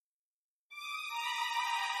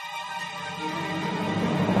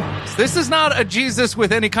This is not a Jesus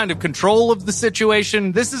with any kind of control of the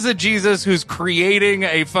situation. This is a Jesus who's creating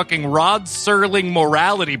a fucking Rod Serling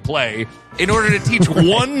morality play in order to teach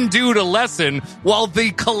one dude a lesson, while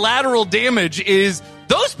the collateral damage is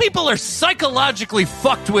those people are psychologically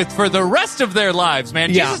fucked with for the rest of their lives,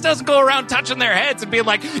 man. Yeah. Jesus doesn't go around touching their heads and being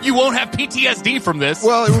like, you won't have PTSD from this.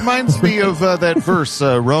 Well, it reminds me of that verse,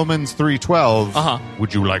 Romans 3:12. Uh-huh.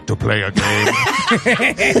 Would you like to play a game? I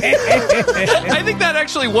think that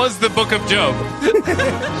actually was the book of Job.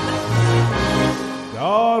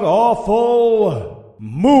 God awful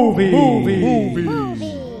movie.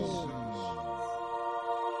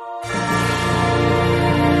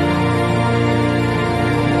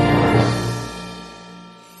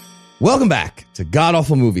 Welcome back to God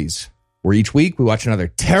Awful Movies, where each week we watch another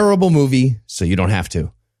terrible movie so you don't have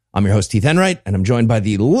to. I'm your host, Heath Enright, and I'm joined by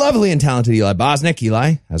the lovely and talented Eli Bosnick.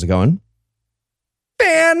 Eli, how's it going?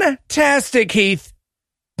 Fantastic, Heath.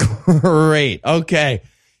 Great. Okay.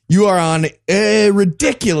 You are on a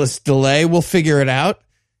ridiculous delay. We'll figure it out.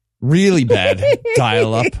 Really bad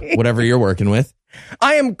dial-up, whatever you're working with.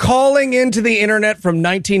 I am calling into the internet from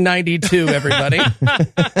 1992, everybody.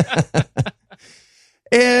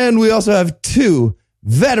 And we also have two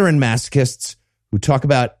veteran masochists who talk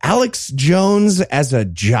about Alex Jones as a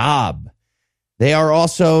job. They are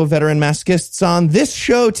also veteran masochists on this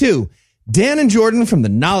show, too. Dan and Jordan from the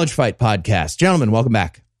Knowledge Fight podcast. Gentlemen, welcome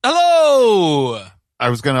back. Hello! I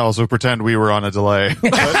was going to also pretend we were on a delay.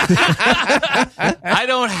 I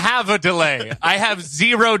don't have a delay. I have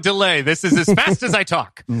zero delay. This is as fast as I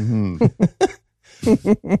talk. Mm-hmm.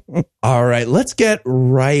 All right, let's get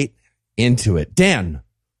right into it. Dan,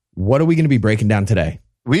 what are we going to be breaking down today?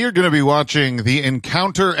 We are going to be watching The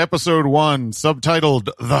Encounter Episode 1, subtitled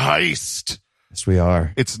The Heist. Yes, we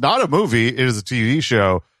are. It's not a movie. It is a TV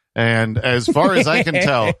show. And as far as I can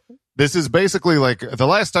tell, this is basically like the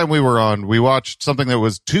last time we were on, we watched something that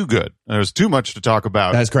was too good. There was too much to talk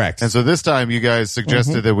about. That's correct. And so this time you guys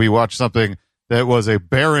suggested that we watch something that was a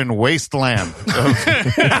barren wasteland of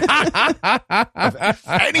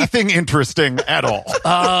anything interesting at all.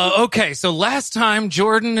 Okay, so last time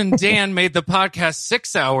Jordan and Dan made the podcast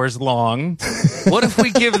 6 hours long. What if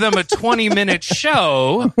we give them a 20-minute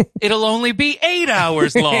show? It'll only be 8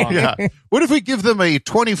 hours long. Yeah. What if we give them a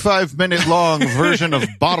 25-minute long version of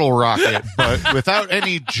Bottle Rocket, but without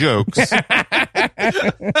any jokes,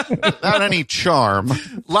 without any charm?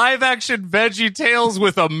 Live action Veggie Tales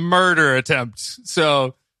with a murder attempt.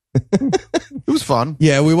 So it was fun.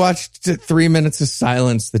 Yeah, we watched 3 Minutes of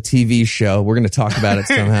Silence, the TV show. We're going to talk about it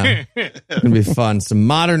somehow. It's going to be fun. Some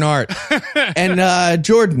modern art. And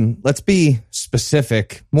Jordan, let's be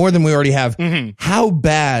specific, more than we already have. Mm-hmm. How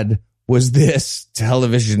bad was this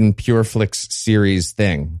television PureFlix series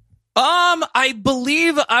thing? I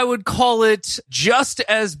believe I would call it just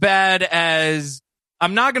as bad as,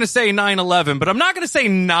 I'm not going to say 9/11, but I'm not going to say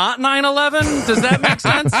not 9/11. Does that make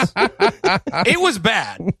sense? It was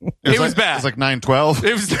bad. It was bad. It was like 9/12.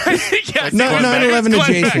 It was, yes, no, 9/11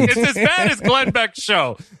 adjacent. It's as bad as Glenn Beck's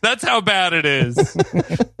show. That's how bad it is.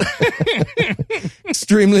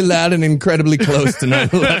 Extremely loud and incredibly close to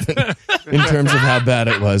 9/11 in terms of how bad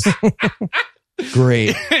it was.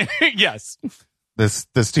 Great. Yes. This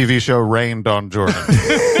TV show rained on Jordan.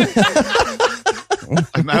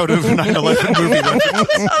 I'm out of 9/11 movie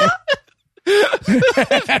references.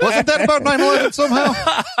 Wasn't that about 9/11 somehow?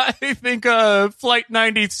 I think Flight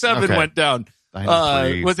 97 went down.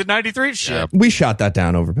 Was it 93? Shit. Yeah. We shot that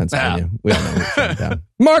down over Pennsylvania. We all know we shot it down.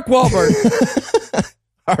 Mark Wahlberg.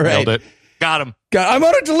 All right. Nailed it. Got him. I'm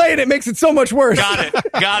on a delay and it makes it so much worse.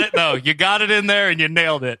 Got it, though. You got it in there and you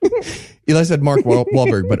nailed it. Eli said Mark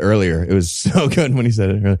Wahlberg, but earlier. It was so good when he said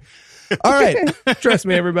it earlier. All right. Trust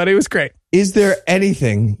me, everybody. It was great. Is there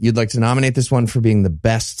anything you'd like to nominate this one for being the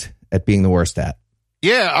best at being the worst at?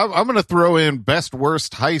 Yeah, I'm going to throw in best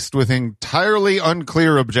worst heist with entirely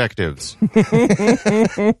unclear objectives.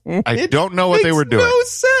 I don't know what they were doing. No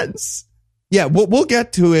sense. Yeah, we'll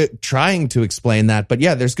get to it trying to explain that. But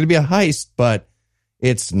yeah, there's going to be a heist, but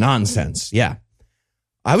it's nonsense. Yeah.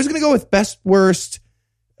 I was going to go with best worst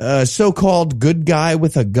so-called good guy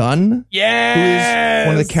with a gun. Yes. Who is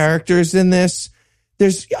one of the characters in this.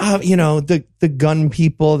 There's, the gun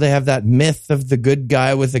people, they have that myth of the good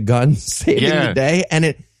guy with a gun saving the day.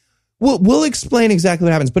 And We'll explain exactly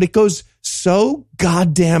what happens, but it goes so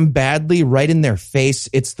goddamn badly right in their face.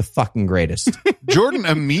 It's the fucking greatest. Jordan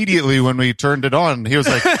immediately, when we turned it on, he's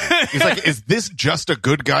like, is this just a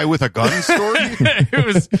good guy with a gun story?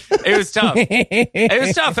 It was tough. It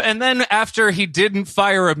was tough. And then after he didn't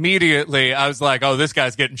fire immediately, I was like, oh, this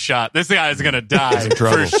guy's getting shot. This guy's going to die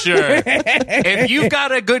for sure. If you've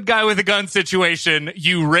got a good guy with a gun situation,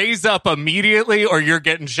 you raise up immediately or you're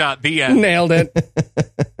getting shot. The end. Nailed it.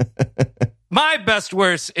 My best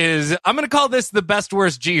worst is, I'm going to call this the best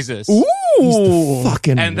worst Jesus. He's the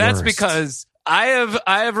fucking And that's worst. because I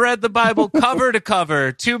have read the Bible cover to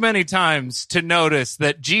cover too many times to notice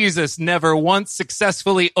that Jesus never once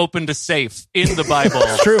successfully opened a safe in the Bible.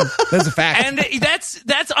 It's true. That's a fact. And that's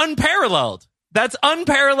unparalleled. That's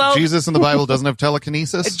unparalleled. Jesus in the Bible doesn't have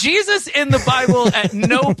telekinesis? Jesus in the Bible at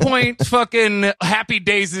no point fucking happy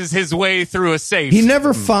dazes his way through a safe. He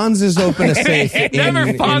never Fonzes open a safe. He never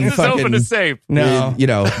Fonzes open a safe. No.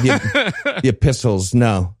 The epistles.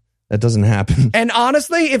 No, that doesn't happen. And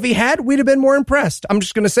honestly, if he had, we'd have been more impressed. I'm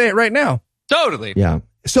just going to say it right now. Totally. Yeah.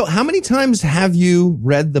 So how many times have you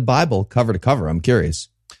read the Bible cover to cover? I'm curious.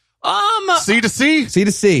 C to C? C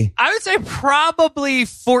to C. I would say probably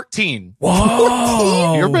 14.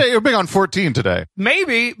 Whoa. You're big on 14 today.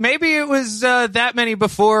 Maybe it was that many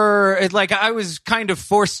before. Like I was kind of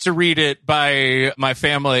forced to read it by my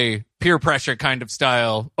family, peer pressure kind of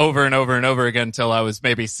style, over and over and over again until I was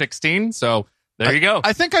maybe 16. So there you go.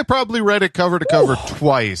 I think I probably read it cover to cover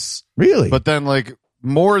twice. Really? But then, like,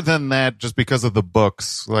 more than that, just because of the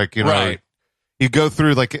books. Like, you know, Right. you go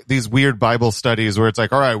through like these weird Bible studies where it's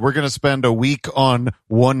like, all right, we're going to spend a week on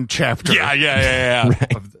one chapter. Yeah.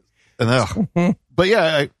 But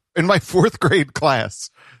yeah, in my 4th grade class,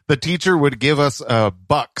 the teacher would give us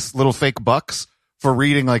bucks, little fake bucks, for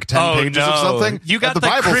reading like 10 pages of something. You got And the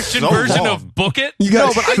Bible's Christian so version long. of Book It?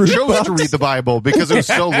 No, but I chose to read the Bible because it was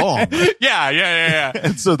so long. Yeah.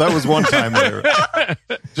 And so that was one time there.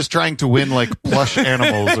 Just trying to win like plush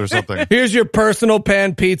animals or something. Here's your personal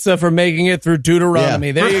pan pizza for making it through Deuteronomy.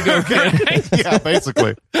 Yeah. There you go, kid. Yeah,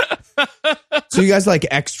 basically. So you guys like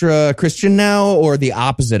extra Christian now, or the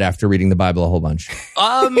opposite after reading the Bible a whole bunch?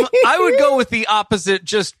 I would go with the opposite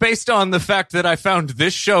just based on the fact that I found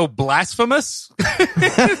this show blasphemous.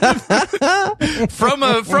 From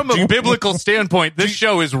a biblical standpoint, this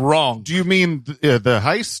show is wrong. Do you mean the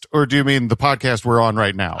heist, or do you mean the podcast we're on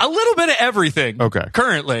right now? A little bit of everything. Okay.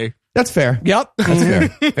 Currently. That's fair. Yep. That's fair.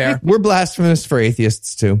 Fair. We're blasphemous for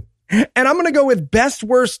atheists too. And I'm going to go with best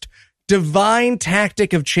worst divine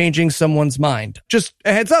tactic of changing someone's mind. Just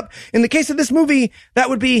a heads up. In the case of this movie, that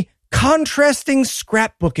would be contrasting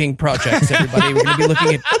scrapbooking projects, everybody. We're going to be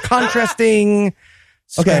looking at contrasting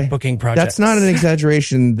scrapbooking projects. That's not an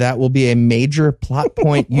exaggeration. That will be a major plot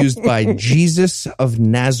point used by Jesus of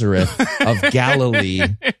Nazareth of Galilee,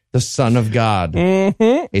 the Son of God.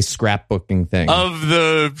 Mm-hmm. A scrapbooking thing. Of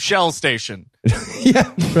the Shell station.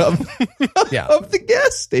 Yeah. Of the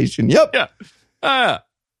gas station. Yep. Yeah.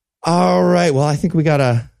 All right. Well, I think we got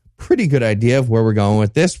a pretty good idea of where we're going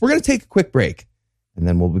with this. We're going to take a quick break, and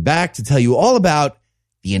then we'll be back to tell you all about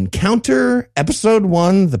The Encounter, Episode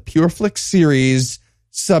 1, the PureFlix series,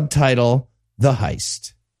 subtitle, The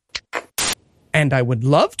Heist. And I would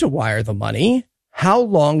love to wire the money. How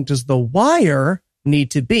long does the wire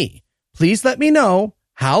need to be? Please let me know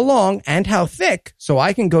how long and how thick so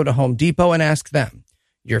I can go to Home Depot and ask them.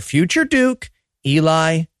 Your future Duke,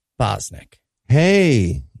 Eli Bosnick.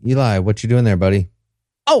 Hey, Eli, what you doing there, buddy?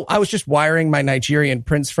 Oh, I was just wiring my Nigerian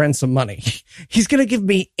prince friend some money. He's going to give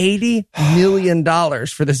me $80 million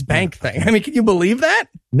for this bank thing. I mean, can you believe that?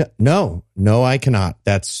 No, I cannot.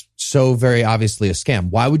 That's so very obviously a scam.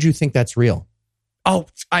 Why would you think that's real? Oh,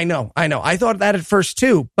 I know. I thought that at first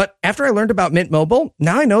too. But after I learned about Mint Mobile,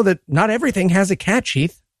 now I know that not everything has a catch,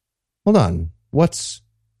 Heath. Hold on. What's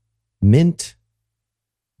Mint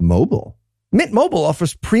Mobile? Mint Mobile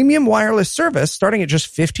offers premium wireless service starting at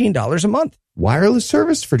just $15 a month. Wireless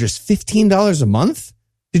service for just $15 a month?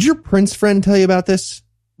 Did your prince friend tell you about this?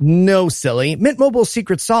 No, silly. Mint Mobile's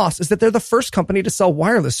secret sauce is that they're the first company to sell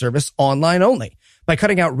wireless service online only. By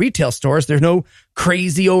cutting out retail stores, there's no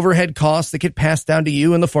crazy overhead costs that get passed down to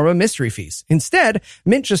you in the form of mystery fees. Instead,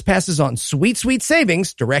 Mint just passes on sweet, sweet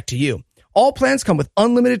savings direct to you. All plans come with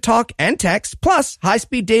unlimited talk and text, plus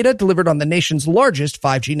high-speed data delivered on the nation's largest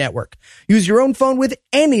 5G network. Use your own phone with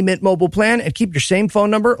any Mint Mobile plan and keep your same phone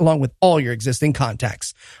number along with all your existing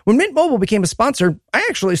contacts. When Mint Mobile became a sponsor, I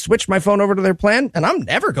actually switched my phone over to their plan, and I'm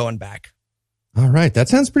never going back. All right, that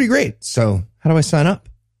sounds pretty great. So how do I sign up?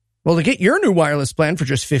 Well, to get your new wireless plan for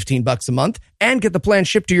just $15 a month and get the plan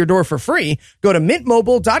shipped to your door for free, go to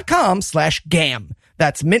mintmobile.com/GAM.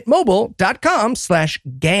 That's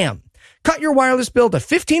mintmobile.com/GAM. Cut your wireless bill to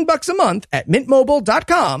 $15 a month at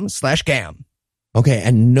mintmobile.com/GAM. Okay,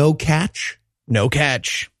 and no catch? No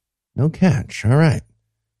catch. No catch. All right.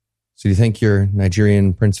 So do you think your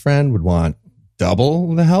Nigerian prince friend would want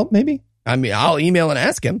double the help, maybe? I mean, I'll email and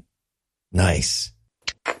ask him. Nice.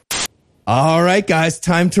 All right, guys,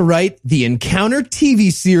 time to write the Encounter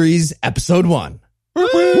TV series, episode 1.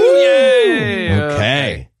 Yay!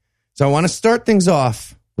 Okay. So I want to start things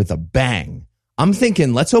off with a bang. I'm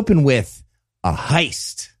thinking let's open with a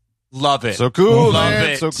heist. Love it. So cool, Love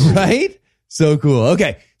man. it. So cool. Right? So cool.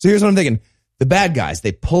 Okay. So here's what I'm thinking. The bad guys,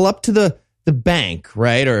 they pull up to the bank,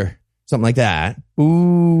 right? Or something like that.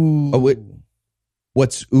 Ooh. Oh,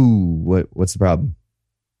 what's the problem?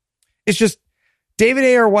 It's just David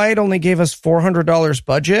A.R. White only gave us $400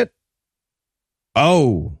 budget.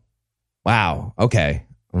 Oh, wow. Okay.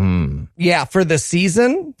 Yeah, for the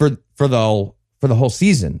season. For the whole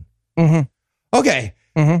season. Mm-hmm. Okay.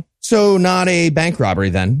 Mm-hmm. So not a bank robbery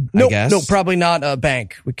then, I guess. No, probably not a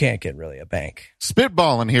bank. We can't get really a bank.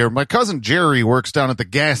 Spitballing here. My cousin Jerry works down at the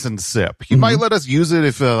Gas and Sip. He might let us use it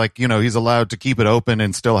if, he's allowed to keep it open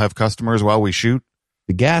and still have customers while we shoot.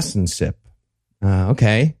 The Gas and Sip.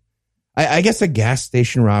 Okay. I guess a gas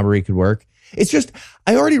station robbery could work. It's just,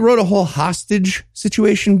 I already wrote a whole hostage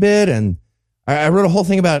situation bit, and I wrote a whole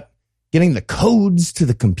thing about getting the codes to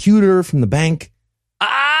the computer from the bank.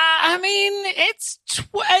 I mean, it's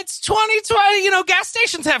 2020. Gas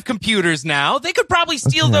stations have computers now. They could probably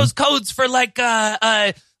steal those codes for like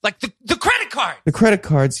the credit card. The credit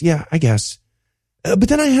cards, yeah, I guess. But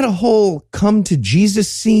then I had a whole come to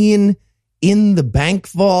Jesus scene in the bank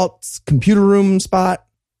vault computer room spot.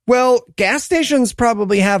 Well, gas stations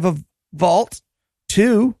probably have a vault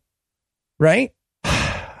too, right?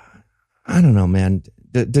 I don't know, man.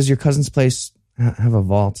 Does your cousin's place have a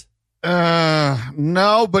vault?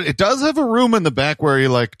 No, but it does have a room in the back where he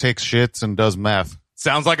takes shits and does meth.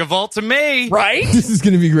 Sounds like a vault to me. Right? This is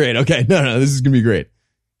going to be great. Okay. No, this is going to be great.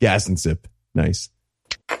 Gas and Sip. Nice.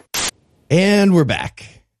 And we're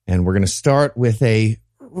back. And we're going to start with a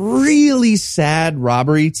really sad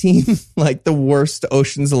robbery team, like the worst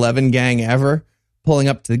Ocean's 11 gang ever, pulling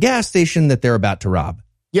up to the gas station that they're about to rob.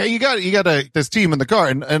 Yeah, you got this team in the car.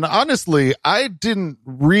 And honestly, I didn't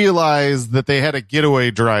realize that they had a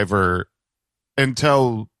getaway driver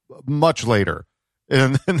until much later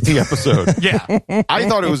in the episode. Yeah. I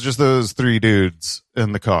thought it was just those 3 dudes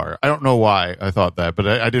in the car. I don't know why I thought that, but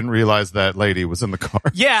I didn't realize that lady was in the car.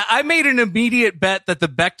 Yeah, I made an immediate bet that the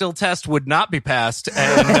Bechdel test would not be passed.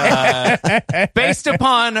 And based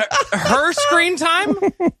upon her screen time,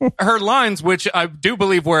 her lines, which I do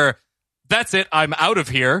believe were, "That's it, I'm out of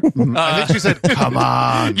here." I think she said, "Come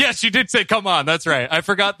on." Yes, she did say, "Come on." That's right. I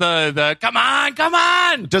forgot the "come on, come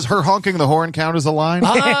on." Does her honking the horn count as a line?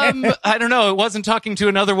 I don't know. It wasn't talking to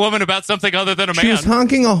another woman about something other than a man. She was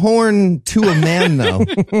honking a horn to a man, though.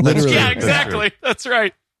 Literally. Yeah, exactly. That's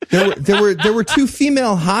right. There were 2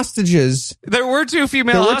 female hostages. There were 2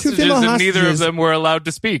 female hostages, and neither of them were allowed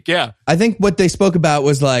to speak. Yeah. I think what they spoke about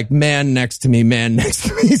was man next to me, man next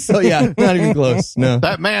to me. So yeah, not even close. No.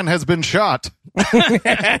 That man has been shot.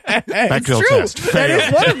 Bechdel test. That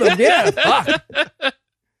is one of them. Yeah.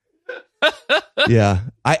 Yeah.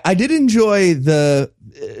 I did enjoy the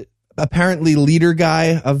apparently leader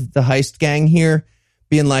guy of the heist gang here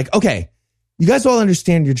being like, okay, you guys all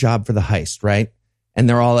understand your job for the heist, right? And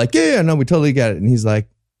they're all like, yeah, no, we totally get it. And he's like,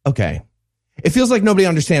 okay. It feels like nobody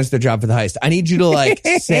understands their job for the heist. I need you to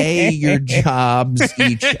say your jobs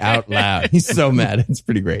each out loud. He's so mad. It's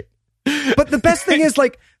pretty great. But the best thing is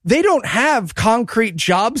they don't have concrete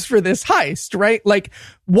jobs for this heist, right?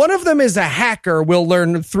 One of them is a hacker. We'll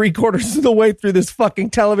learn 3/4 of the way through this fucking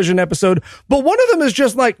television episode. But one of them is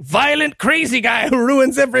just violent, crazy guy who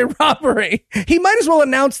ruins every robbery. He might as well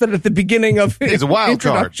announce that at the beginning of his He's a wild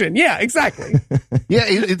introduction. card. Yeah, exactly. Yeah,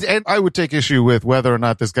 and I would take issue with whether or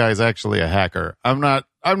not this guy is actually a hacker. I'm not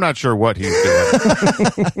sure what he's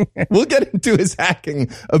doing. We'll get into his hacking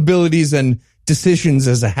abilities and decisions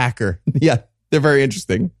as a hacker. Yeah, they're very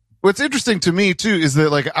interesting. What's interesting to me too is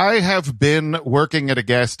that I have been working at a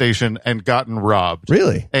gas station and gotten robbed.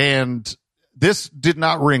 Really? And this did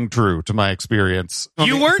not ring true to my experience.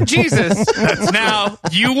 You weren't Jesus. Now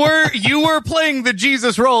you were playing the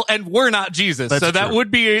Jesus role, and we're not Jesus. That's so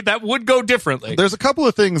true. that would go differently. There's a couple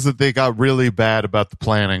of things that they got really bad about the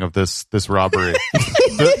planning of this robbery.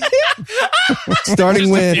 Starting Just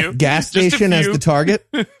a with few. gas Just a station as few. the target.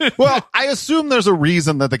 Well, I assume there's a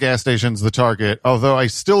reason that the gas station's the target, although I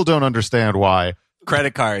still don't understand why.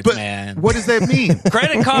 Credit cards, But man. what does that mean?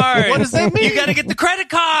 Credit cards. What does that mean? You got to get the credit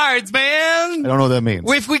cards, man. I don't know what that means.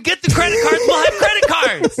 If we get the credit cards, we'll have credit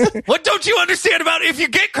cards. What don't you understand about if you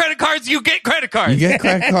get credit cards, you get credit cards? You get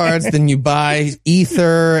credit cards, then you buy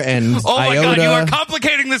Ether and Oh my IOTA. God, you are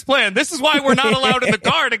complicating this plan. This is why we're not allowed in the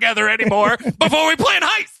car together anymore before we plan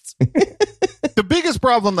heists. The biggest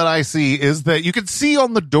problem that I see is that you can see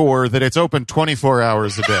on the door that it's open 24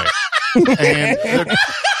 hours a day. And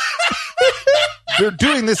they're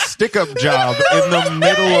doing this stick-up job in the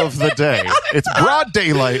middle of the day. It's broad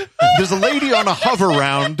daylight. There's a lady on a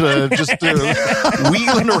hover-round just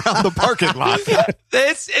wheeling around the parking lot.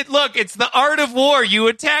 Look, it's the art of war. You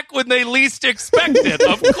attack when they least expect it.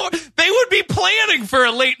 Of course, they would be planning for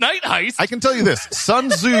a late-night heist. I can tell you this. Sun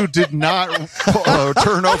Tzu did not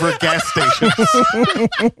turn over gas stations.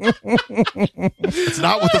 It's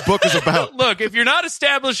not what the book is about. Look, if you're not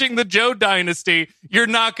establishing the Zhou dynasty, you're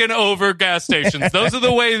knocking over gas stations.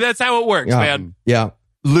 That's how it works, man. Yeah.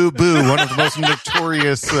 Lu Bu, one of the most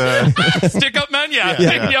notorious Stick-up men, yeah.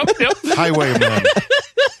 Yep. highwaymen.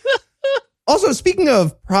 Also, speaking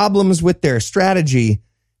of problems with their strategy,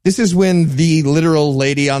 this is when the literal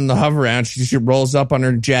lady on the hover-round, she rolls up on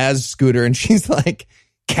her jazz scooter and she's like,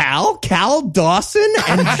 Cal Dawson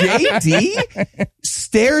and JD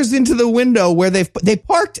stares into the window where they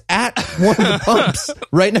parked at one of the pumps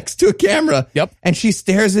right next to a camera. Yep. And she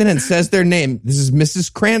stares in and says their name. This is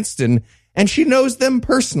Mrs. Cranston, and she knows them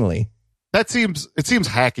personally. It seems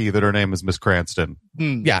hacky that her name is Miss Cranston.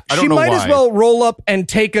 Yeah, I don't she know might why. as well roll up and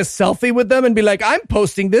take a selfie with them and be like, I'm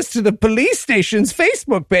posting this to the police station's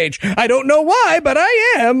Facebook page. I don't know why, but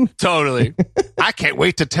I am. Totally. I can't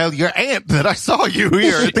wait to tell your aunt that I saw you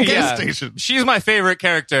here at the gas station. She's my favorite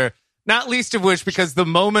character, not least of which because the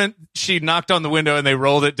moment she knocked on the window and they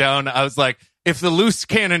rolled it down, I was like, if the loose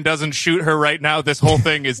cannon doesn't shoot her right now, this whole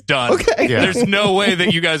thing is done. Okay. Yeah. There's no way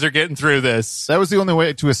that you guys are getting through this. That was the only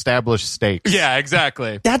way to establish stakes. Yeah,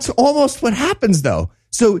 exactly. That's almost what happens, though.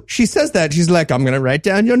 So she says that. She's like, I'm going to write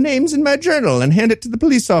down your names in my journal and hand it to the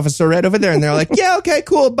police officer right over there. And they're like, yeah, okay,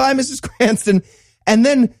 cool. Bye, Mrs. Cranston. And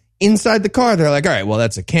then inside the car, they're like, all right, well,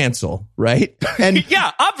 that's a cancel, right? And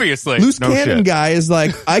Yeah, obviously. loose No cannon shit. guy is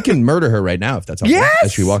like, I can murder her right now if that's helpful. Yes!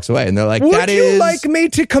 As she walks away. And they're like, Would that you is like me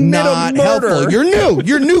to commit a not murder? helpful.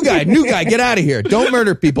 You're new guy. Get out of here. Don't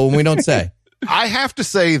murder people when we don't say. I have to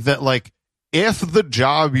say that, like, if the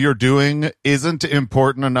job you're doing isn't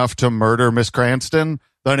important enough to murder Miss Cranston,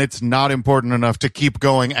 then it's not important enough to keep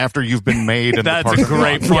going after you've been made in the That's a parking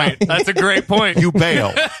great lot. point. That's a great point. You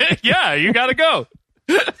bail. Yeah, you got to go.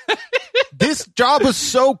 This job is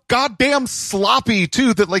so goddamn sloppy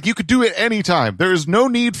too that like you could do it anytime. There is no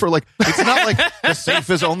need for like, it's not like the safe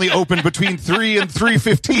is only open between 3 and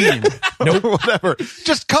 3:15. Nope. Whatever.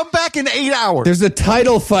 Just come back in 8 hours. There's a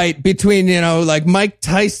title fight between, like Mike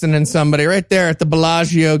Tyson and somebody right there at the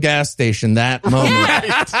Bellagio gas station that moment.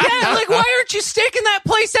 Yeah, like, why aren't you staking that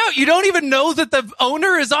place out? You don't even know that the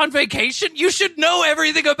owner is on vacation? You should know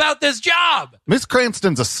everything about this job. Miss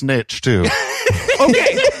Cranston's a snitch too.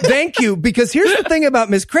 Okay, thank you. Because here's the thing about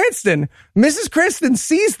Miss Cranston. Mrs. Cranston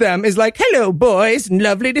sees them, is like, hello, boys.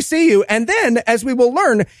 Lovely to see you. And then, as we will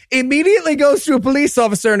learn, immediately goes to a police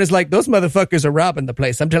officer and is like, those motherfuckers are robbing the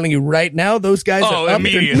place. I'm telling you right now, those guys are up to-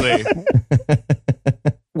 Immediately.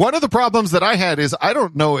 One of the problems that I had is I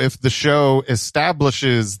don't know if the show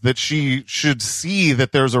establishes that she should see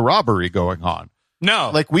that there's a robbery going on.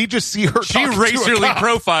 No. Like we just see her. She talking to a racially cop.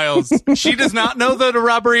 profiles. She does not know that a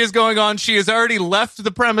robbery is going on. She has already left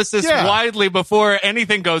the premises Yeah. widely before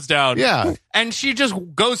anything goes down. Yeah. And she just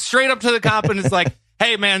goes straight up to the cop and is like,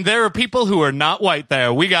 hey, man, there are people who are not white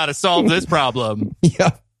there. We got to solve this problem.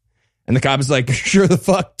 Yeah. And the cop is like, sure the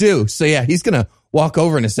fuck do. So yeah, he's going to walk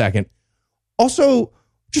over in a second. Also,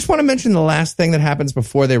 just want to mention the last thing that happens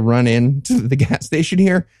before they run into the gas station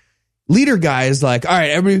here. Leader guy is like, all right,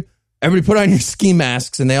 everybody put on your ski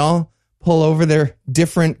masks, and they all pull over their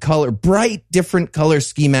bright different color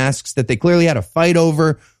ski masks that they clearly had a fight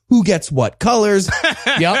over. Who gets what colors?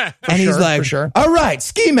 Yep. And he's like, for sure. all right,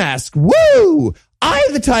 ski mask. Woo! Eye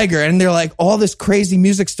of the tiger. And they're like, all this crazy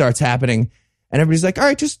music starts happening. And everybody's like, all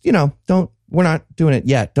right, just, we're not doing it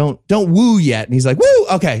yet. Don't woo yet. And he's like, woo!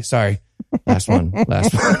 Okay, sorry. Last one. And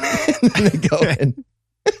then they go in.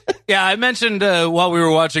 Yeah, I mentioned while we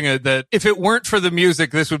were watching it that if it weren't for the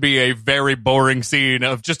music, this would be a very boring scene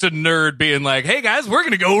of just a nerd being like, hey, guys, we're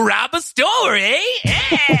going to go rob a store, eh?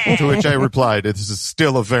 Yeah. To which I replied, this is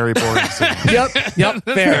still a very boring scene. Yep.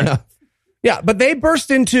 Fair enough. Yeah, but they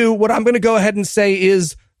burst into what I'm going to go ahead and say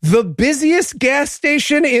is the busiest gas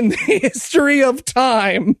station in the history of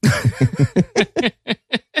time.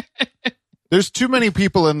 There's too many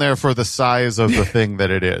people in there for the size of the thing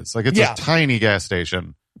that it is. Like, it's Yeah. a tiny gas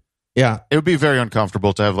station. Yeah. It would be very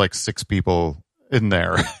uncomfortable to have like 6 people in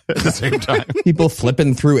there at the same time. People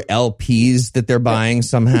flipping through LPs that they're buying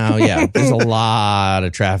somehow. Yeah, there's a lot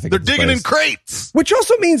of traffic. They're at this digging place. in crates. Which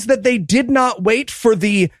also means that they did not wait for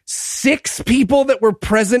the 6 people that were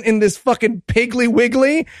present in this fucking Piggly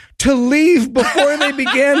Wiggly to leave before they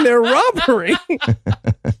began their robbery.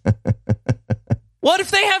 What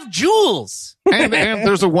if they have jewels? And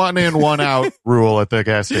there's a 1 in, 1 out rule at the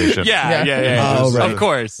gas station. Yeah. Oh, right. Of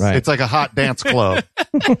course. Right. It's like a hot dance club.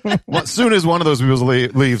 As soon as one of those people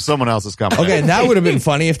leaves, someone else is coming. Okay, that would have been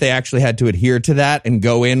funny if they actually had to adhere to that and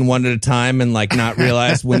go in one at a time and like not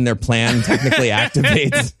realize when their plan technically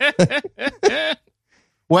activates.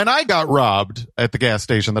 When I got robbed at the gas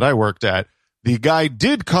station that I worked at, the guy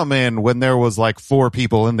did come in when there was like 4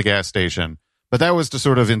 people in the gas station, but that was to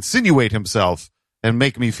sort of insinuate himself and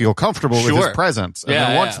make me feel comfortable with his presence. And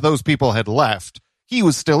then once those people had left, he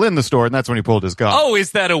was still in the store, and that's when he pulled his gun. Oh,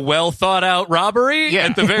 is that a well thought out robbery? Yeah.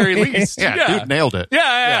 At the very least. Yeah, dude nailed it.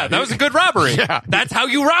 Yeah. That was a good robbery. Yeah. That's how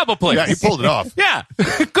you rob a place. Yeah, he pulled it off. Yeah.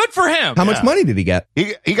 Good for him. How much money did he get?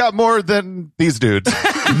 He got more than these dudes.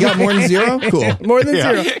 He got more than 0? Cool. More than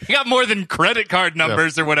Yeah. 0. He got more than credit card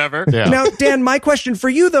numbers or whatever. Yeah. Now, Dan, my question for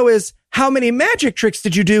you, though, is how many magic tricks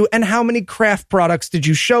did you do and how many craft products did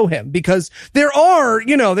you show him? Because there are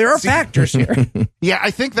factors here. Yeah,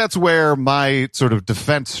 I think that's where my sort of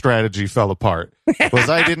defense strategy fell apart. Was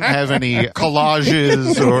I didn't have any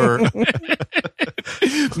collages or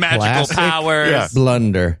Magical Classic. powers. Yeah.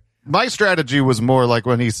 Blunder. my strategy was more like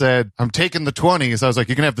when he said, "I'm taking the 20s." I was like,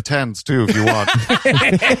 "You can have the 10s too if you want."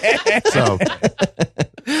 So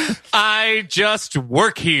I just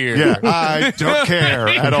work here. yeah, I don't care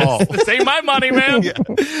at all. This ain't my money, man.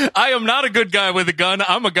 I am not a good guy with a gun.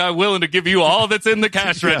 I'm a guy willing to give you all that's in the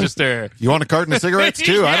cash register. You want a carton of cigarettes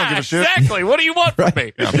too? I don't give a shit. Exactly. What do you want from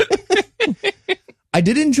me? I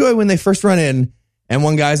did enjoy when they first run in and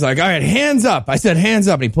one guy's like, "All right, hands up." I said, "Hands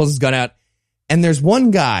up." And he pulls his gun out. And there's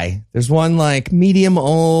one like medium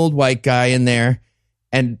old white guy in there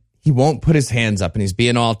and he won't put his hands up and he's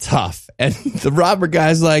being all tough. And the robber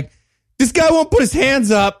guy's like, "This guy won't put his hands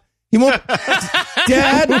up. He won't."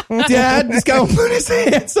 Dad, this guy won't put his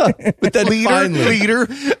hands up. But then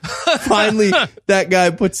finally, that guy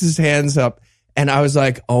puts his hands up. And I was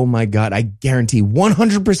like, oh my God, I guarantee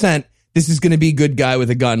 100% this is going to be a good guy with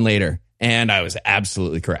a gun later. And I was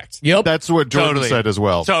absolutely correct. Yep. That's what Jordan Totally. said as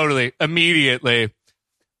well. Totally. Immediately.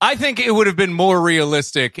 I think it would have been more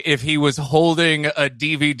realistic if he was holding a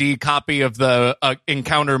DVD copy of the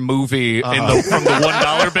Encounter movie from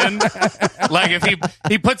the $1 bin. Like if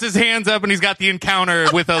he puts his hands up and he's got the Encounter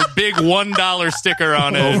with a big $1 sticker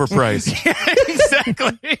on it. Overpriced.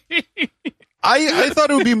 Exactly. I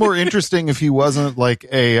thought it would be more interesting if he wasn't like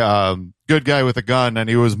a good guy with a gun and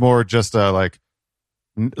he was more just like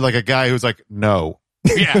a guy who's like, no.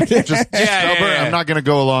 Yeah. Just stubborn. yeah. I'm not going to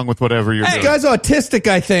go along with whatever you're This doing. guy's autistic,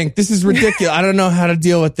 I think. This is ridiculous. I don't know how to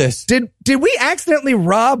deal with this. Did we accidentally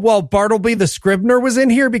rob while Bartleby the Scrivener was in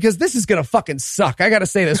here? Because this is going to fucking suck. I got to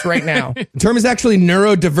say this right now. The term is actually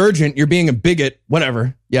neurodivergent. You're being a bigot.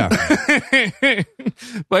 Whatever. Yeah.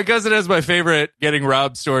 My cousin has my favorite getting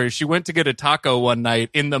robbed story. She went to get a taco one night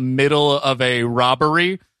in the middle of a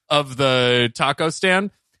robbery of the taco stand.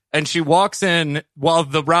 And she walks in while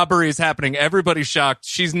the robbery is happening. Everybody's shocked.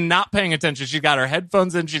 She's not paying attention. She's got her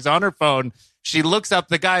headphones in. She's on her phone. She looks up.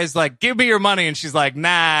 The guy's like, "Give me your money." And she's like, "Nah,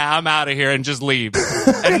 I'm out of here," and just leaves.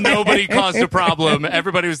 And nobody caused a problem.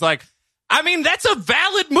 Everybody was like, I mean, that's a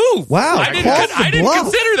valid move. Wow, I didn't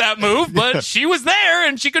consider that move, but she was there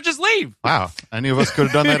and she could just leave. Wow. Any of us could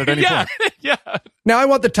have done that at any Yeah, point. yeah. Now I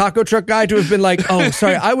want the taco truck guy to have been like, "Oh,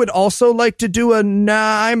 sorry, I would also like to do a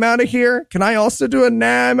nah, I'm out of here. Can I also do a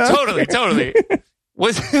nah, I'm out?" Totally.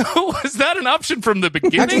 Was that an option from the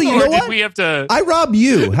beginning, Actually, you or know did what? we have to? I rob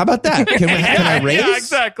you. How about that? Can I raise? Yeah,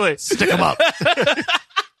 exactly. Stick him up.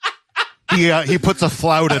 He puts a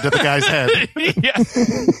flauta to the guy's head. Yeah.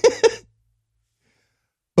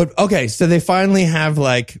 But okay, so they finally have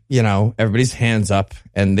everybody's hands up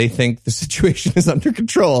and they think the situation is under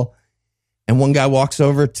control. And one guy walks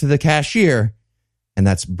over to the cashier and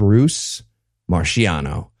that's Bruce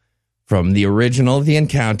Marciano from the original The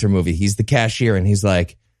Encounter movie. He's the cashier and he's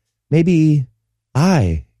like, "Maybe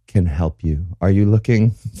I can help you. Are you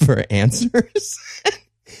looking for answers?"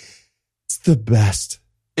 It's the best.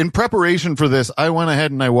 in preparation for this, I went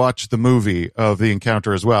ahead and I watched the movie of the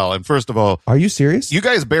encounter as well. And first of all, Are you serious? you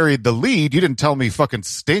guys buried the lead. You didn't tell me fucking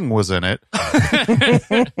Sting was in it.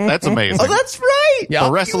 That's amazing. Oh, that's right. Yeah.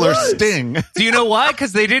 The wrestler Sting. Do you know why?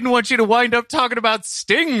 Because they didn't want you to wind up talking about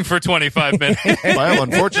Sting for 25 minutes. Well,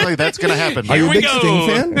 unfortunately, that's going to happen. Are you a we big go.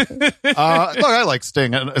 Sting fan? Look, I like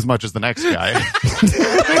Sting as much as the next guy.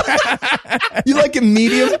 You like it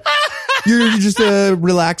medium? You're just a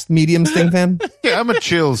relaxed medium Sting fan? Yeah, I'm a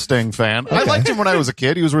chill Sting fan. I liked him when I was a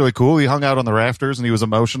kid. He was really cool. He hung out on the rafters and he was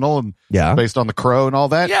emotional and based on The Crow and all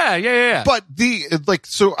that. Yeah. But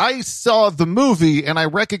so I saw the movie and I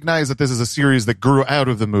recognize that this is a series that grew out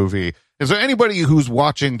of the movie. And so anybody who's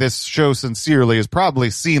watching this show sincerely has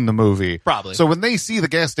probably seen the movie. Probably. So when they see the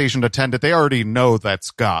gas station attendant, they already know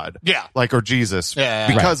that's God. Yeah. Or Jesus.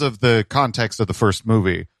 Yeah. Because of the context of the first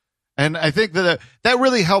movie. And I think that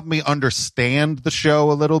really helped me understand the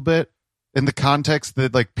show a little bit in the context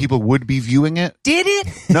that like people would be viewing it. Did it?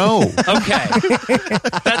 No. Okay.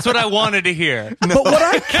 That's what I wanted to hear. But what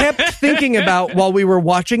I kept thinking about while we were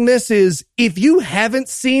watching this is if you haven't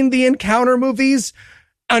seen the Encounter movies,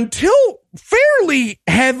 until fairly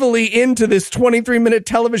heavily into this 23-minute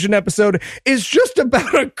television episode is just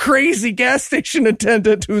about a crazy gas station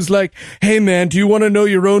attendant who's like, hey man, do you want to know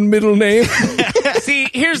your own middle name? See,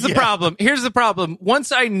 here's the problem. Here's the problem.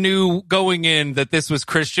 Once I knew going in that this was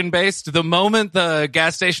Christian based, the moment the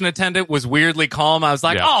gas station attendant was weirdly calm, I was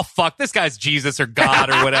like, oh fuck, this guy's Jesus or God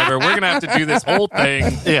or whatever. We're going to have to do this whole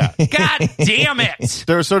thing. Yeah. God damn it.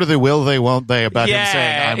 There's sort of the will they, won't they about him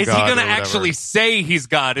saying I'm is God. he going to or whatever. actually say he's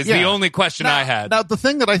God is the only question I had. Now, the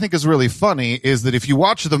thing that I think is really funny is that if you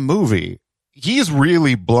watch the movie, he's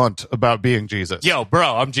really blunt about being Jesus. Yo,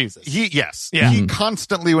 bro, I'm Jesus. Yeah. He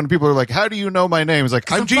constantly, when people are like, how do you know my name? He's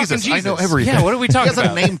like, I'm Jesus. I know everything. Yeah, what are we talking He has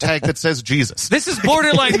about? a name tag that says Jesus. This is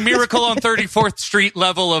borderline Miracle on 34th Street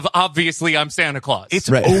level of obviously I'm Santa Claus. It's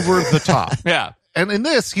over the top. Yeah. And in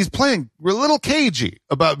this, he's playing a little cagey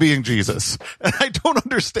about being Jesus. And I don't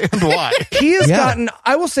understand why. He has gotten,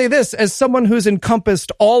 I will say this, as someone who's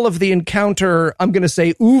encompassed all of the Encounter, I'm going to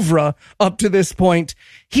say oeuvre up to this point,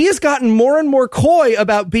 he has gotten more and more coy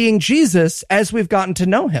about being Jesus as we've gotten to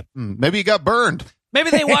know him. Maybe he got burned. Maybe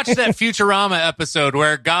they watched that Futurama episode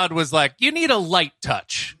where God was like, you need a light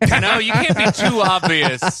touch. You know, you can't be too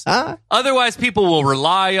obvious. Otherwise, people will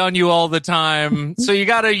rely on you all the time. So you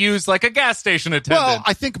got to use like a gas station attendant. Well,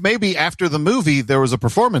 I think maybe after the movie, there was a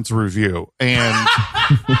performance review. And,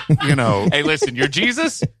 you know. Hey, listen, you're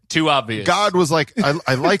Jesus? Too obvious. God was like,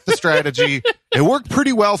 I like the strategy. It worked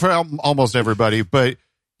pretty well for almost everybody, but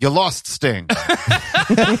you lost Sting.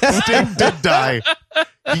 Sting did die.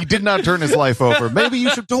 He did not turn his life over. Maybe you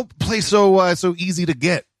don't play so easy to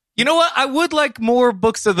get. You know what? I would like more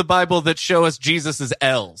books of the Bible that show us Jesus as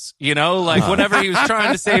L's. You know, like whenever he was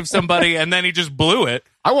trying to save somebody and then he just blew it.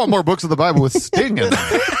 I want more books of the Bible with Sting in them.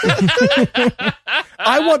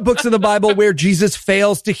 I want books of the Bible where Jesus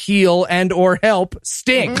fails to heal and or help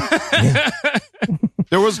Sting.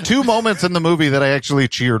 There was 2 moments in the movie that I actually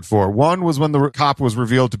cheered for. One was when the cop was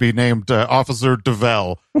revealed to be named Officer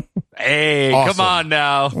DeVell. Hey, Awesome. come on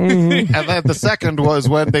now. And then the second was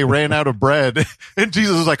when they ran out of bread. And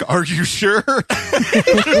Jesus was like, are you sure? No,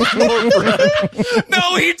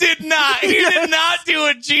 he did not. He did not do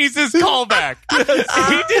a Jesus callback.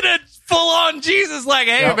 He did a full-on Jesus like,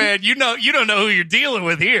 hey, man, you don't know who you're dealing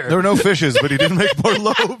with here. There were no fishes, but he didn't make more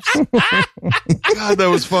loaves. God, that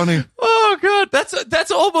was funny. Oh, God.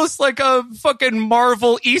 That's almost like a fucking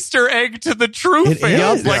Marvel Easter egg to the true It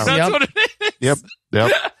fans. is. Like, that's Yep. what it is.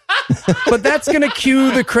 Yep. But that's going to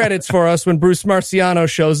cue the credits for us when Bruce Marciano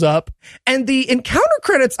shows up. And the Encounter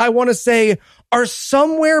credits, I want to say, are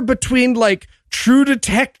somewhere between like True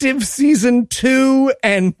Detective season 2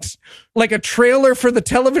 and like a trailer for the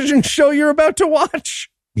television show you're about to watch.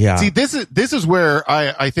 Yeah. See, this is where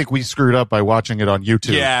I think we screwed up by watching it on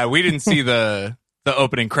YouTube. Yeah, we didn't see the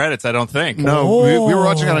opening credits, I don't think. No, we were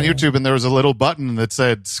watching it on YouTube, and there was a little button that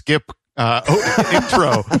said skip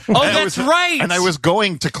intro. That's right. And I was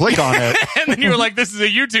going to click on it. And then you were like, this is a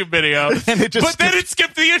YouTube video. And it just then it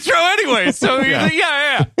skipped the intro anyway. So,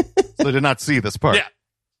 yeah. So I did not see this part. Yeah.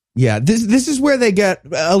 Yeah, this is where they get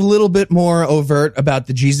a little bit more overt about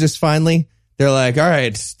the Jesus finally. They're like, all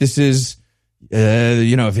right, this is,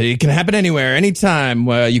 if it can happen anywhere, anytime,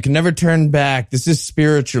 you can never turn back. This is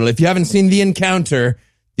spiritual. If you haven't seen The Encounter,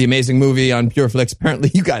 the amazing movie on PureFlix,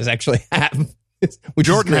 apparently you guys actually have.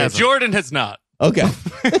 Jordan has. Jordan has not. Okay.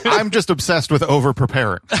 I'm just obsessed with over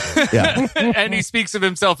preparing. Yeah. And he speaks of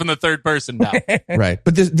himself in the third person now. Right.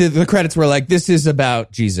 But the credits were like, this is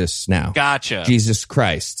about Jesus now. Gotcha. Jesus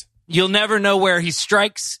Christ. You'll never know where he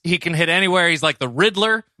strikes. He can hit anywhere. He's like the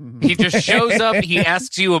Riddler. He just shows up. He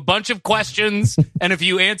asks you a bunch of questions. And if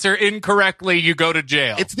you answer incorrectly, you go to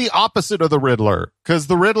jail. It's the opposite of the Riddler, because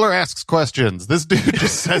the Riddler asks questions. This dude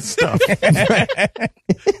just says stuff.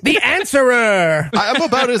 The answerer. I'm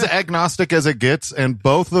about as agnostic as it gets, and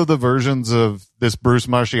both of the versions of this Bruce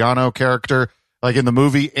Marciano character, like in the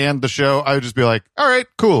movie and the show, I would just be like, all right,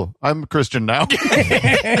 cool. I'm a Christian now.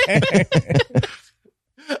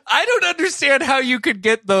 I don't understand how you could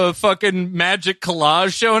get the fucking magic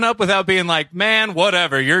collage showing up without being like, man,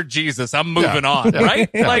 whatever, you're Jesus. I'm moving on, right?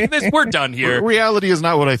 Like this, we're done here. Reality is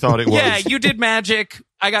not what I thought it was. Yeah, you did magic.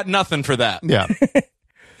 I got nothing for that. Yeah.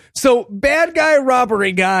 So bad guy,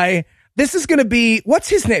 robbery guy. This is going to be, what's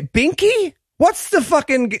his name? Binky? What's the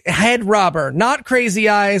fucking head robber? Not Crazy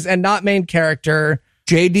Eyes and not main character.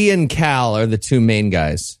 JD and Cal are the two main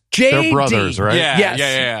guys. JD. They're brothers, right? Yeah, Yes.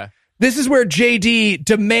 yeah. This is where JD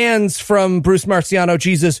demands from Bruce Marciano,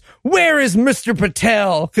 Jesus, where is Mr.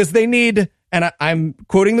 Patel? Because they need, and I'm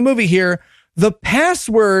quoting the movie here, the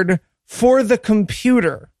password for the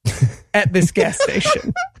computer at this gas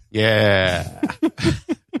station. Yeah.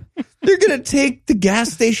 They're going to take the gas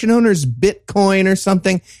station owner's Bitcoin or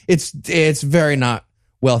something. It's very not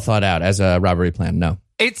well thought out as a robbery plan. No.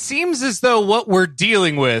 It seems as though what we're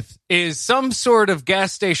dealing with is some sort of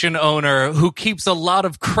gas station owner who keeps a lot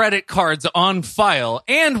of credit cards on file.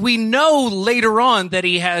 And we know later on that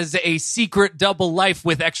he has a secret double life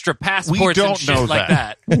with extra passports don't and shit know like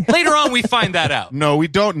that. Later on, we find that out. No, we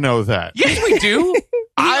don't know that. Yes, we do.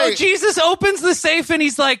 Jesus opens the safe and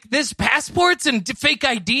he's like, this passports and fake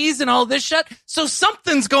IDs and all this shit. So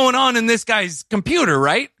something's going on in this guy's computer,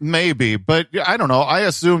 right? Maybe, but I don't know. I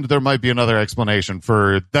assumed there might be another explanation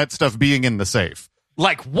for that stuff being in the safe.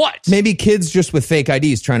 Like what? Maybe kids just with fake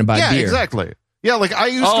IDs trying to buy beer. Yeah, exactly. Yeah, like I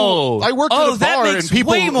worked at a that bar makes and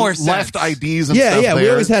people way more left sense. IDs and stuff Yeah, there. we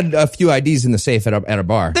always had a few IDs in the safe at a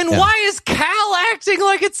bar. Then Yeah. why is Cal acting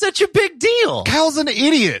like it's such a big deal? Cal's an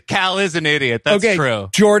idiot. Cal is an idiot. That's Okay, true.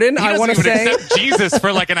 Jordan, He I doesn't want to even say, accept Jesus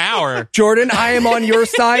for like an hour. Jordan, I am on your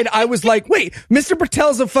side. I was like, wait, Mr.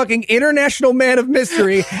 Patel's a fucking international man of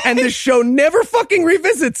mystery, and this show never fucking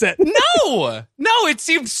revisits it. No, it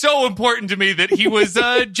seemed so important to me that he was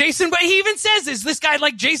Jason. But he even says, "Is this guy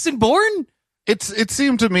like Jason Bourne?" It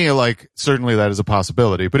seemed to me like certainly that is a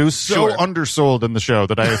possibility, but it was so Sure. undersold in the show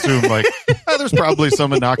that I assumed like there's probably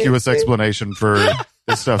some innocuous explanation for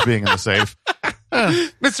this stuff being in the safe.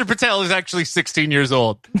 Mr. Patel is actually 16 years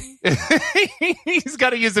old. He's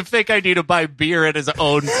got to use a fake ID to buy beer at his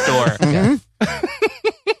own store.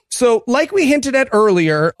 So, like we hinted at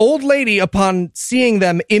earlier, old lady, upon seeing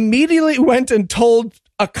them, immediately went and told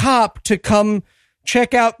a cop to come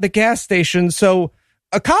check out the gas station. So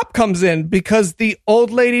a cop comes in because the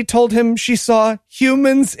old lady told him she saw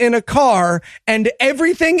humans in a car, and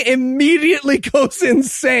everything immediately goes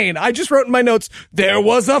insane. I just wrote in my notes, there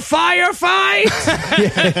was a firefight.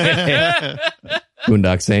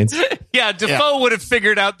 Boondock Saints. Yeah, Defoe would have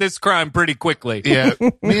figured out this crime pretty quickly. Yeah,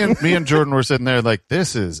 me and Jordan were sitting there like,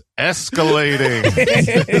 this is escalating.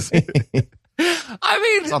 I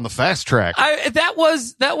mean, It's on the fast track. that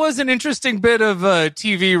was an interesting bit of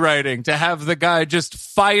TV writing, to have the guy just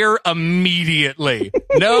fire immediately.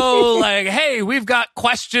 No, like, hey, we've got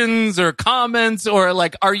questions or comments, or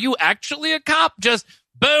like, are you actually a cop? Just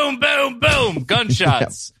boom, boom, boom,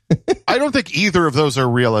 gunshots. I don't think either of those are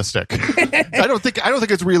realistic. I don't think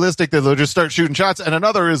it's realistic that they'll just start shooting shots. And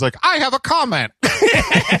another is like, I have a comment.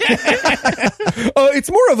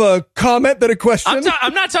 It's more of a comment than a question.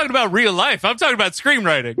 I'm not talking about real life. I'm talking about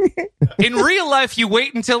screenwriting. In real life, you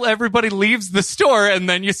wait until everybody leaves the store and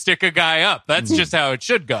then you stick a guy up. That's just how it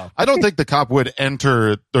should go. I don't think the cop would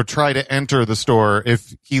enter or try to enter the store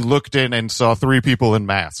if he looked in and saw three people in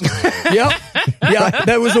masks. Yep. Yeah,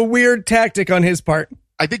 that was a weird tactic on his part.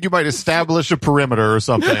 I think you might establish a perimeter or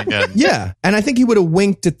something. And Yeah. And I think he would have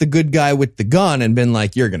winked at the good guy with the gun and been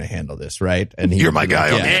like, you're going to handle this, right? And You're my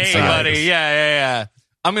guy on the Hey, inside. buddy. Yeah.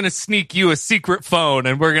 I'm going to sneak you a secret phone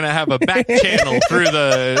and we're going to have a back channel through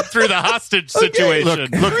the hostage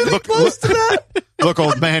situation. Look close to that. Look,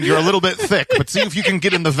 old man, you're a little bit thick, but see if you can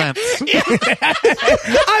get in the vents. I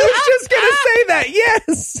was just going to say that.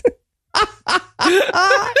 Yes.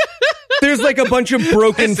 There's like a bunch of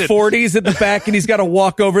broken Listen. 40s at the back, and he's got to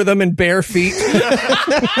walk over them in bare feet.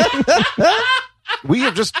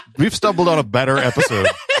 We've stumbled on a better episode.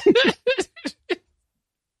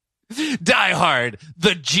 Die Hard,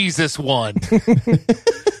 the Jesus one.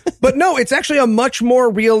 But no, it's actually a much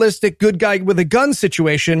more realistic good guy with a gun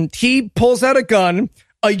situation. He pulls out a gun.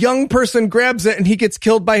 a young person grabs it and he gets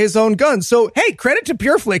killed by his own gun. So, hey, credit to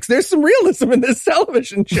PureFlix. There's some realism in this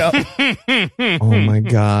television show. Oh my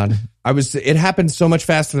God. It happened so much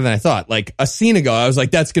faster than I thought. Like a scene ago, I was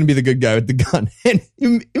like, that's going to be the good guy with the gun. And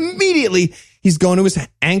immediately he's going to his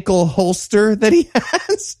ankle holster that he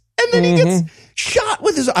has. And then he gets shot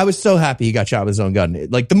with I was so happy he got shot with his own gun.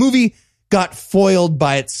 Like the movie got foiled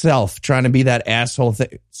by itself trying to be that asshole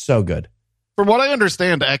thing. So good. From what I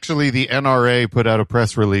understand, actually, the NRA put out a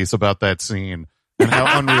press release about that scene and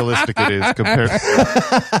how unrealistic it is compared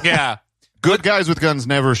to... Yeah. Good guys with guns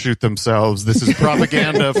never shoot themselves. This is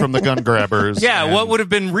propaganda from the gun grabbers. Yeah, And what would have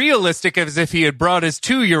been realistic is if he had brought his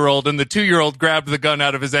 2-year-old and the 2-year-old grabbed the gun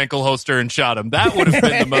out of his ankle holster and shot him. That would have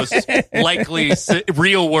been the most likely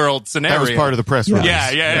real-world scenario. that was part of the press release.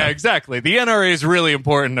 Yeah, exactly. The NRA is really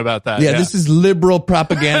important about that. Yeah, this is liberal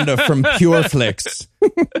propaganda from PureFlix.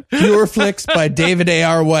 PureFlix by David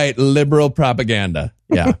A.R. White, liberal propaganda.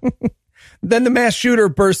 Yeah. Then the mass shooter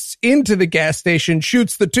bursts into the gas station,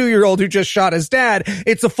 shoots the 2-year-old who just shot his dad.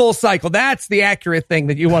 It's a full cycle. That's the accurate thing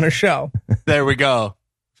that you want to show. There we go.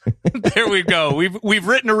 There we go. We've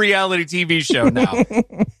written a reality TV show now.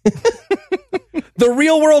 The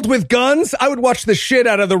Real World with Guns? I would watch the shit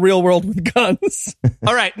out of The Real World with Guns.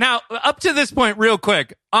 All right. Now, up to this point, real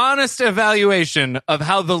quick, honest evaluation of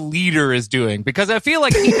how the leader is doing, because I feel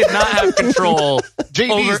like he did not have control JD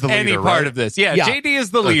over is the leader, any part right? of this. Yeah, JD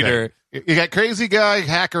is the leader. You got crazy guy,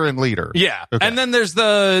 hacker, and leader. Yeah. Okay. And then there's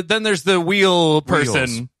the wheel person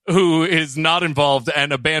Wheels. who is not involved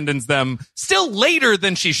and abandons them still later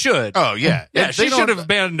than she should. Oh, yeah. Yeah, They she don't- should have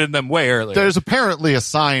abandoned them way earlier. There's apparently a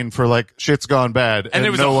sign for, like, shit's gone bad, and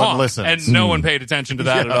there was no a one honk, listens. and no one paid attention to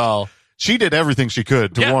that Yeah. at all. She did everything she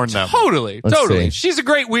could to warn them. Totally. Let's Totally. see. She's a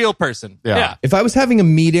great wheel person. Yeah. Yeah. If I was having a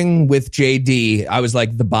meeting with JD, I was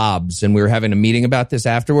like the Bobs, and we were having a meeting about this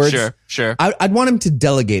afterwards. Sure. I'd want him to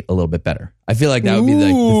delegate a little bit better. I feel like that would be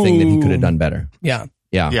like the thing that he could have done better. Yeah.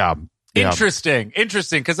 Yeah. Yeah. Interesting,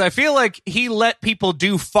 because I feel like he let people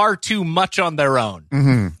do far too much on their own.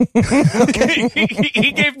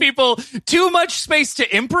 He gave people too much space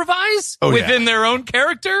to improvise within their own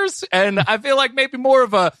characters, and I feel like maybe more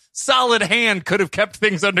of a solid hand could have kept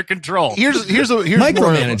things under control. Here's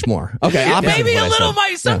Micromanage more. Okay. opposite Maybe of a what I little.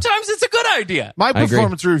 said. Sometimes it's a good idea. My agree.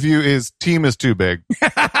 performance review is team is too big.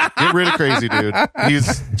 Get rid of crazy dude.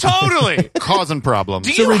 He's Totally. causing problems.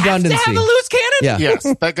 Do you have to redundancy. have a loose cannon? Yeah. Yes,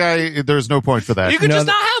 that guy, there's no point for that. You could just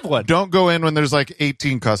not have one. Don't go in when there's like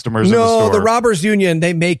 18 customers in the No, store. the Robbers Union,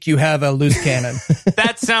 they make you have a loose cannon.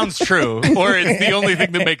 That sounds true, or it's the only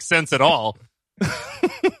thing that makes sense at all.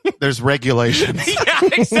 There's regulations. Yeah,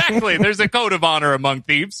 exactly. There's a code of honor among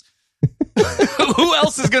thieves. Who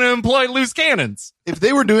else is going to employ loose cannons? If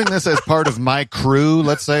they were doing this as part of my crew,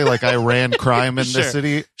 let's say, like I ran crime in Sure. the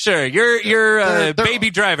city, Sure, you're They're- Baby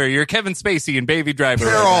Driver. You're Kevin Spacey in Baby Driver.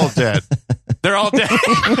 they're all dead. They're all dead.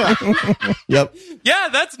 Yep. Yeah,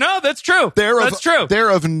 that's true. That's true. They're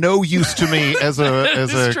of no use to me as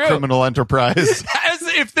a true. criminal enterprise. As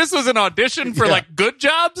if this was an audition for like good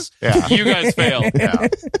jobs, Yeah. you guys fail. Yeah.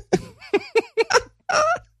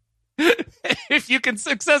 If you can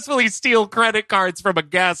successfully steal credit cards from a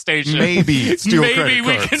gas station, Maybe steal maybe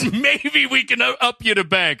credit cards. we can up you to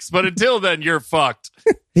banks. But until then, you're fucked.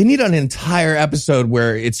 They need an entire episode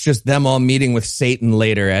where it's just them all meeting with Satan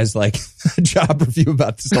later as like a job review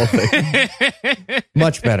about this whole thing.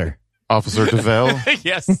 Much better. Officer DeVille.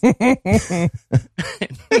 Yes.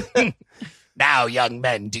 Now, young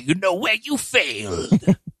men, do you know where you failed?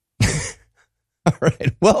 All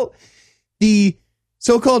right. Well, the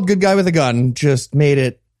so-called good guy with a gun just made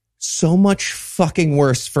it so much fucking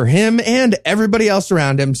worse for him and everybody else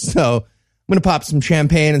around him. So I'm going to pop some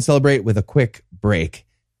champagne and celebrate with a quick break.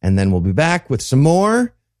 And then we'll be back with some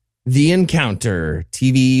more The Encounter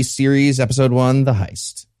TV series, episode 1, The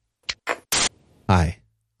Heist. Hi,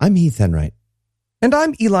 I'm Heath Enright. And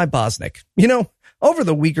I'm Eli Bosnick. You know, over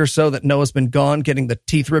the week or so that Noah's been gone, getting the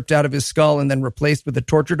teeth ripped out of his skull and then replaced with a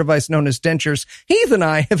torture device known as dentures, Heath and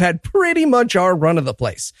I have had pretty much our run of the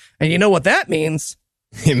place. And you know what that means?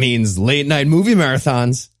 It means late night movie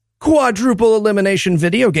marathons Quadruple elimination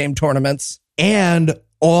video game tournaments. and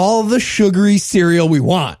all the sugary cereal we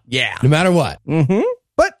want. Yeah. No matter what. Mm-hmm.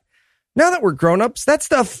 But now that we're grown-ups, that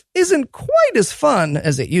stuff isn't quite as fun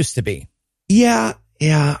as it used to be. Yeah.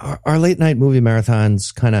 Our late night movie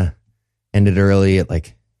marathons kind of ended early at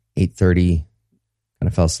like 8:30. Kind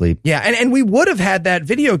of fell asleep. Yeah, and we would have had that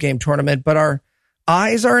video game tournament, but our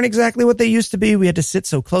eyes aren't exactly what they used to be. We had to sit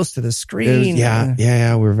so close to the screen.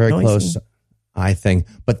 Yeah. We're very Noisy. close. Eye thing.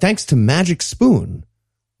 But thanks to Magic Spoon,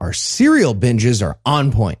 our cereal binges are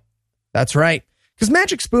on point. That's right. Because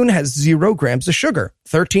Magic Spoon has 0 grams of sugar,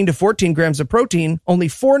 13 to 14 grams of protein, only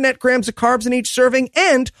 4 net grams of carbs in each serving,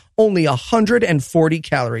 and only 140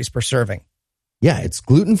 calories per serving. Yeah, it's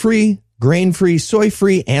gluten-free, grain-free,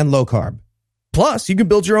 soy-free, and low-carb. Plus, you can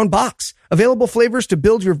build your own box. Available flavors to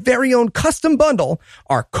build your very own custom bundle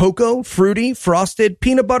are cocoa, fruity, frosted,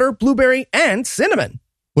 peanut butter, blueberry, and cinnamon.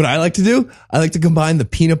 What I like to do, I like to combine the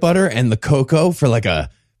peanut butter and the cocoa for like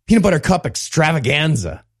a peanut butter cup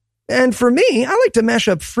extravaganza. And for me, I like to mash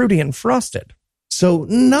up fruity and frosted. So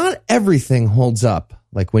not everything holds up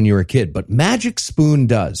like when you were a kid, but Magic Spoon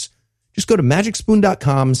does. Just go to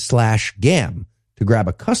magicspoon.com/gam to grab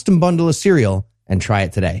a custom bundle of cereal and try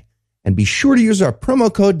it today. And be sure to use our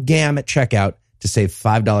promo code GAM at checkout to save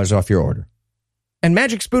 $5 off your order. And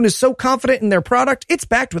Magic Spoon is so confident in their product, it's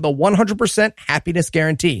backed with a 100% happiness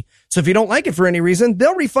guarantee. So if you don't like it for any reason,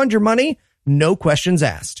 they'll refund your money, no questions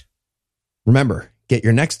asked. Remember, get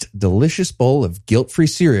your next delicious bowl of guilt-free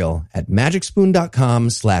cereal at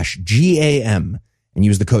magicspoon.com/GAM and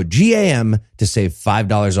use the code GAM to save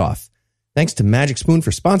 $5 off. Thanks to Magic Spoon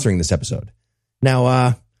for sponsoring this episode.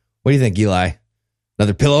 Now, what do you think, Eli?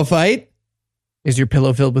 Another pillow fight? Is your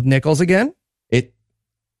pillow filled with nickels again?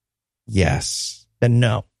 Yes. Then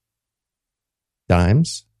no.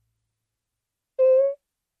 Dimes?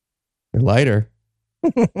 They're lighter.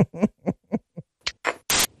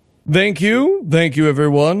 Thank you,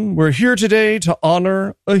 everyone. We're here today to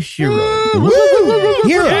honor a hero.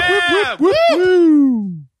 Hero! Yeah!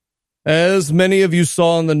 As many of you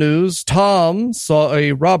saw in the news, Tom saw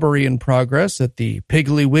a robbery in progress at the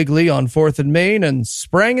Piggly Wiggly on 4th and Main and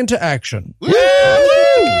sprang into action. Woo!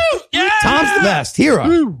 Yeah! Tom's the best.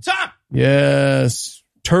 Hero. Tom! Yes.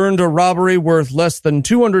 Turned a robbery worth less than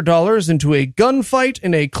 $200 into a gunfight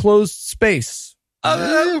in a closed space.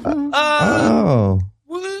 Oh.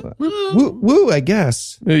 Woo, I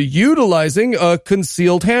guess. Utilizing a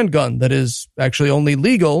concealed handgun that is actually only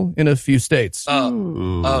legal in a few states. Oh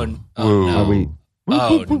no. Oh,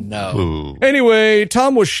 no. Anyway,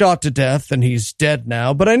 Tom was shot to death and he's dead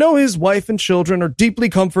now, but I know his wife and children are deeply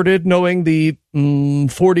comforted knowing the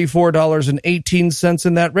 $44.18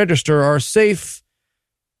 in that register are safe.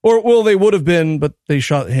 Or, well, they would have been, but they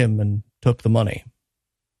shot him and took the money.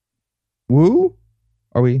 Woo?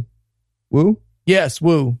 Are we? Woo? Yes,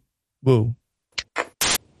 woo. Woo.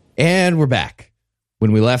 And we're back.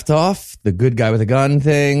 When we left off, the good guy with a gun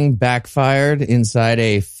thing backfired inside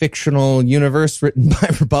a fictional universe written by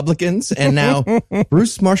Republicans. And now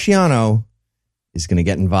Bruce Marciano is going to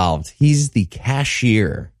get involved. He's the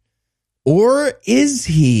cashier. Or is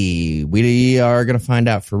he? We are going to find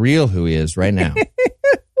out for real who he is right now.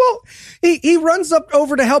 Well, he runs up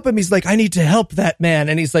over to help him. He's like, I need to help that man.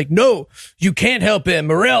 And he's like, no, you can't help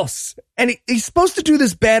him or else. And he's supposed to do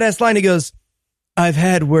this badass line. He goes, I've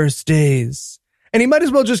had worse days. And he might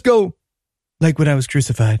as well just go, like when I was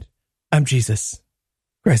crucified, I'm Jesus,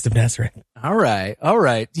 Christ of Nazareth. All right.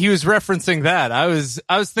 He was referencing that. I was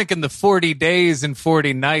thinking the 40 days and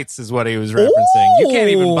 40 nights is what he was referencing. Ooh. You can't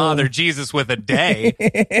even bother Jesus with a day.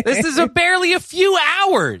 This is barely a few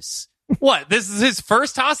hours. What? This is his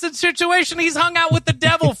first hostage situation? He's hung out with the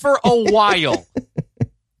devil for a while.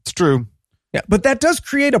 It's true. Yeah, but that does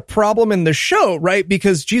create a problem in the show, right?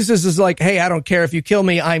 Because Jesus is like, hey, I don't care if you kill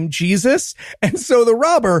me, I'm Jesus. And so the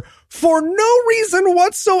robber, for no reason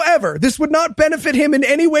whatsoever, this would not benefit him in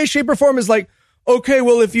any way, shape, or form, is like, okay,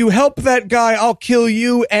 well, if you help that guy, I'll kill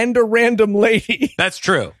you and a random lady. That's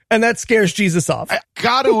true. And that scares Jesus off. I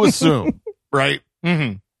got to assume, right?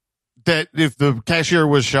 Mm-hmm. That if the cashier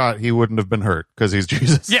was shot, he wouldn't have been hurt because he's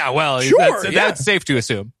Jesus. Yeah, well, Sure, that's safe to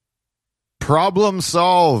assume. Problem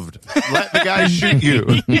solved. Let the guy shoot you.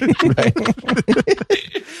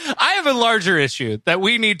 I have a larger issue that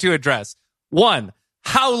we need to address. One,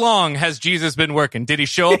 how long has Jesus been working? Did he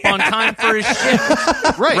show up on time for his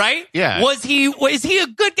shift? Right? Yeah. Was he a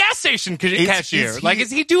good gas station cashier? is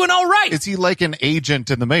he doing all right? Is he like an agent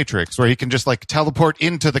in the Matrix where he can just like teleport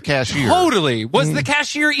into the cashier? Totally. Was the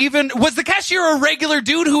cashier a regular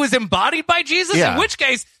dude who was embodied by Jesus? Yeah. In which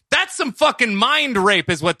case, that's some fucking mind rape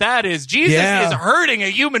is what that is. Jesus is hurting a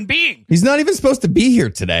human being. He's not even supposed to be here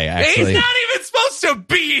today, actually. He's not even supposed to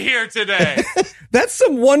be here today. That's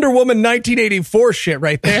some Wonder Woman 1984 shit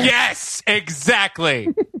right there. Yes, exactly.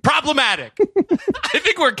 Problematic. I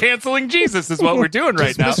think we're canceling Jesus is what we're doing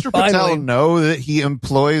right now. Does Mr. Patel Finally. know that he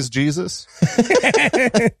employs Jesus?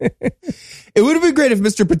 It would have been great if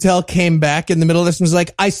Mr. Patel came back in the middle of this and was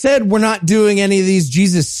like, I said we're not doing any of these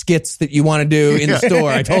Jesus skits that you want to do in the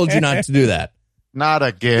store. I told you not to do that. Not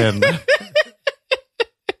again.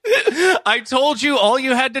 I told you all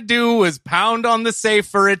you had to do was pound on the safe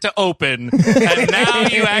for it to open, and now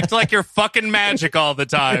you act like you're fucking magic all the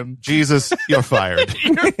time. Jesus, you're fired.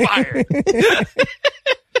 You're fired.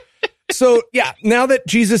 So, yeah, now that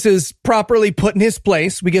Jesus is properly put in his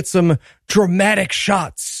place, we get some dramatic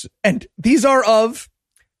shots. And these are of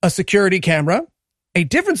a security camera, a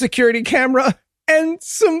different security camera, and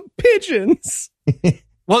some pigeons.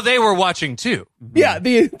 Well, they were watching too. Yeah,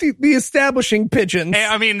 the establishing pigeons.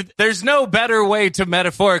 I mean, there's no better way to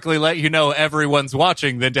metaphorically let you know everyone's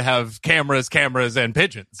watching than to have cameras, and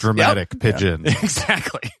pigeons. Dramatic pigeon.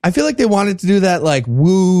 Exactly. I feel like they wanted to do that like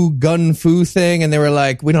woo gun fu thing, and they were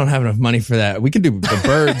like, we don't have enough money for that. We could do the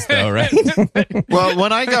birds though, right? Well,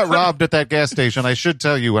 when I got robbed at that gas station, I should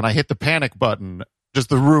tell you, when I hit the panic button, just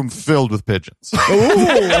the room filled with pigeons. Ooh,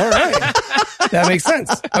 all right. That makes sense.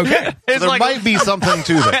 Okay. There might be something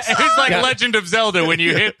to this. It's like Legend of Zelda when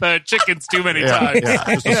you hit the chickens too many times.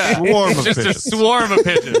 Yeah, just a swarm of Just pigeons. a swarm of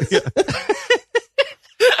pigeons.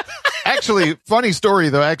 Actually, funny story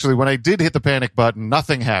though, actually, when I did hit the panic button,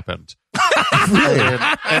 nothing happened.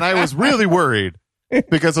 and I was really worried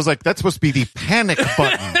because I was like, that's supposed to be the panic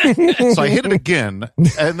button. So I hit it again,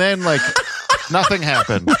 and then like nothing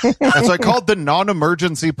happened. And so I called the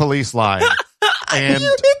non-emergency police line. And You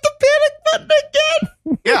hit the panic button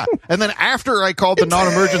again. yeah. And then after I called the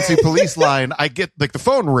non-emergency police line, I get like the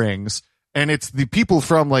phone rings, and it's the people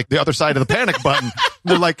from like the other side of the panic button.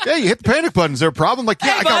 They're like, hey, you hit the panic button. Is there a problem? Like,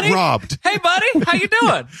 yeah, Hey, I got buddy. robbed. Hey, buddy, how you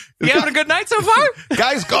doing? You having a good night so far?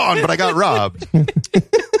 Guy's gone, but I got robbed.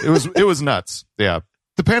 It was nuts. Yeah.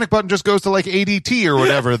 The panic button just goes to like ADT or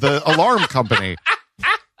whatever, the alarm company.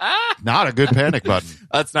 Not a good panic button.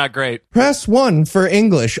 That's not great. Press 1 for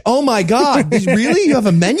English. Oh my God. Really? You have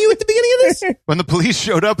a menu at the beginning of this? When the police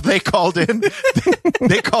showed up, they called in.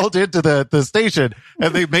 They called into the station,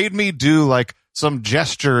 and they made me do like some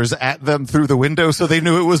gestures at them through the window so they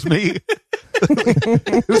knew it was me.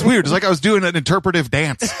 It was weird. It's like I was doing an interpretive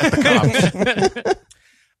dance at the cops.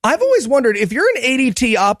 I've always wondered if you're an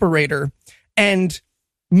ADT operator and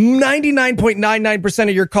 99.99%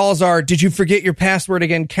 of your calls are, did you forget your password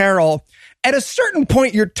again, Carol? At a certain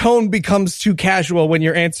point, your tone becomes too casual when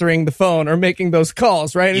you're answering the phone or making those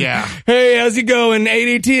calls, right? Yeah. Hey, how's it going?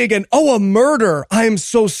 ADT again. Oh, a murder. I'm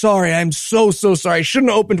so sorry. I'm so sorry. I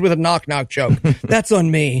shouldn't have opened with a knock-knock joke. That's on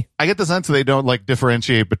me. I get the sense they don't like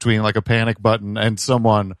differentiate between like a panic button and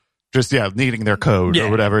someone just, needing their code or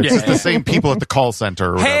whatever. It's just the same people at the call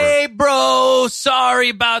center or whatever. Hey, bro, sorry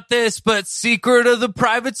about this, but secret of the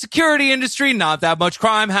private security industry, not that much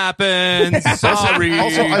crime happens. Sorry.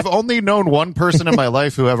 Also, I've only known one person in my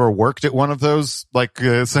life who ever worked at one of those like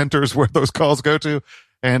centers where those calls go to.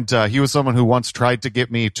 And he was someone who once tried to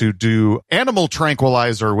get me to do animal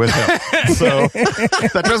tranquilizer with him. So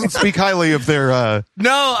that doesn't speak highly of their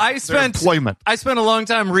employment. I spent a long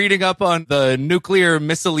time reading up on the nuclear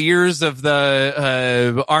missileers of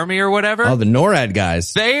the army or whatever. Oh, the NORAD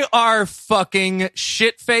guys. They are fucking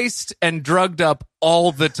shit-faced and drugged up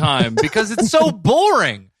all the time because it's so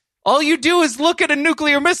boring. All you do is look at a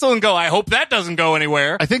nuclear missile and go, I hope that doesn't go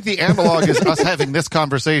anywhere. I think the analog is us having this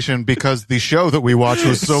conversation because the show that we watched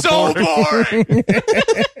was so boring.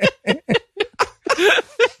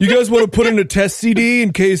 You guys want to put in a test CD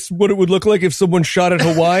in case what it would look like if someone shot at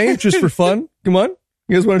Hawaii just for fun? Come on.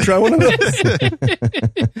 You guys want to try one of those?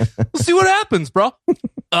 We'll see what happens, bro.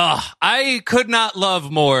 I could not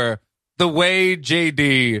love more the way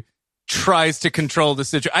JD tries to control the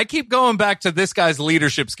situation. I keep going back to this guy's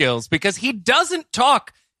leadership skills because he doesn't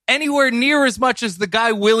talk anywhere near as much as the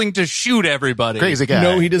guy willing to shoot everybody. Crazy guy.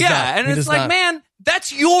 No, he does not. Yeah, and He it's does like, not. man,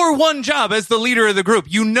 that's your one job as the leader of the group.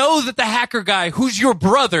 You know that the hacker guy, who's your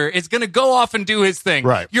brother, is going to go off and do his thing.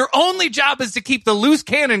 Right. Your only job is to keep the loose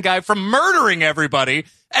cannon guy from murdering everybody.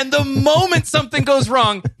 And the moment something goes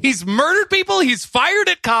wrong, he's murdered people, he's fired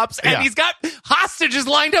at cops, and he's got hostages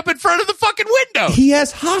lined up in front of the fucking window. He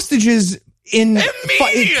has hostages in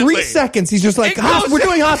 3 seconds. He's just like, we're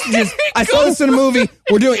doing hostages. I saw this in a movie.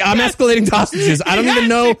 I'm escalating to hostages. I don't even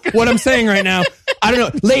know what I'm saying right now. I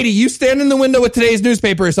don't know. Lady, you stand in the window with today's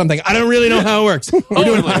newspaper or something. I don't really know how it works. We're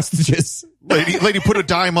doing hostages. Lady, put a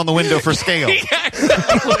dime on the window for scale. Yeah,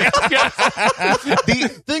 exactly.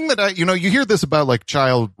 The thing that you hear this about like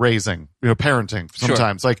child raising, parenting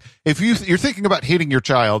sometimes. Like if you're thinking about hitting your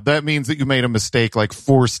child, that means that you made a mistake like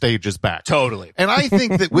 4 stages back. Totally. And I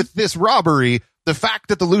think that with this robbery, the fact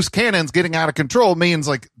that the loose cannon's getting out of control means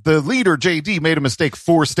like the leader JD made a mistake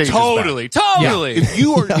 4 stages back. Totally.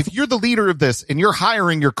 If you're the leader of this and you're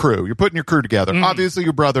hiring your crew, you're putting your crew together. Obviously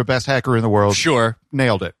your brother, best hacker in the world. Sure.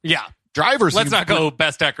 Nailed it. Yeah. Driver Let's seems not go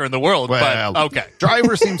best hacker in the world, but okay.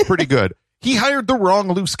 Driver seems pretty good. he hired the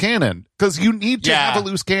wrong loose cannon, because you need to have a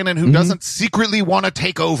loose cannon who doesn't secretly want to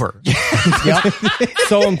take over. Yep.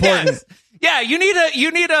 So important. Yes. Yeah, you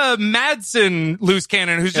need a Madsen loose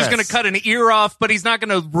cannon who's just going to cut an ear off, but he's not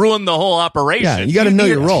going to ruin the whole operation. Yeah, you got to know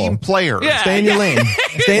your role. Team player. Yeah, Stay in your lane.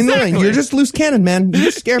 Stay in the lane. You're just loose cannon, man. You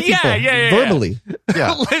just scare people verbally.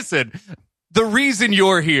 Yeah. Listen, the reason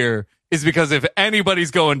you're here is because if anybody's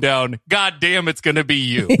going down, goddamn, it's going to be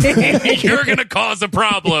you. You're going to cause a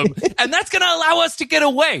problem, and that's going to allow us to get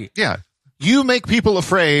away. Yeah. You make people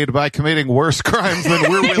afraid by committing worse crimes than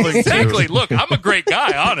we're willing Exactly. to. Look, I'm a great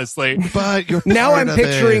guy, honestly. But you're Now part I'm of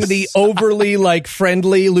picturing this. the overly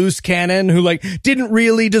friendly loose cannon who didn't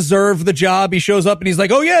really deserve the job. He shows up and he's like,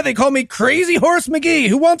 "Oh yeah, they call me Crazy Horse McGee.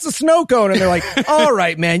 Who wants a snow cone?" And they're like, "All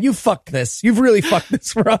right, man, you fucked this. You've really fucked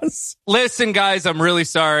this for us." Listen, guys, I'm really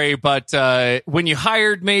sorry, but when you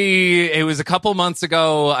hired me, it was a couple months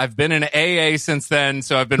ago. I've been in AA since then,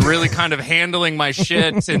 so I've been really kind of handling my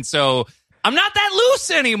shit, and so I'm not that loose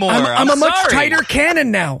anymore. I'm a much sorry. tighter cannon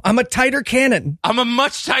now. I'm a tighter cannon. I'm a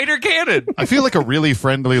much tighter cannon. I feel like a really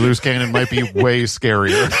friendly loose cannon might be way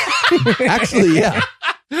scarier. Actually, yeah.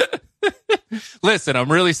 Listen,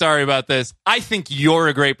 I'm really sorry about this. I think you're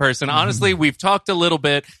a great person. Honestly, we've talked a little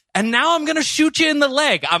bit, and now I'm going to shoot you in the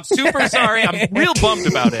leg. I'm super sorry. I'm real bummed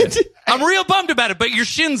about it. But your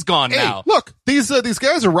shin's gone Hey, now. look, these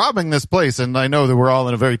guys are robbing this place, and I know that we're all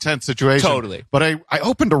in a very tense situation. Totally. But I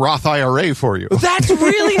opened a Roth IRA for you. That's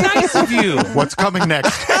really nice of you. What's coming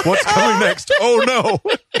next? What's coming next? Oh, no.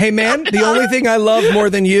 Hey man, the only thing I love more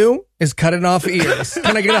than you is cutting off ears.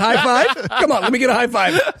 Can I get a high five? Come on, let me get a high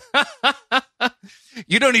five.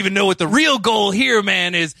 You don't even know what the real goal here,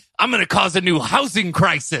 man, is. I'm going to cause a new housing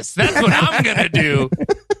crisis. That's what I'm going to do.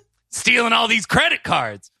 Stealing all these credit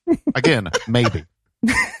cards. Again, maybe.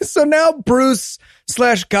 So now Bruce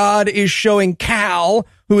 / God is showing Cal,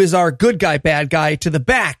 who is our good guy, bad guy, to the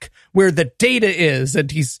back where the data is. And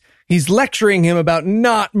he's lecturing him about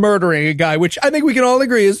not murdering a guy, which I think we can all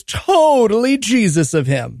agree is totally Jesus of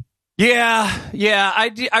him. Yeah.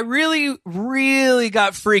 I really, really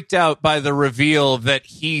got freaked out by the reveal that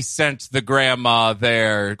he sent the grandma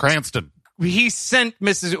there. Cranston. He sent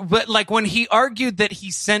Mrs. But when he argued that he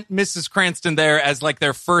sent Mrs. Cranston there as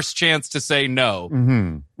their first chance to say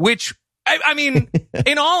no, which I mean,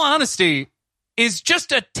 in all honesty, is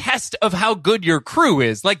just a test of how good your crew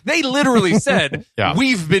is. They literally said,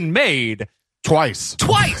 "We've been made." Twice.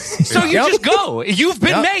 So you just go. You've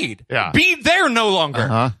been made. Yeah. Be there no longer.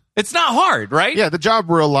 Uh-huh. It's not hard, right? Yeah, the job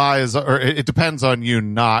relies, or it depends on you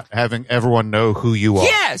not having everyone know who you are.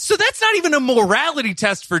 Yeah, so that's not even a morality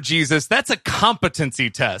test for Jesus. That's a competency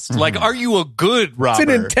test. Are you a good robber?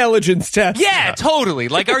 It's an intelligence test. Yeah, totally.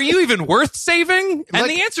 Are you even worth saving? And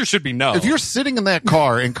the answer should be no. If you're sitting in that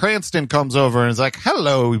car and Cranston comes over and is like,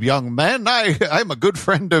 "Hello, young man. I'm a good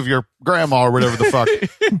friend of your grandma," or whatever the fuck.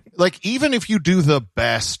 Even if you do the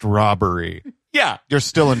best robbery, yeah, you're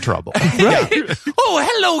still in trouble. Right. Oh,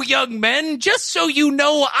 hello, young men. Just so you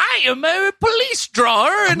know, I am a police drawer,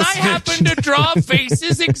 and I happen to draw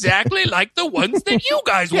faces exactly like the ones that you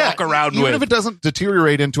guys walk around with. Even if it doesn't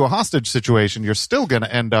deteriorate into a hostage situation, you're still going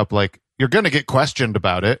to end up you're going to get questioned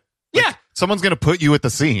about it. Yeah. Someone's going to put you at the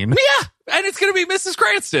scene. Yeah. And it's going to be Mrs.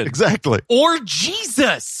 Cranston. Exactly. Or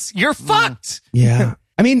Jesus. You're fucked. Yeah.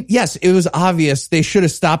 I mean, yes, it was obvious they should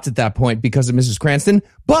have stopped at that point because of Mrs. Cranston,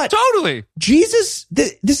 but totally, Jesus,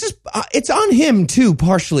 this is, it's on him too,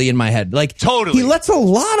 partially in my head. Totally. He lets a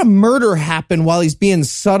lot of murder happen while he's being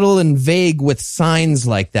subtle and vague with signs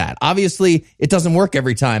like that. Obviously, it doesn't work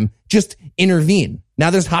every time. Just intervene.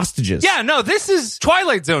 Now there's hostages. Yeah, no, this is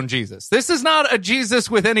Twilight Zone Jesus. This is not a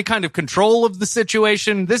Jesus with any kind of control of the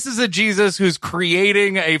situation. This is a Jesus who's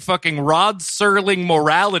creating a fucking Rod Serling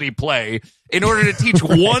morality play in order to teach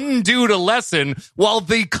one dude a lesson, while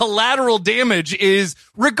the collateral damage is,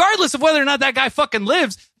 regardless of whether or not that guy fucking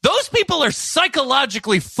lives, those people are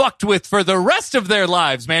psychologically fucked with for the rest of their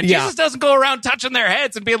lives, man. Yeah. Jesus doesn't go around touching their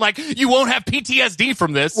heads and being like, "You won't have PTSD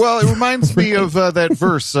from this." Well, it reminds me of that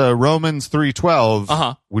verse, Romans 3:12.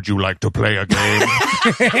 Uh-huh. Would you like to play a game?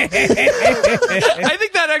 I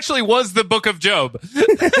think that actually was the book of Job.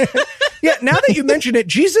 Yeah, now that you mention it,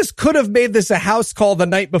 Jesus could have made this a house call the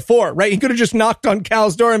night before, right? He could have just knocked on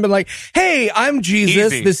Cal's door and been like, "Hey, I'm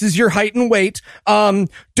Jesus. Easy. This is your height and weight.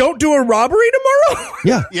 Don't do a robbery tomorrow."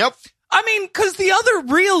 Yeah. Yep. I mean, because the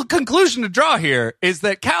other real conclusion to draw here is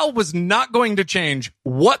that Cal was not going to change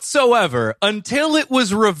whatsoever until it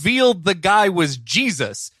was revealed the guy was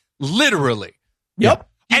Jesus, literally. Yep.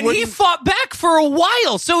 And he fought back for a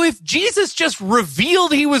while. So if Jesus just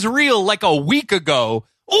revealed he was real a week ago,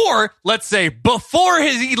 Or let's say before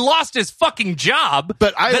he lost his fucking job,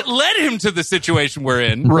 that led him to the situation we're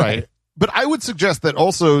in. Right. But I would suggest that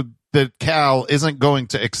also that Cal isn't going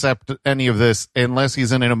to accept any of this unless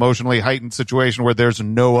he's in an emotionally heightened situation where there's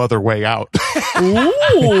no other way out.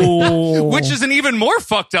 Ooh. Which is an even more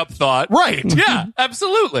fucked up thought. Right. Yeah,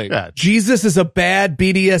 absolutely. Yeah. Jesus is a bad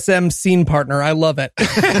BDSM scene partner. I love it.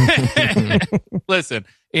 Listen,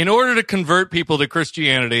 in order to convert people to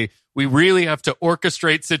Christianity, we really have to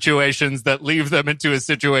orchestrate situations that leave them into a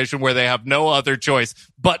situation where they have no other choice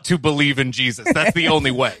but to believe in Jesus. That's the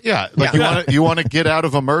only way. Yeah. Like you want to get out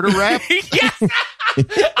of a murder rap? Yes.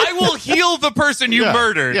 I will heal the person you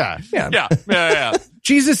murdered. Yeah.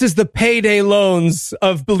 Jesus is the payday loans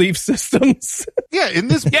of belief systems. Yeah. In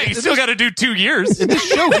this, you still got to do 2 years. In this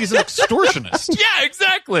show, he's an extortionist. Yeah,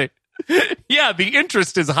 exactly. Yeah, the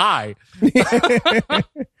interest is high.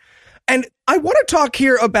 And I want to talk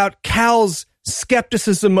here about Cal's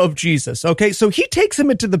skepticism of Jesus. Okay, so he takes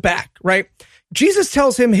him into the back, right? Jesus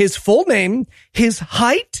tells him his full name, his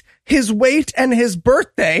height, his weight, and his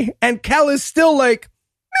birthday. And Cal is still like,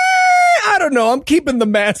 I don't know. I'm keeping the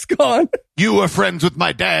mask on. You were friends with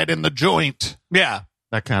my dad in the joint. Yeah.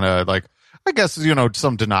 That kind of like, I guess,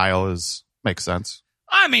 some denial makes sense.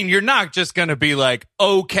 I mean, you're not just going to be like,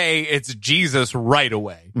 okay, it's Jesus right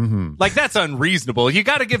away. Mm-hmm. Like, that's unreasonable. You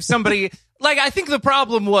got to give somebody, like, I think the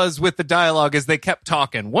problem was with the dialogue is they kept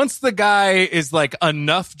talking. Once the guy is like,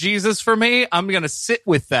 enough Jesus for me, I'm going to sit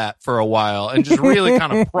with that for a while and just really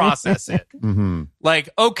kind of process it. Mm-hmm. Like,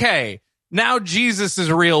 okay, now Jesus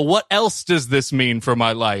is real. What else does this mean for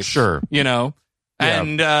my life? Sure. Yeah.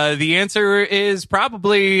 And the answer is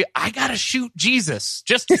probably, I gotta shoot Jesus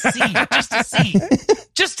just to see.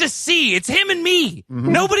 It's him and me.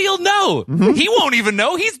 Mm-hmm. Nobody will know. Mm-hmm. He won't even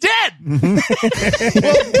know. He's dead. Mm-hmm.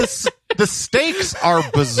 Well, the stakes are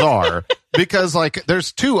bizarre because, like,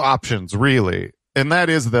 there's two options, really. And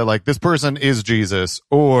that is that, like, this person is Jesus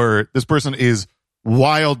or this person is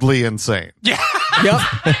wildly insane. Yeah.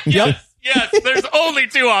 Yep. Yes, there's only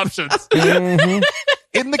two options. Mm-hmm.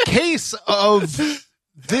 In the case of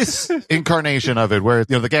this incarnation of it, where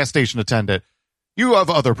the gas station attendant, you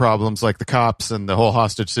have other problems like the cops and the whole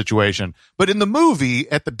hostage situation. But in the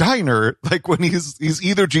movie, at the diner, like when he's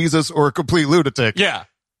either Jesus or a complete lunatic, yeah,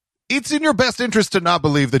 it's in your best interest to not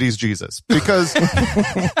believe that he's Jesus because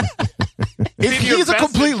if he's a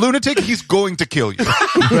complete lunatic, he's going to kill you.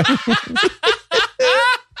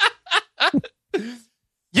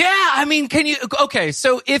 Yeah, I mean,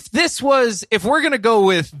 so if we're going to go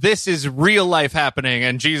with this is real life happening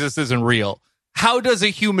and Jesus isn't real, how does a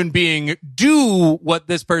human being do what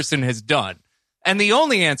this person has done? And the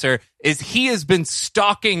only answer is he has been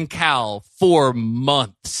stalking Cal for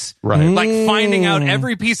months. Right. Like finding out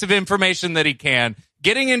every piece of information that he can,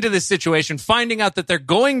 getting into this situation, finding out that they're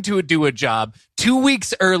going to do a job 2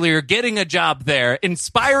 weeks earlier, getting a job there,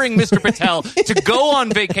 inspiring Mr. Patel to go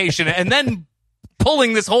on vacation and then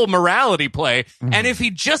pulling this whole morality play. Mm-hmm. And if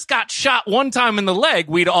he just got shot one time in the leg,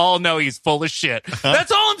 we'd all know he's full of shit.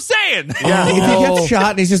 That's all I'm saying. Yeah, if he gets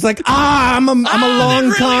shot and he's just like, I'm a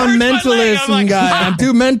long-con mentalism guy. I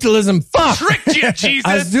do mentalism. Fuck. Tricked you, Jesus.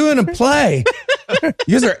 I was doing a play.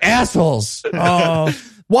 You guys are assholes. Oh,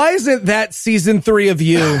 why isn't that season 3 of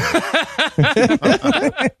You?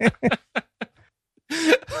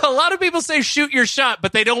 A lot of people say shoot your shot,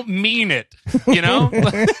 but they don't mean it,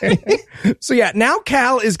 So yeah, now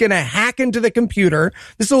Cal is going to hack into the computer.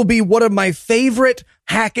 This will be one of my favorite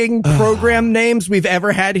hacking program names we've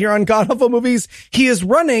ever had here on God Awful Movies. He is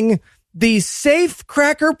running the Safe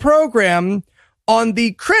Cracker program on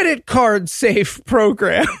the credit card safe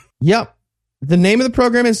program. Yep. The name of the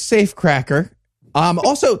program is Safe Cracker.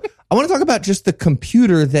 Also, I want to talk about just the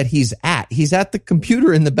computer that he's at. He's at the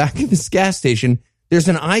computer in the back of this gas station. There's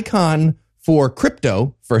an icon for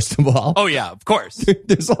crypto, first of all. Oh, yeah, of course.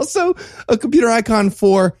 There's also a computer icon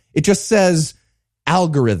for, it just says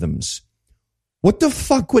algorithms. What the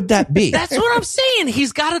fuck would that be? That's what I'm saying.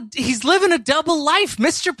 He's living a double life.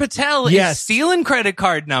 Mr. Patel is stealing credit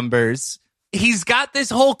card numbers. He's got this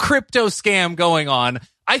whole crypto scam going on.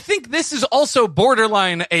 I think this is also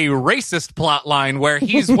borderline a racist plot line where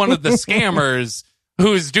he's one of the scammers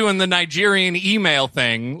who's doing the Nigerian email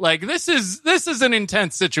thing. Like, this is an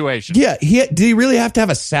intense situation. Yeah, did he really have to have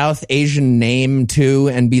a South Asian name too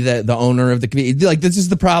and be the owner of the community? Like, this is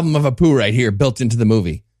the problem of Apu right here, built into the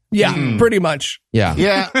movie. Yeah, pretty much. Yeah.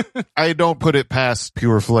 Yeah, I don't put it past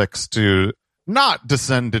Pure Flicks to not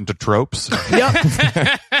descend into tropes. Yep.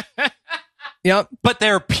 Yep. But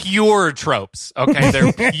they're pure tropes, okay?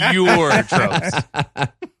 They're pure tropes.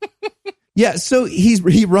 Yeah, so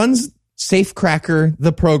he runs Safecracker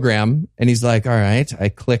the program, and he's like, all right, I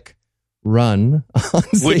click run on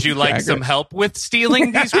Would you like some help with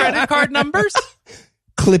stealing these credit card numbers?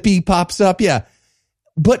 Clippy pops up, yeah.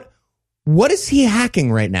 But what is he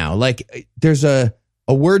hacking right now? Like, there's a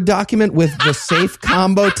Word document with the safe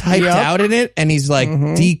combo typed out in it, and he's like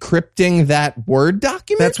decrypting that Word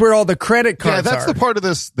document. That's where all the credit cards that's are. the part of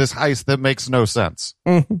this heist that makes no sense.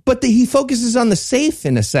 But he focuses on the safe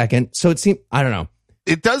in a second, so it seems, I don't know.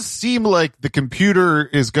 It does seem like the computer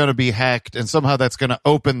is going to be hacked, and somehow that's going to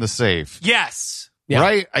open the safe. Yes.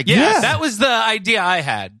 Right? I Yeah, guess. that was the idea I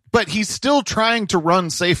had. But he's still trying to run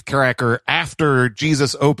Safecracker after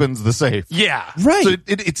Jesus opens the safe. Yeah. Right. So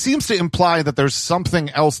it seems to imply that there's something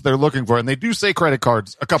else they're looking for, and they do say credit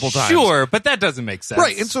cards a couple times. Sure, but that doesn't make sense.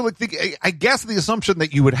 Right. And so like I guess the assumption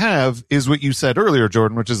that you would have is what you said earlier,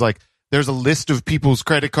 Jordan, which is like there's a list of people's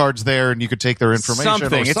credit cards there and you could take their information.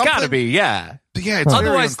 Something. It's got to be, yeah. Yeah, it's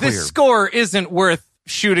Otherwise, very this score isn't worth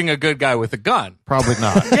shooting a good guy with a gun. Probably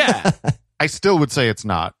not. Yeah, I still would say it's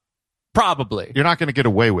not. probably. You're not going to get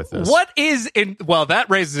away with this. What is in? Well, that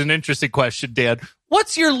raises an interesting question, Dan.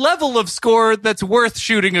 What's your level of score that's worth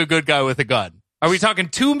shooting a good guy with a gun? Are we talking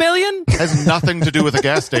 2 million? It has nothing to do with a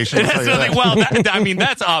gas station. It has nothing. Well, I mean,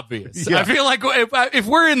 that's obvious. Yeah. I feel like if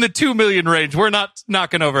we're in the 2 million range, we're not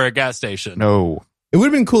knocking over a gas station. No. It would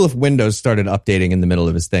have been cool if Windows started updating in the middle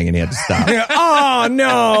of his thing and he had to stop. Oh,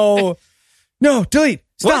 no. No, delete.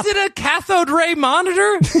 Stop. Was it a cathode ray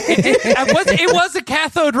monitor? It was a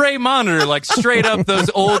cathode ray monitor, like straight up those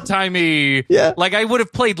old timey. Yeah. Like I would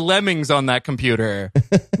have played Lemmings on that computer.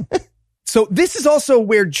 So this is also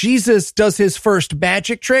where Jesus does his first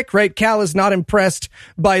magic trick, right? Cal is not impressed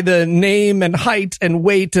by the name and height and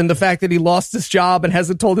weight and the fact that he lost his job and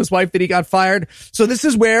hasn't told his wife that he got fired. So this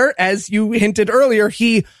is where, as you hinted earlier,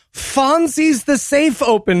 he Fonzie's the safe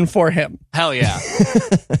open for him. Hell yeah.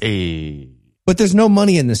 Hey. But there's no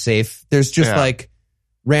money in the safe. There's just like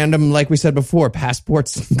random, like we said before,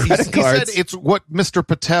 passports and credit cards. He said it's what Mr.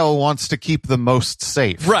 Patel wants to keep the most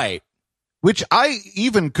safe. Right. Which I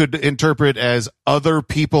even could interpret as other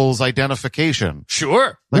people's identification.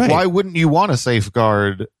 Sure. Like, Right. why wouldn't you want to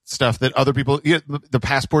safeguard stuff that other people, the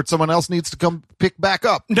passport someone else needs to come pick back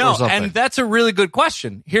up? No, or something? and that's a really good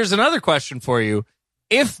question. Here's another question for you.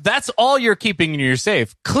 If that's all you're keeping in your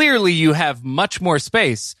safe, clearly you have much more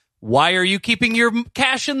space. Why are you keeping your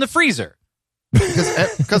cash in the freezer?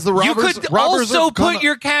 Because the You robbers, could robbers also are gonna, put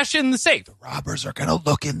your cash in the safe. robbers are going to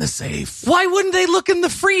look in the safe. Why wouldn't they look in the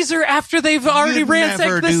freezer after they've already You'd ransacked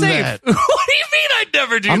never the do safe? that. What do you mean I'd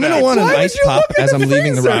never do I'm that? going to want an Why would ice you pop look in as the I'm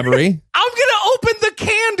leaving the freezer? robbery. I'm going to open the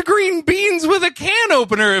canned green beans with a can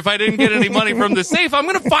opener if I didn't get any money from the safe. I'm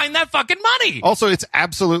going to find that fucking money. Also, it's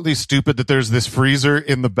absolutely stupid that there's this freezer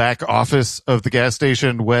in the back office of the gas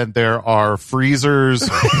station when there are freezers.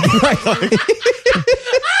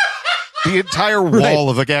 The entire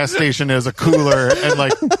wall of a gas station is a cooler, and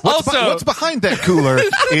like what's behind that cooler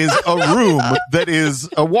is a room that is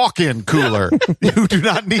a walk-in cooler. You do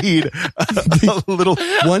not need a little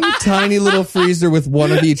One tiny little freezer with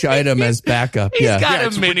one of each item as backup. He's Yeah. got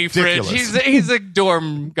it's a mini ridiculous. fridge. He's a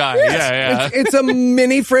dorm guy. Yeah. It's a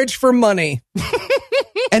mini fridge for money.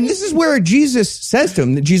 And this is where Jesus says to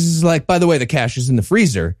him that Jesus is like, by the way, the cash is in the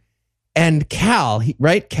freezer. And Cal,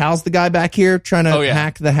 right? Cal's the guy back here trying to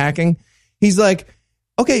hack the hacking. He's like,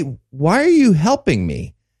 okay, why are you helping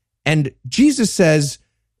me? And Jesus says,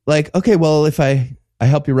 like, okay, well, if I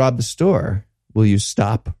help you rob the store, will you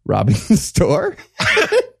stop robbing the store?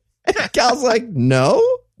 And Cal's like, no,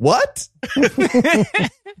 what?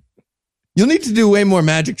 You'll need to do way more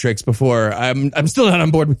magic tricks before I'm still not on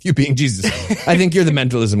board with you being Jesus. I think you're the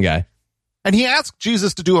mentalism guy. And he asked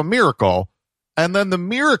Jesus to do a miracle, and then the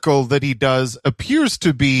miracle that he does appears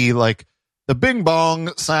to be like the bing bong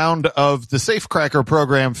sound of the Safecracker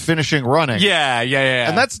program finishing running. Yeah.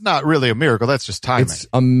 And that's not really a miracle. That's just timing. It's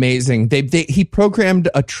amazing. He programmed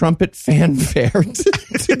a trumpet fanfare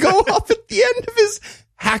to go off at the end of his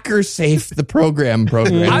hacker safe, the program.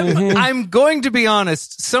 I'm going to be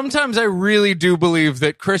honest. Sometimes I really do believe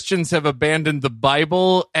that Christians have abandoned the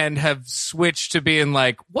Bible and have switched to being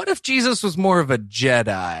like, what if Jesus was more of a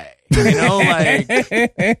Jedi? You know,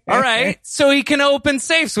 like, all right, so he can open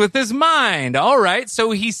safes with his mind. All right,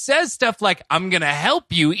 so he says stuff like, I'm going to help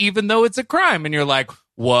you even though it's a crime. And you're like,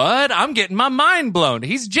 what? I'm getting my mind blown.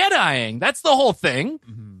 He's Jediing. That's the whole thing.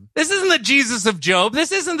 Mm-hmm. This isn't the Jesus of Job.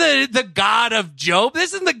 This isn't the God of Job.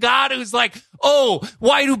 This isn't the God who's like, oh,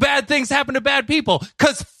 why do bad things happen to bad people?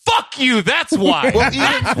 Because fuck you. That's why.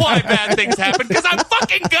 That's why bad things happen. Because I'm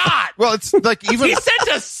fucking God. Well, it's like even He sent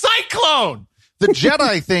a cyclone. The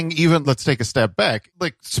Jedi thing, even, let's take a step back.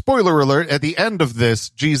 Like, spoiler alert, at the end of this,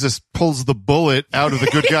 Jesus pulls the bullet out of the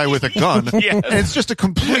good guy with a gun. Yes. And it's just a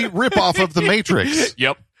complete ripoff of the Matrix.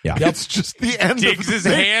 Yep. Yeah. It's just the end Digs of his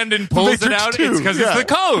the hand and pulls it Matrix out. 2. It's because it's the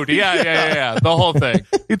code. Yeah. The whole thing.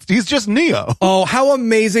 He's just Neo. Oh, how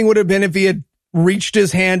amazing would it have been if he had reached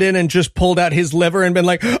his hand in and just pulled out his liver and been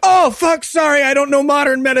like, oh, fuck, sorry, I don't know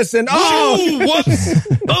modern medicine. Oh, whoops.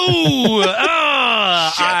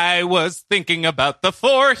 I was thinking about the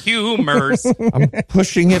 4 humors. I'm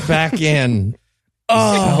pushing it back in.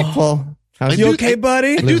 Helpful. How's you your okay,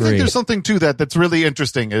 buddy? I do Livery. think there's something to that that's really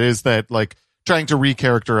interesting. It is that, like, trying to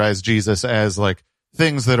recharacterize Jesus as, like,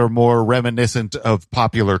 things that are more reminiscent of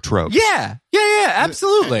popular tropes. Yeah,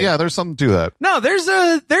 absolutely. Yeah, there's something to that. No, there's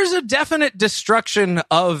a definite destruction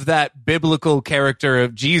of that biblical character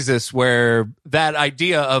of Jesus, where that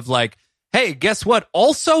idea of like, hey, guess what?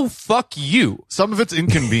 Also, fuck you. Some of it's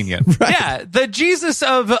inconvenient. Yeah, the Jesus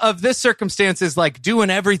of this circumstance is like doing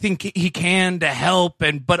everything he can to help,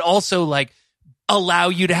 but also like allow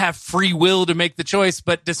you to have free will to make the choice.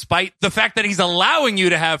 But despite the fact that he's allowing you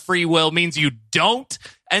to have free will means you don't.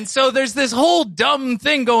 And so there's this whole dumb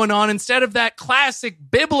thing going on instead of that classic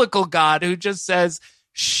biblical God who just says,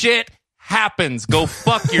 shit happens. Go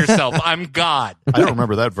fuck yourself. I'm God. I don't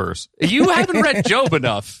remember that verse. You haven't read Job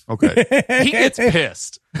enough. Okay. He gets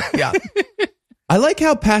pissed. Yeah. I like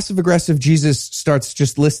how passive-aggressive Jesus starts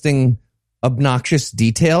just listing obnoxious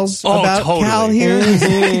details about totally. Cal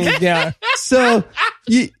here. Yeah. So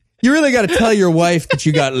you really got to tell your wife that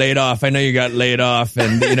you got laid off. I know you got laid off,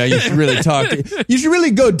 and you should really talk. You should really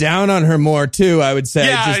go down on her more too. I would say.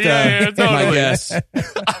 Yeah, My totally. guess.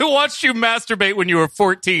 I watched you masturbate when you were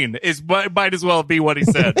 14. Might as well be what he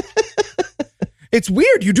said. It's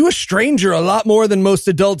weird. You do a stranger a lot more than most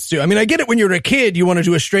adults do. I mean, I get it when you're a kid, you want to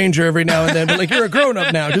do a stranger every now and then, but like you're a grown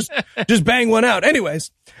up now. Just bang one out. Anyways.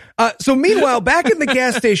 So meanwhile, back in the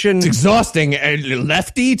gas station. It's exhausting.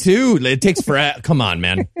 Lefty too. It takes forever. Come on,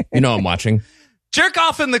 man. You know I'm watching. Jerk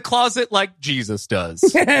off in the closet like Jesus does.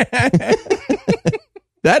 That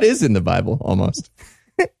is in the Bible almost.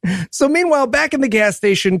 So meanwhile, back in the gas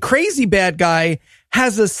station, crazy bad guy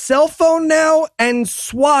has a cell phone now and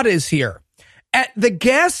SWAT is here. At the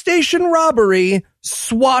gas station robbery,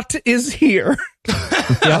 SWAT is here.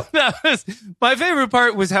 My favorite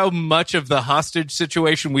part was how much of the hostage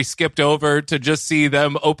situation we skipped over to just see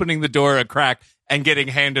them opening the door a crack and getting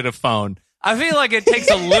handed a phone. I feel like it takes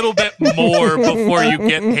a little bit more before you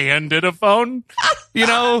get handed a phone.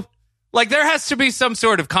 Like there has to be some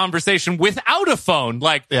sort of conversation without a phone.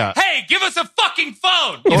 Like, hey, give us a fucking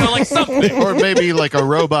phone. Like something. Or maybe like a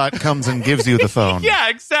robot comes and gives you the phone. Yeah,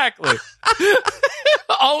 exactly.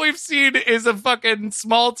 All we've seen is a fucking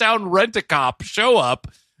small town rent-a-cop show up,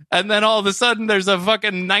 and then all of a sudden there's a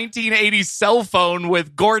fucking 1980s cell phone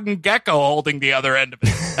with Gordon Gekko holding the other end of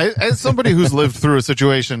it. As somebody who's lived through a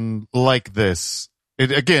situation like this,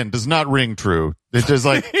 it again does not ring true. It just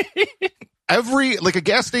like a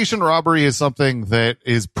gas station robbery is something that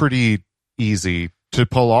is pretty easy to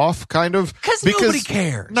pull off, kind of. Because nobody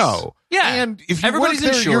cares. No. Yeah. And if you Everybody's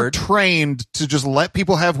work there, you're insured. trained to just let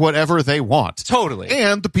people have whatever they want. Totally.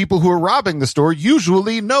 And the people who are robbing the store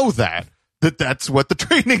usually know that's what the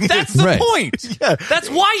training That's is. the Right. point. Yeah. That's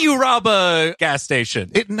why you rob a gas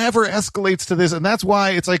station. It never escalates to this, and that's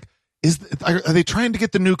why it's like, are they trying to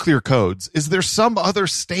get the nuclear codes? Is there some other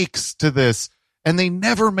stakes to this? And they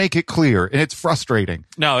never make it clear, and it's frustrating.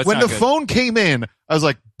 No, it's when not the good. phone came in, I was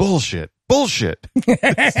like, bullshit.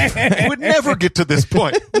 It would never get to this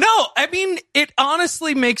point. No, I mean, it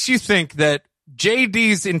honestly makes you think that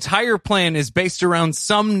JD's entire plan is based around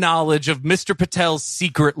some knowledge of Mr. Patel's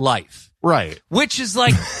secret life. Right. Which is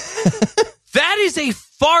like, that is a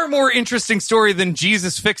far more interesting story than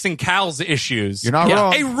Jesus fixing Cal's issues. You're not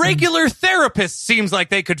wrong. A regular therapist seems like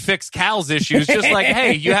they could fix Cal's issues. Just like,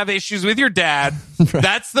 hey, you have issues with your dad.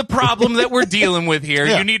 That's the problem that we're dealing with here.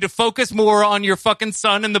 Yeah. You need to focus more on your fucking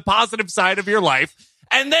son and the positive side of your life.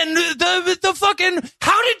 And then the fucking,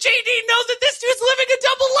 how did JD know that this dude's living a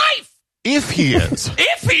double life? If he is.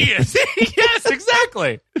 If he is. Yes,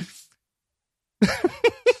 exactly.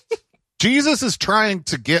 Jesus is trying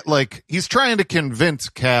to he's trying to convince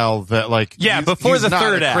Cal that before he's the not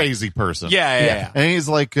third a act. crazy person. Yeah. And he's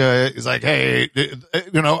like, hey,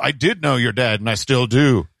 I did know your dad and I still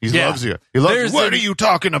do. He loves you. He loves you. What are you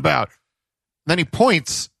talking about? Then he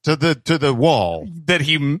points to the wall That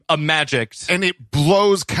he magicked. and it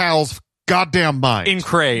blows Cal's goddamn mind.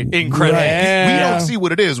 Incredible. We don't see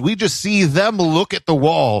what it is. We just see them look at the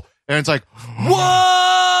wall and it's like,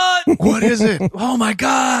 What? what is it? Oh my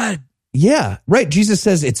God. Yeah, right. Jesus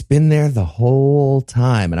says it's been there the whole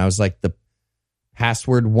time. And I was like,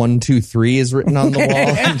 password 123 is written on the wall.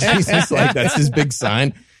 And Jesus, like, that's his big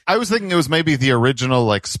sign. I was thinking it was maybe the original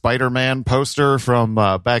like Spider-Man poster from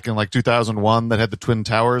back in like 2001 that had the Twin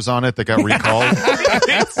Towers on it that got recalled.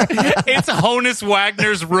 It's Honus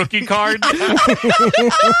Wagner's rookie card.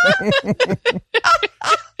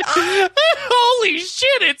 Holy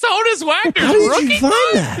shit, it's Honus Wagner's How did rookie you find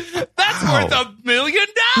card? that? That's worth $1 million.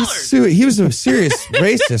 He was a serious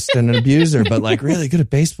racist and an abuser, but like really good at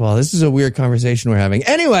baseball. This is a weird conversation we're having.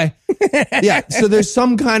 Anyway, yeah. So there's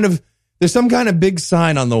some kind of big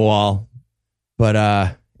sign on the wall, but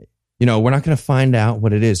we're not going to find out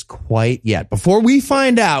what it is quite yet. Before we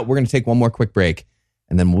find out, we're going to take one more quick break,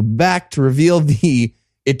 and then we'll be back to reveal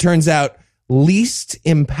it turns out, least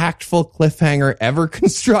impactful cliffhanger ever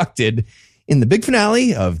constructed in the big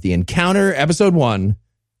finale of The Encounter, Episode 1,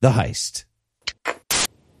 The Heist.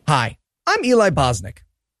 Hi, I'm Eli Bosnick.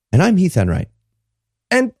 And I'm Heath Enright.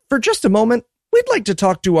 And for just a moment, we'd like to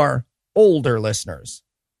talk to our older listeners.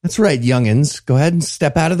 That's right, youngins. Go ahead and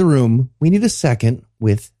step out of the room. We need a second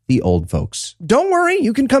with the old folks. Don't worry,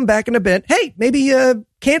 you can come back in a bit. Hey, maybe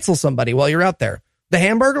cancel somebody while you're out there. The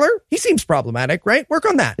Hamburglar, he seems problematic, right? Work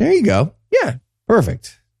on that. There you go. Yeah.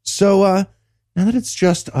 Perfect. So now that it's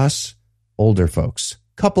just us older folks,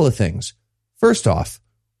 couple of things. First off,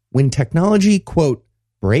 when technology, quote,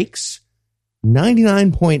 breaks,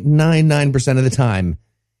 99.99% of the time,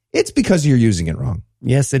 it's because you're using it wrong.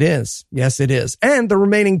 Yes, it is. Yes, it is. And the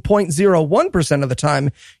remaining 0.01% of the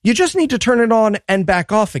time, you just need to turn it on and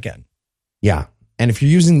back off again. Yeah. And if you're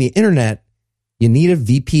using the internet, you need a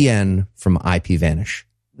VPN from IPVanish.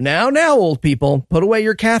 Now, old people, put away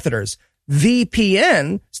your catheters.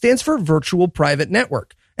 VPN stands for Virtual Private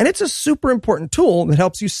Network, and it's a super important tool that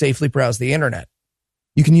helps you safely browse the internet.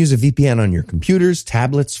 You can use a VPN on your computers,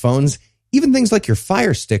 tablets, phones, even things like your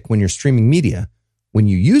Fire Stick when you're streaming media. When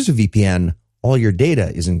you use a VPN, all your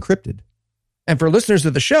data is encrypted. And for listeners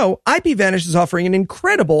of the show, IPVanish is offering an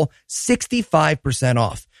incredible 65%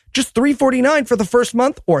 off. Just $3.49 for the first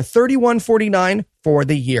month or $31.49 for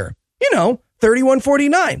the year. You know,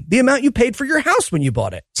 $31.49, the amount you paid for your house when you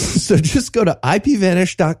bought it. So just go to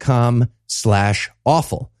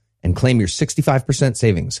ipvanish.com/awful and claim your 65%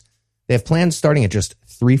 savings. They have plans starting at just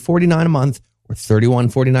 $3.49 a month or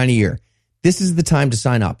 $31.49 a year. This is the time to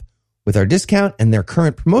sign up. With our discount and their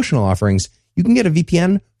current promotional offerings, you can get a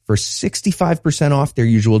VPN for 65% off their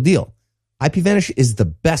usual deal. IPVanish is the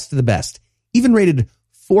best of the best, even rated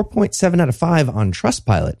 4.7 out of 5 on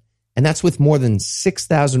Trustpilot, and that's with more than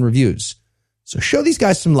 6,000 reviews. So show these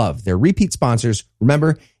guys some love. They're repeat sponsors.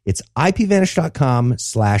 Remember, it's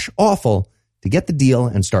ipvanish.com/awful to get the deal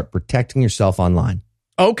and start protecting yourself online.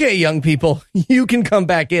 Okay, young people, you can come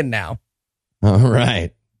back in now. All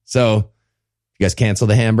right. So you guys cancel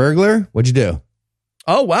the Hamburglar? What'd you do?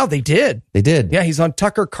 Oh, wow, they did. They did. Yeah, he's on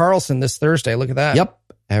Tucker Carlson this Thursday. Look at that. Yep.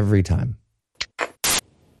 Every time.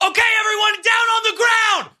 Okay, everyone, down on the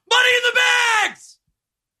ground! Money in the bags!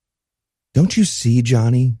 Don't you see,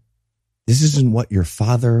 Johnny? This isn't what your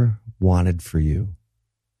father wanted for you.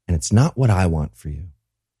 And it's not what I want for you.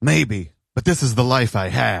 Maybe, but this is the life I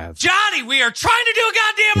have. Johnny, we are trying to do a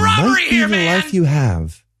goddamn It robbery might be here, the man! life you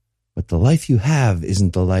have, but the life you have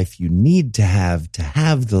isn't the life you need to have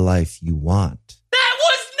the life you want. That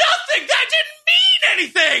was nothing! That didn't mean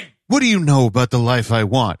anything! What do you know about the life I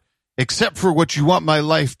want? Except for what you want my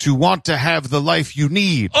life to want to have the life you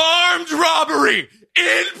need. Armed robbery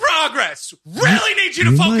in progress! Really need you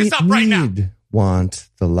to focus up right now! Want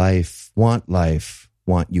the life, want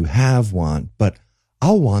you have, but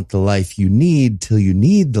I'll want the life you need till you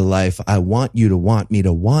need the life I want you to want me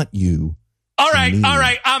to want you. All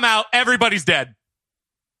right, I'm out. Everybody's dead.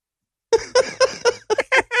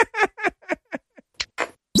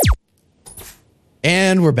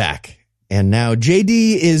 And we're back. And now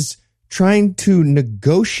JD is trying to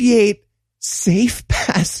negotiate safe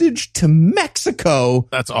passage to Mexico.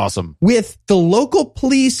 That's awesome. With the local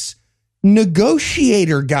police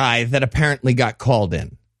negotiator guy that apparently got called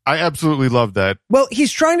in. I absolutely love that. Well,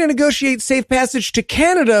 he's trying to negotiate safe passage to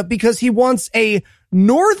Canada because he wants a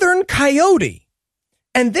northern coyote.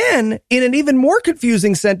 And then, in an even more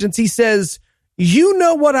confusing sentence, he says, "You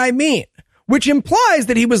know what I mean," which implies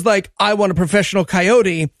that he was like, "I want a professional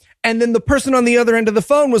coyote." And then the person on the other end of the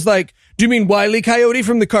phone was like, "Do you mean Wile E. Coyote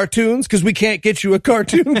from the cartoons? Because we can't get you a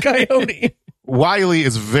cartoon coyote." Wiley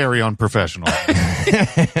is very unprofessional.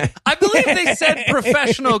 I believe they said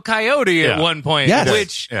professional coyote at one point,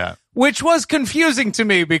 Yes. which was confusing to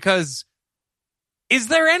me because is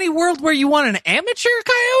there any world where you want an amateur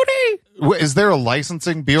coyote? Is there a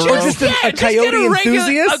licensing bureau? Or just a coyote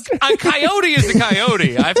enthusiast? A coyote is a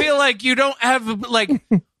coyote. I feel like you don't have, like,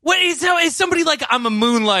 What is somebody like, I'm a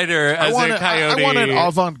moonlighter as a coyote? I want an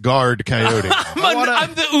avant-garde coyote.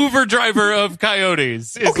 I'm the Uber driver of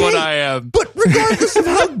coyotes is what I am. But regardless of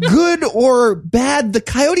how good or bad the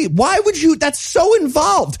coyote, why would you, that's so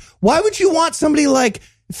involved. Why would you want somebody like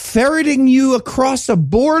ferreting you across a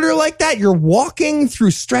border like that? You're walking through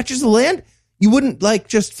stretches of land. You wouldn't like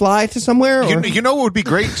just fly to somewhere? Or? You know what would be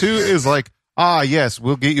great too is like, yes,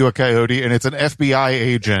 we'll get you a coyote, and it's an FBI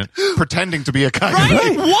agent pretending to be a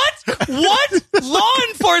coyote. Right? What law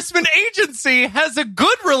enforcement agency has a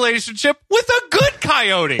good relationship with a good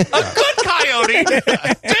coyote? A good coyote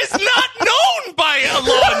is not known by a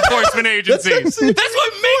law enforcement agency. That's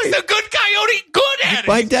what makes a good coyote good at it.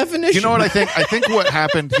 By definition. You know what I think? I think what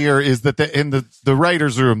happened here is that in the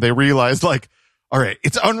writer's room, they realized, like, all right,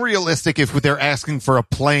 it's unrealistic if they're asking for a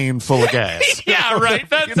plane full of gas. Yeah, right.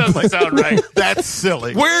 That doesn't sound right. That's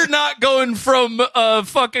silly. We're not going from a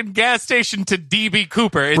fucking gas station to DB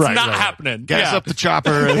Cooper. It's not happening. Gas up the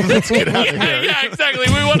chopper and let's get out of here. Yeah, exactly.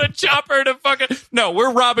 We want a chopper to fucking... No,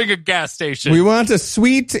 we're robbing a gas station. We want a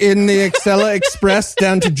suite in the Excella Express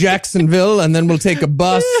down to Jacksonville, and then we'll take a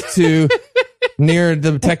bus to near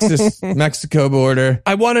the Texas-Mexico border.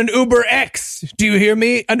 I want an Uber X. Do you hear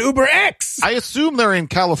me? An Uber X. I assume they're in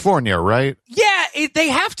California, right? Yeah, they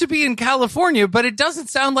have to be in California, but it doesn't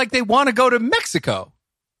sound like they want to go to Mexico.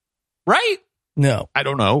 Right? No. I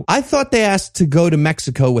don't know. I thought they asked to go to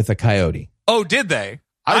Mexico with a coyote. Oh, did they?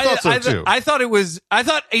 I thought so too. I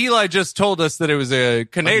thought Eli just told us that it was a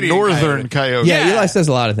Canadian northern coyote. Yeah, Eli says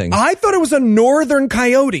a lot of things. I thought it was a northern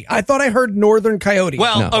coyote. I thought I heard northern coyote.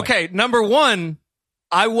 Well, okay, number one,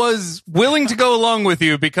 I was willing to go along with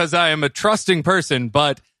you because I am a trusting person,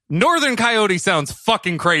 but northern coyote sounds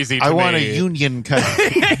fucking crazy to me. I want a Union coyote.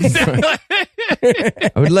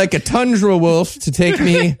 I would like a tundra wolf to take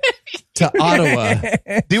me to Ottawa.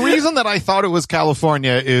 The reason that I thought it was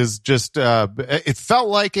California is just it felt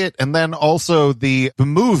like it, and then also the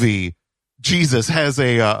movie Jesus has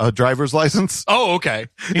a driver's license. Oh, okay.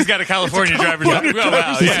 He's got a California driver's license. Oh,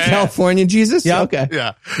 wow. Yeah. California Jesus? Yeah. Okay.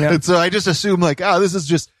 Yeah. And so I just assume like, this is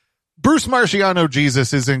just Bruce Marciano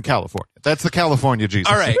Jesus is in California. That's the California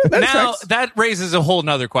Jesus. All right. Now that raises a whole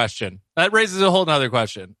nother question.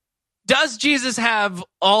 Does Jesus have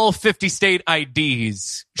all 50 state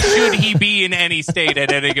IDs? Should he be in any state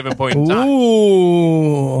at any given point in time?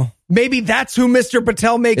 Ooh. Maybe that's who Mr.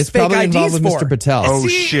 Patel makes It's fake probably IDs involved with for. Mr. Patel. Oh,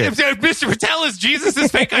 See, shit. If Mr. Patel is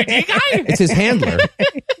Jesus' fake ID guy? It's his handler.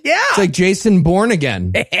 Yeah. It's like Jason Bourne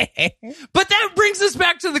again. But that brings us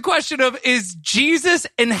back to the question of, is Jesus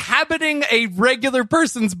inhabiting a regular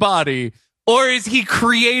person's body, or is he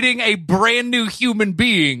creating a brand new human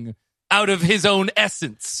being out of his own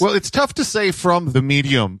essence? Well, it's tough to say from the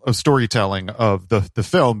medium of storytelling of the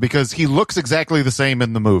film because he looks exactly the same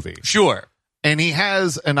in the movie. Sure. And he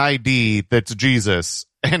has an ID that's Jesus,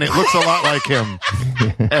 and it looks a lot like him,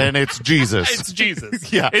 and it's Jesus. It's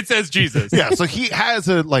Jesus. Yeah. It says Jesus. Yeah, so he has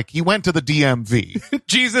he went to the DMV.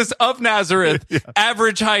 Jesus of Nazareth,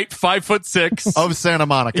 average height, 5'6". Of Santa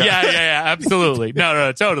Monica. Yeah, absolutely.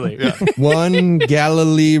 No, totally. Yeah. 1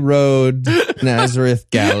 Galilee Road, Nazareth,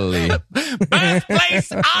 Galilee.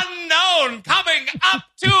 Birthplace unknown, coming up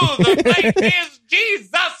to the place is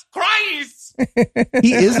Jesus Christ.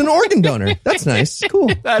 He is an organ donor. That's nice.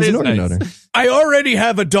 Cool. That He's is an organ nice. donor. I already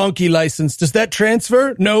have a donkey license. Does that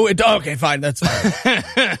transfer? No, okay, fine. That's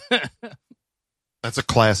fine. That's a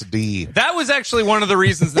Class D. That was actually one of the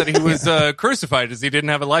reasons that he was crucified, is he didn't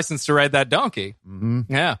have a license to ride that donkey. Mm-hmm.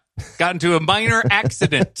 Yeah. Got into a minor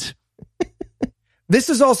accident. This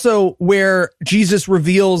is also where Jesus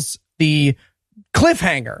reveals the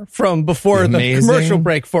cliffhanger from before the Amazing. commercial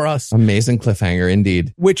break for us, Amazing cliffhanger,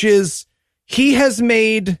 indeed. which is he has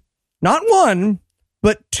made not one,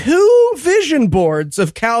 but 2 vision boards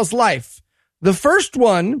of Cal's life. The first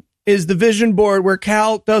one is the vision board where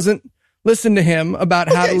Cal doesn't listen to him about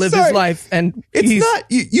how to live his life. And It's not,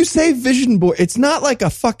 you say vision board. It's not like a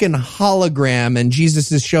fucking hologram and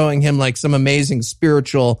Jesus is showing him like some amazing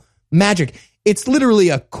spiritual magic. It's literally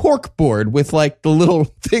a cork board with like the little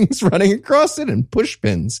things running across it and push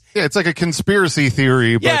pins. Yeah, it's like a conspiracy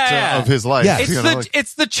theory, but of his life. Yeah.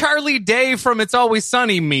 It's the Charlie Day from It's Always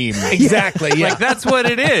Sunny meme. exactly. Yeah. Like, that's what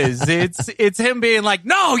it is. It's him being like,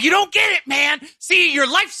 no, you don't get it, man. See, your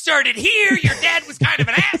life started here. Your dad was kind of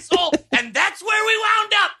an asshole, and that's where we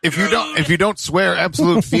wound up. If you don't swear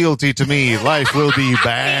absolute fealty to me, life will be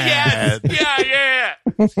bad. Yes. Yeah.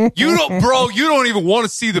 You don't even want to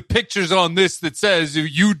see the pictures on this that says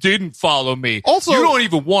you didn't follow me. Also, you don't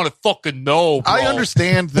even want to fucking know, bro. I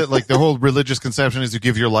understand that like the whole religious conception is you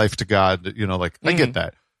give your life to God, I get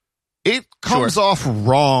that. It comes off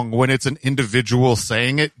wrong when it's an individual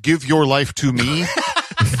saying it. Give your life to me.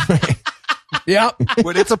 Yeah.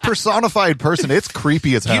 When it's a personified person, it's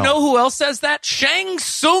creepy as hell. You know who else says that? Shang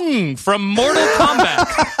Tsung from Mortal Kombat.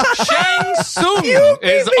 Shang Tsung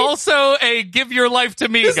is also a give your life to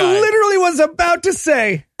me This guy. literally was about to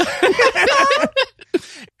say.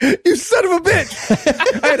 You son of a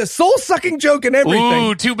bitch. I had a soul-sucking joke and everything.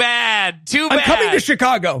 Ooh, too bad. Too bad. I'm coming to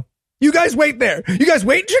Chicago. You guys wait there. You guys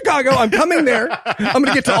wait in Chicago. I'm coming there. I'm going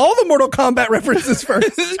to get to all the Mortal Kombat references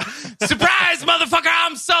first. Surprise, motherfucker,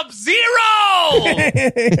 I'm Sub-Zero!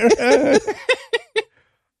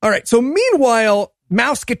 All right. So meanwhile,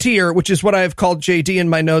 Mouseketeer, which is what I've called JD in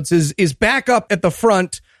my notes, is back up at the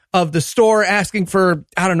front of the store asking for,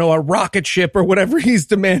 I don't know, a rocket ship or whatever he's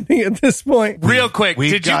demanding at this point. Real quick, We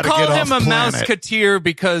did you gotta call get him a off planet. Mouseketeer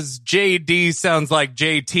because JD sounds like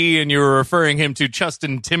JT and you were referring him to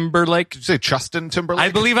Justin Timberlake? Did you say Justin Timberlake?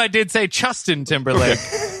 I believe I did say Justin Timberlake.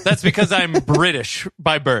 That's because I'm British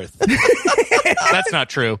by birth. That's not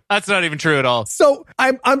true. That's not even true at all. So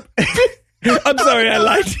I'm I'm sorry I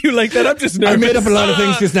lied to you like that. I'm just nervous. I made up a lot of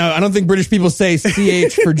things just now. I don't think British people say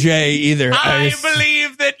CH for J either. I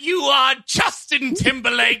believe that you are Justin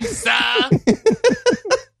Timberlake, sir.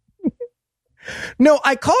 No,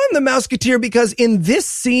 I call him the Mouseketeer because in this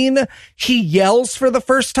scene, he yells for the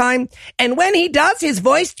first time. And when he does, his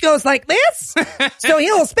voice goes like this. So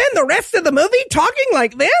he'll spend the rest of the movie talking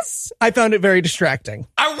like this. I found it very distracting.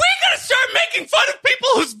 Are we going to start making fun of people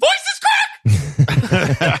whose voices crack?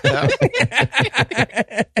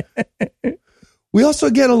 We also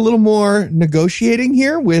get a little more negotiating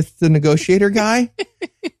here with the negotiator guy.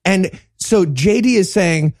 And so JD is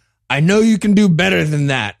saying, I know you can do better than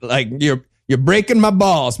that. Like, you're breaking my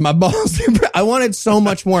balls. My balls. I wanted so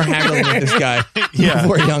much more haggling with this guy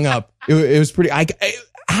before he hung up. It was pretty,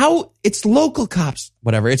 how it's local cops,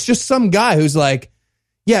 whatever. It's just some guy who's like,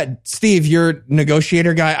 yeah, Steve, you're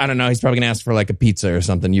negotiator guy. I don't know. He's probably going to ask for like a pizza or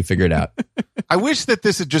something. You figure it out. I wish that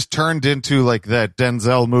this had just turned into like that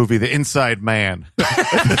Denzel movie, The Inside Man. Like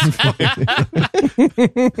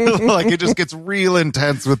it just gets real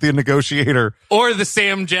intense with the negotiator. Or the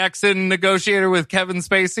Sam Jackson negotiator with Kevin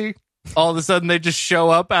Spacey. All of a sudden, they just show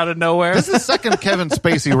up out of nowhere. This is the second Kevin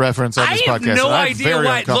Spacey reference on this I have podcast. no and I'm idea very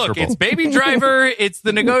why. Look, uncomfortable. it's Baby Driver. It's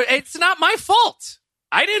the It's not my fault.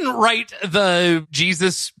 I didn't write the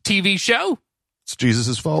Jesus TV show. It's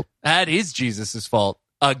Jesus' fault. That is Jesus' fault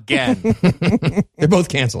again. They're both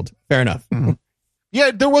canceled. Fair enough.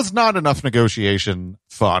 Yeah, there was not enough negotiation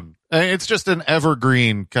fun. It's just an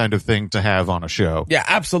evergreen kind of thing to have on a show. Yeah,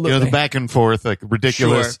 absolutely. You know, the back and forth, like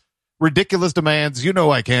ridiculous demands. You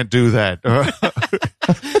know I can't do that.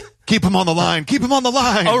 Keep him on the line. Keep him on the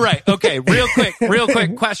line. All right. Okay. Real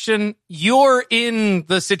quick question. You're in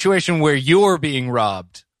the situation where you're being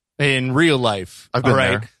robbed in real life. I've been all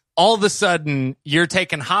right. there. All of a sudden, you're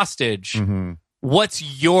taken hostage. Mm-hmm. What's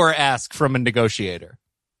your ask from a negotiator?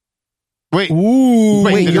 Wait,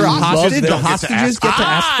 Wait, you're a hostages hostage? The don't get to hostages ask. get to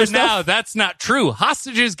ask for stuff? No, that's not true.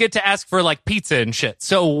 Hostages get to ask for like pizza and shit.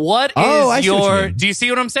 So what I is see what you your, mean. do you see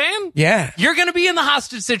what I'm saying? Yeah. You're going to be in the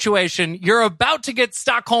hostage situation. You're about to get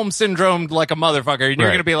Stockholm syndromed like a motherfucker. And you're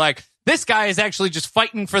Right. going to be like, this guy is actually just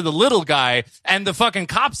fighting for the little guy and the fucking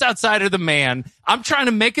cops outside are the man. I'm trying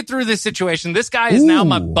to make it through this situation. This guy is now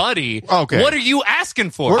my Ooh. buddy. Okay. What are you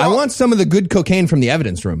asking for? I want some of the good cocaine from the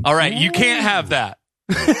evidence room. All right. You can't have that.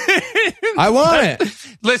 I want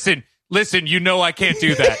it. Listen, you know I can't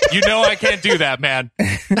do that. You know I can't do that, man.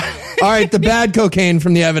 All right, the bad cocaine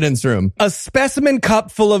from the evidence room. A specimen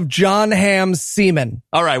cup full of John Hamm's semen.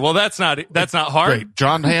 All right, well that's not hard. Wait,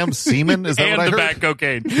 John Hamm semen? Is that And what I the heard? bad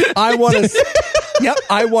cocaine. I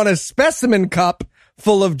want a specimen cup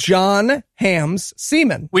full of John Hamm's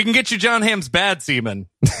semen. We can get you John Hamm's bad semen.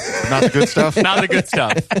 Not the good stuff? Not the good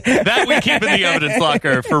stuff. That we keep in the evidence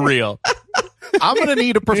locker for real. I'm going to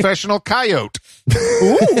need a professional coyote.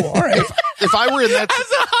 Ooh, all right. If I were in that...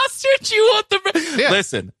 As a hostage, you want the... Yeah.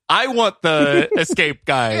 Listen, I want the escape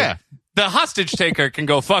guy. Yeah. The hostage taker can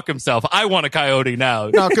go fuck himself. I want a coyote now.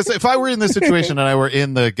 No, because if I were in this situation and I were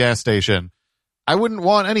in the gas station, I wouldn't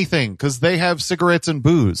want anything because they have cigarettes and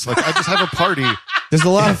booze. Like, I just have a party. There's a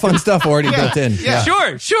lot of fun stuff already built in. Yeah.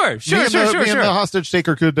 Sure. Me and the hostage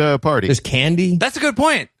taker could party. There's candy. That's a good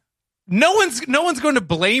point. No one's going to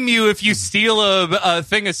blame you if you steal a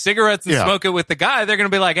thing of cigarettes and Yeah. smoke it with the guy. They're going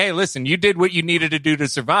to be like, hey, listen, you did what you needed to do to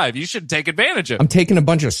survive. You should take advantage of it. I'm taking a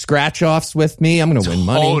bunch of scratch offs with me. I'm going to win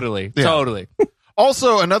money. Totally.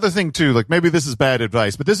 Also, another thing too, like maybe this is bad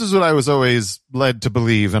advice, but this is what I was always led to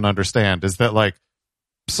believe and understand is that like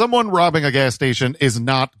someone robbing a gas station is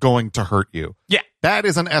not going to hurt you. Yeah. That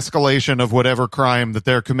is an escalation of whatever crime that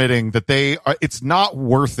they're committing that it's not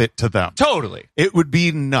worth it to them. Totally. It would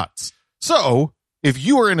be nuts. So if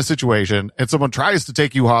you are in a situation and someone tries to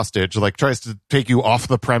take you hostage, like tries to take you off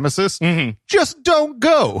the premises, just don't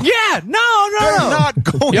go. Yeah. No. They're not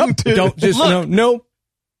going to. Don't just, Look, no.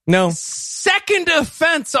 Second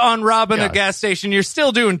offense on robbing a gas station, you're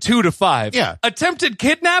still doing 2 to 5. Yeah. Attempted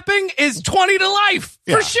kidnapping is 20 to life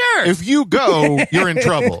for sure. If you go, you're in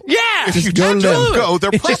trouble. Yeah. If you go don't limp. go,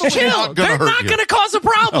 they're probably Chill. not going They're to hurt not you. going to cause a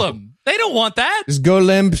problem. They don't want that. Just go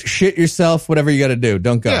limp, shit yourself, whatever you got to do.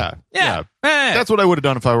 Don't go. Yeah. That's what I would have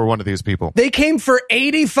done if I were one of these people. They came for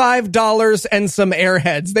 $85 and some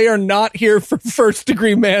airheads. They are not here for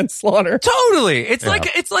first-degree manslaughter. Totally. It's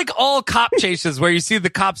like all cop chases where you see the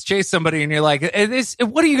cops chase somebody and you're like,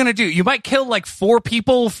 what are you going to do? You might kill like 4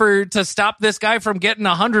 people to stop this guy from getting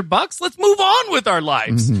 $100. Let's move on with our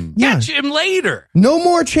lives. Catch him later. No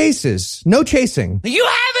more chases. No chasing. You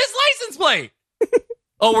have his license plate.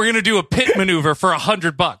 Oh, we're going to do a pit maneuver for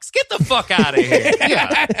 $100. Get the fuck out of here.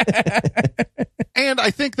 Yeah. And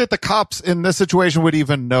I think that the cops in this situation would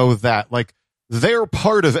even know that. Like, they're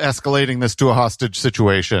part of escalating this to a hostage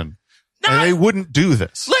situation. And they wouldn't do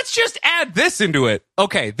this. Let's just add this into it.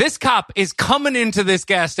 Okay, this cop is coming into this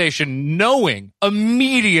gas station knowing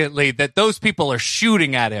immediately that those people are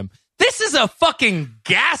shooting at him. This is a fucking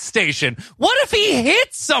gas station. What if he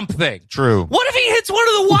hits something? True. What if he hits one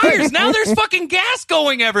of the wires? Now there's fucking gas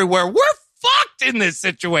going everywhere. We're fucked in this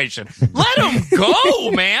situation. Let him go,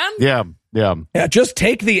 man. Yeah. Yeah, just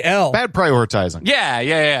take the L. Bad prioritizing.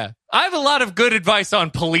 Yeah. I have a lot of good advice on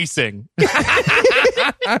policing.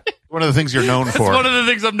 One of the things you're known That's for. one of the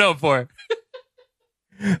things I'm known for.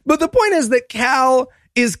 But the point is that Cal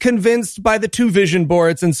is convinced by the 2 vision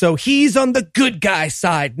boards, and so he's on the good guy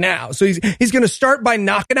side now. So he's going to start by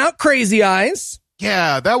knocking out Crazy Eyes.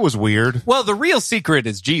 Yeah, that was weird. Well, the real secret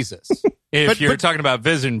is Jesus. If But- you're but- talking about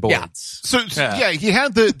vision boards. So he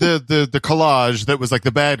had the collage that was like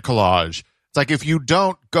the bad collage. It's like, if you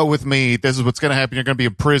don't go with me, this is what's going to happen. You're going to be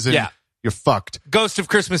in prison. Yeah. You're fucked. Ghost of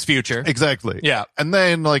Christmas Future. Exactly. Yeah. And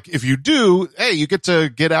then, like, if you do, hey, you get to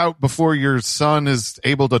get out before your son is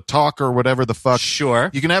able to talk or whatever the fuck.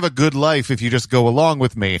 Sure. You can have a good life if you just go along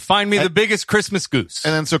with me. Find me the biggest Christmas goose.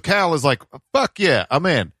 And then so Cal is like, fuck yeah, I'm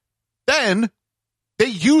in. Then they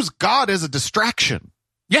use God as a distraction.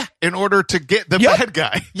 Yeah. In order to get the bad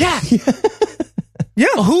guy. Yeah.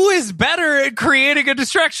 Yeah. Who is better at creating a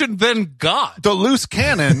distraction than God? The loose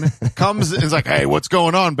cannon comes and is like, hey, what's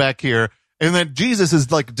going on back here? And then Jesus is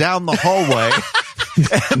like down the hallway.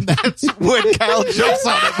 And that's when Cal jumps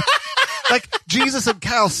on him. Like, Jesus and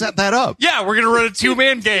Cal set that up. Yeah, we're going to run a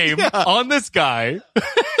 2-man game on this guy.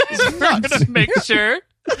 We're going to make sure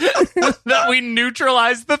that we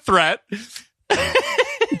neutralize the threat.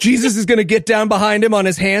 Jesus is going to get down behind him on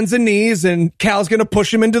his hands and knees, and Cal's going to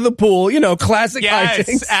push him into the pool. You know, classic Yes,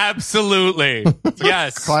 hijinks. absolutely.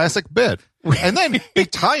 Yes. Classic bit. And then they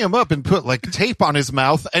tie him up and put like tape on his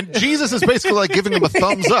mouth, and Jesus is basically like giving him a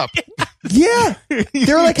thumbs up. Yeah.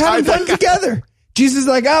 They're like having fun together. Jesus is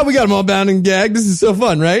like, we got them all bound and gagged. This is so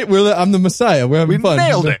fun, right? I'm the Messiah. We're having fun.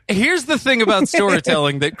 Nailed it. Here's the thing about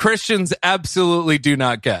storytelling that Christians absolutely do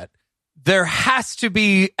not get. There has to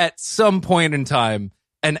be, at some point in time,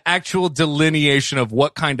 an actual delineation of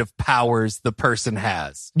what kind of powers the person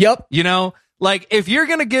has. Yep. You know, like, if you're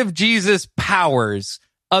going to give Jesus powers,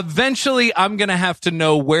 eventually I'm going to have to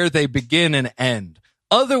know where they begin and end.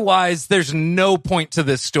 Otherwise, there's no point to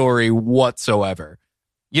this story whatsoever.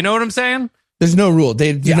 You know what I'm saying? There's no rule.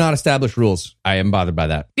 They do not establish rules. I am bothered by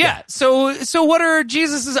that. Yeah. So what are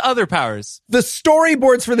Jesus's other powers? The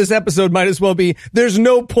storyboards for this episode might as well be, there's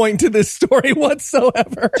no point to this story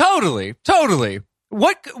whatsoever. Totally.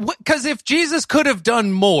 What? Because if Jesus could have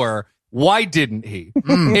done more, why didn't he?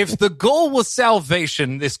 If the goal was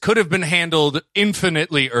salvation, this could have been handled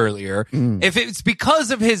infinitely earlier. If it's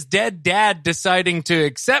because of his dead dad deciding to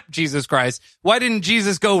accept Jesus Christ, why didn't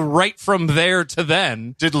Jesus go right from there to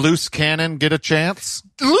then? Did Loose Cannon get a chance?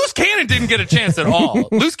 Loose Cannon didn't get a chance at all.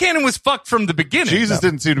 Loose Cannon was fucked from the beginning. Jesus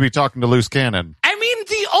didn't seem to be talking to Loose Cannon. I mean,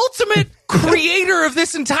 the ultimate creator of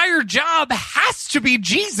this entire job has to be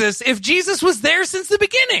Jesus if Jesus was there since the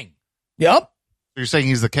beginning. Yep. You're saying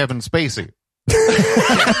he's the Kevin Spacey.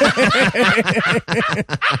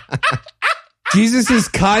 Jesus is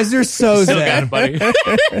Kaiser So Soze. bad, buddy.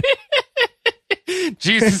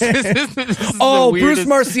 Jesus. This is Oh, the Bruce weirdest-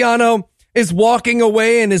 Marciano is walking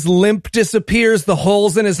away and his limp disappears. The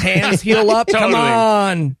holes in his hands heal up. Come Totally.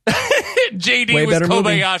 on. JD Way was better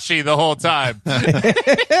movie. Kobayashi the whole time.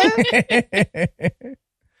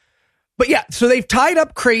 But yeah, so they've tied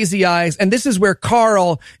up Crazy Eyes, and this is where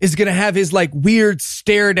Carl is going to have his like weird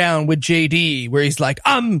stare down with JD, where he's like,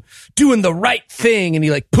 I'm doing the right thing. And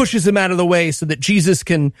he like pushes him out of the way so that Jesus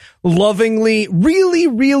can lovingly, really,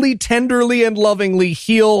 really tenderly and lovingly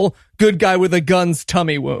heal good guy with a gun's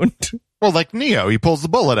tummy wound. Well, like Neo, he pulls the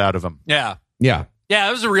bullet out of him. Yeah. Yeah. Yeah,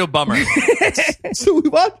 it was a real bummer. So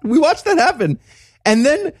we watched that happen. And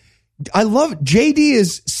then I love JD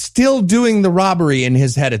is still doing the robbery in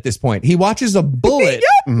his head at this point. He watches a bullet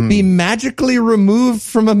be magically removed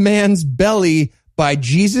from a man's belly by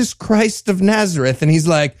Jesus Christ of Nazareth. And he's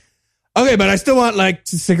like, okay, but I still want like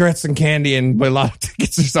cigarettes and candy and a lot of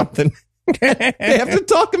tickets or something. They have to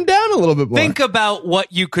talk him down a little bit more. Think about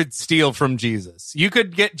what you could steal from Jesus. You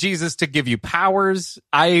could get Jesus to give you powers.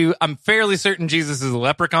 I'm fairly certain Jesus is a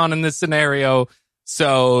leprechaun in this scenario.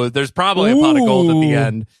 So there's probably a pot of gold at the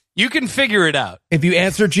end. You can figure it out. If you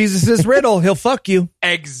answer Jesus's riddle, he'll fuck you.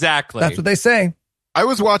 Exactly. That's what they say. I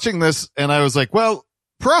was watching this and I was like, well,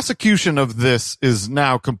 prosecution of this is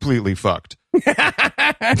now completely fucked.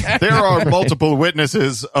 There are multiple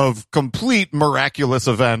witnesses of complete miraculous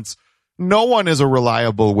events. No one is a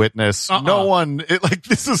reliable witness. No one,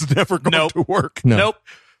 this is never going to work. Nope.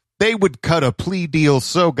 They would cut a plea deal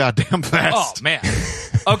so goddamn fast. Oh, man.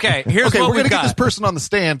 Okay, here's what we're going to got. get this person on the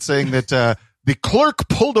stand saying that the clerk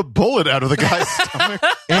pulled a bullet out of the guy's stomach.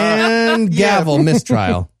 And gavel,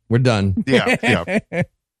 mistrial. We're done. Yeah.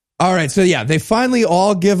 All right, so yeah, they finally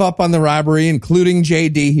all give up on the robbery, including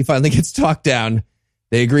JD. He finally gets talked down.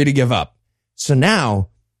 They agree to give up. So now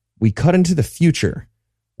we cut into the future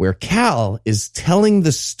where Cal is telling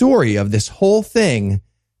the story of this whole thing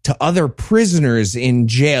to other prisoners in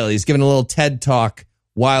jail. He's giving a little TED talk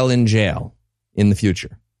while in jail in the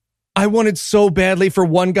future. I wanted so badly for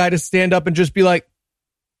one guy to stand up and just be like,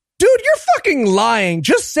 dude, you're fucking lying.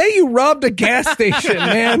 Just say you robbed a gas station,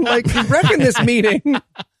 man. Like, you're wrecking this meeting.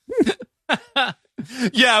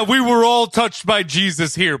 Yeah, we were all touched by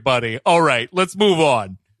Jesus here, buddy. All right, let's move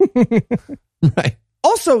on. Right.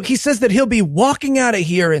 Also, he says that he'll be walking out of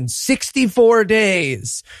here in 64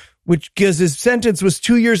 days, which because his sentence was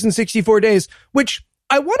 2 years and 64 days, which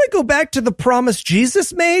I want to go back to the promise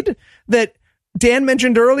Jesus made that Dan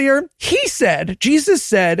mentioned earlier. Jesus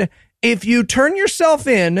said, if you turn yourself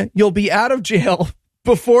in, you'll be out of jail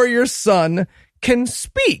before your son can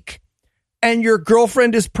speak. And your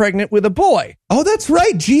girlfriend is pregnant with a boy. Oh, that's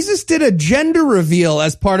right. Jesus did a gender reveal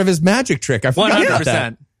as part of his magic trick. I forgot about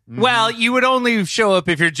that. 100%. Well, you would only show up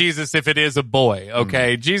if you're Jesus if it is a boy,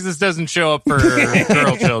 okay? Jesus doesn't show up for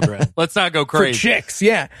girl children. Let's not go crazy. For chicks,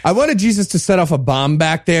 yeah. I wanted Jesus to set off a bomb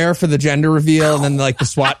back there for the gender reveal, and then like the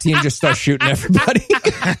SWAT team just starts shooting everybody.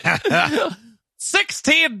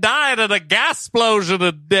 16 died in a gas explosion,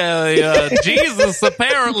 and Jesus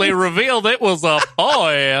apparently revealed it was a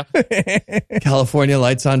boy. California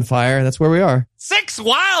lights on fire. That's where we are. 6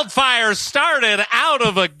 wildfires started out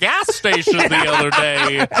of a gas station the other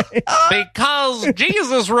day because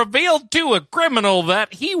Jesus revealed to a criminal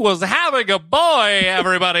that he was having a boy.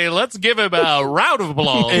 Everybody, let's give him a round of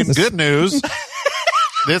applause. In good news,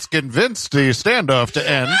 this convinced the standoff to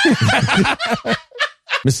end.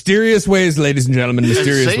 Mysterious ways, ladies and gentlemen.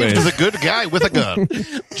 Mysterious Saved ways. the good guy with a gun.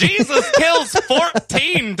 Jesus kills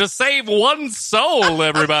 14 to save one soul,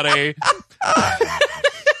 everybody.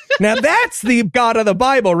 Now that's the God of the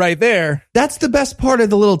Bible right there. That's the best part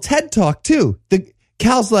of the little TED talk too.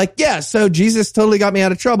 Cal's like, yeah, so Jesus totally got me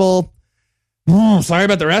out of trouble. Sorry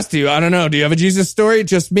about the rest of you. I don't know. Do you have a Jesus story?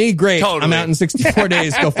 Just me? Great. Totally. I'm out in 64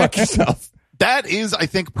 days. Go fuck yourself. That is, I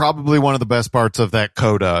think, probably one of the best parts of that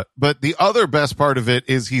coda. But the other best part of it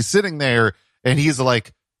is he's sitting there and he's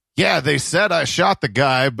like, yeah, they said I shot the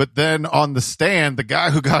guy. But then on the stand, the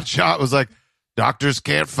guy who got shot was like, doctors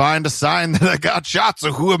can't find a sign that I got shot.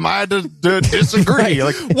 So who am I to disagree?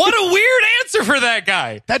 Like, What a weird answer for that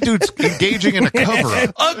guy. that dude's engaging in a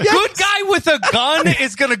cover-up. A good guy with a gun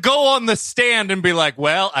is going to go on the stand and be like,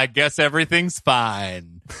 well, I guess everything's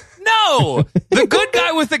fine. No, the good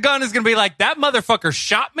guy with the gun is going to be like, that motherfucker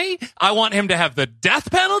shot me. I want him to have the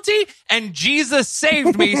death penalty, and Jesus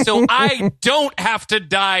saved me so I don't have to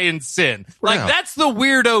die in sin. Like, Yeah. that's the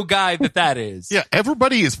weirdo guy that is. Yeah,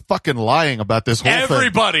 everybody is fucking lying about this whole thing.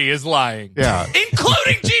 Everybody is lying. Yeah.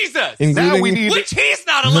 Including Jesus. Now we need Which he's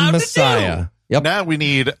not the allowed to Messiah. do. Yep. Now we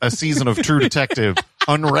need a season of True Detective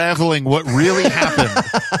unraveling what really happened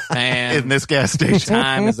Man, in this gas station.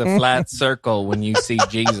 time is a flat circle when you see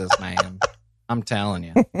Jesus, man. I'm telling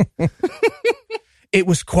you. It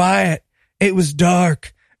was quiet. It was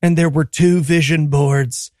dark. And there were 2 vision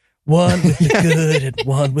boards. One with the good and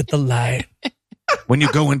one with the light. When you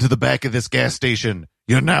go into the back of this gas station,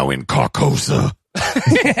 you're now in Carcosa.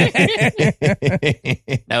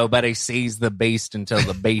 Nobody sees the beast until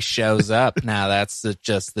the beast shows up. Now that's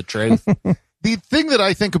just the truth. The thing that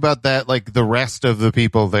I think about that, like the rest of the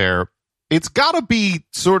people there, it's got to be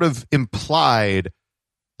sort of implied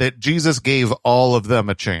that Jesus gave all of them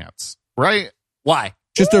a chance, right? Why?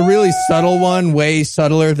 Just a really subtle one, way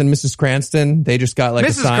subtler than Mrs. Cranston. They just got like a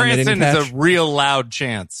Mrs. sign they didn't Cranston catch. is a real loud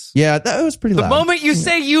chance. Yeah, that was pretty The loud. moment you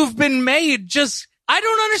say you've been made, I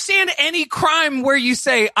don't understand any crime where you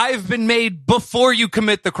say I've been made before you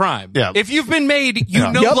commit the crime. Yeah. If you've been made,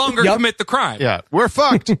 you no longer commit the crime. Yeah, we're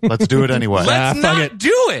fucked. Let's do it anyway. Let's fuck not it.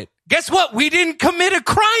 do it. Guess what? We didn't commit a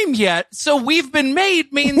crime yet, so we've been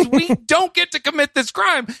made means we don't get to commit this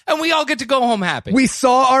crime, and we all get to go home happy. We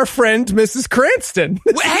saw our friend Mrs. Cranston.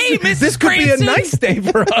 Hey, Mrs. This could Cranston. be a nice day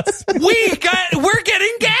for us. We're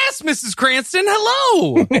getting gas, Mrs. Cranston.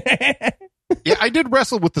 Hello. Yeah, I did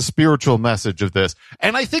wrestle with the spiritual message of this,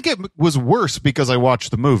 and I think it was worse because I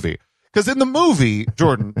watched the movie. Because in the movie,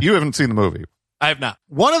 Jordan, you haven't seen the movie. I have not.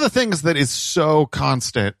 One of the things that is so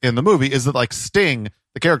constant in the movie is that, like, Sting,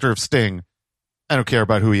 the character of Sting, I don't care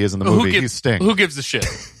about who he is in the movie. He's Sting. Who gives a shit?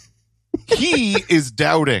 He is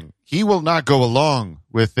doubting. He will not go along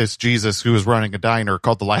with this Jesus who is running a diner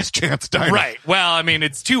called the Last Chance Diner. Right. Well, I mean,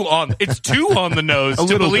 it's too on the nose to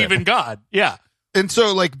little believe bit. in God. Yeah. And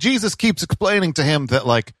so, like, Jesus keeps explaining to him that,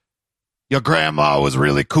 like, your grandma was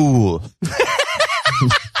really cool.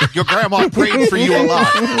 Your grandma prayed for you a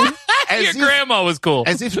lot. Your grandma was cool.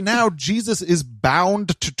 As if now Jesus is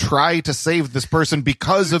bound to try to save this person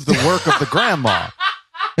because of the work of the grandma.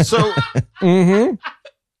 So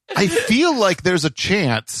I feel like there's a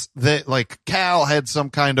chance that, like, Cal had some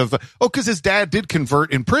kind of, because his dad did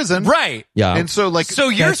convert in prison. Right. Yeah. And so, like, So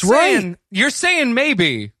you're That's saying, you're saying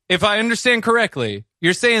maybe, if I understand correctly,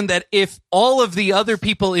 you're saying that if all of the other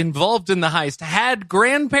people involved in the heist had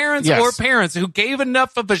grandparents Yes. or parents who gave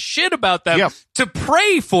enough of a shit about them Yep. to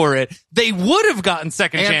pray for it, they would have gotten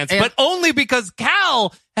second chance, but only because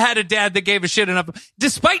Cal had a dad that gave a shit enough,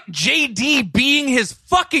 despite JD being his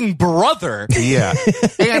fucking brother. yeah.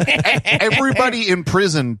 And everybody in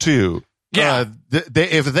prison, too. Yeah.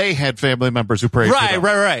 If they had family members who prayed for them.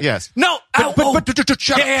 Right. Yes. No. But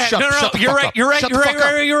shut Yeah, yeah, up. Shut no, the you're fuck right, up. you're right, Shut the you're fuck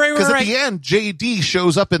right, up. you're right. Because at the end, JD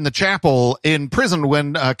shows up in the chapel in prison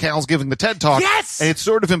when Cal's giving the TED Talk. Yes! And it's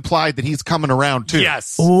sort of implied that he's coming around, too.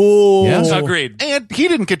 Yes. Oh, Yeah. Agreed. And he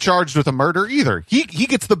didn't get charged with a murder either. He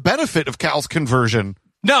gets the benefit of Cal's conversion.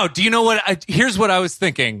 No, do you know what? Here's what I was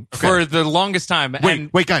thinking for the longest time.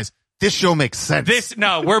 Wait, guys. This show makes sense.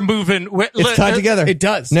 We're moving. It's tied together. It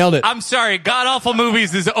does. Nailed it. I'm sorry, God Awful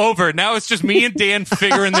Movies is over. Now it's just me and Dan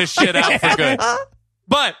figuring this shit out for good.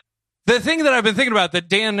 But the thing that I've been thinking about that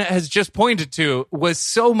Dan has just pointed to was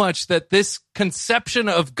so much that this conception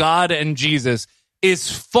of God and Jesus is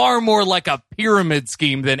far more like a pyramid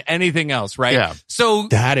scheme than anything else, right? Yeah. So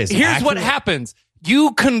That is here's what accurate. happens.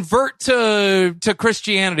 You convert to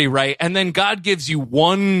Christianity, right? And then God gives you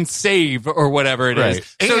one save or whatever it is.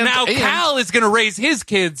 Right. So And- now and- Cal is going to raise his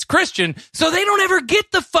kids Christian, so they don't ever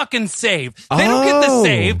get the fucking save. They don't get the Oh.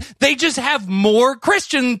 save. They just have more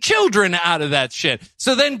Christian children out of that shit.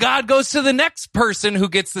 So then God goes to the next person who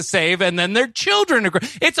gets the save, and then their children are.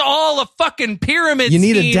 It's all a fucking pyramid. You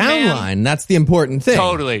need a scheme, man. downline. That's the important thing.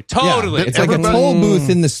 Totally. Yeah, it's like a Everybody- toll booth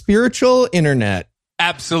in the spiritual internet.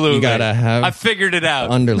 Absolutely. You gotta have I figured it out.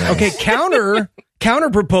 Underlay. Okay, counter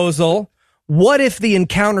proposal. What if the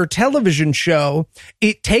Encounter television show,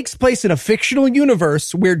 it takes place in a fictional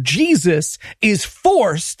universe where Jesus is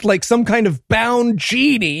forced, like some kind of bound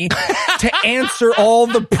genie, to answer all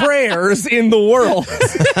the prayers in the world?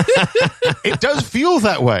 It does feel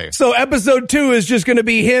that way. So episode 2 is just going to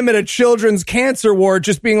be him at a children's cancer ward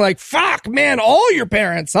just being like, fuck, man, all your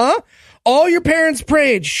parents, huh? All your parents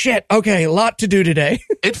prayed. Shit. Okay, a lot to do today.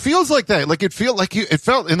 It feels like that. Like it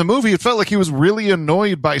felt in the movie, it felt like he was really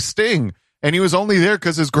annoyed by Sting. And he was only there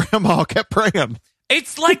because his grandma kept praying.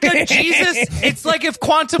 It's like a Jesus. It's like if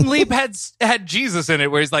Quantum Leap had Jesus in it,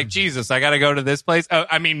 where he's like, Jesus, I got to go to this place. I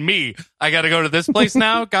got to go to this place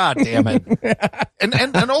now. God damn it.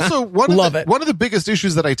 And also one of the biggest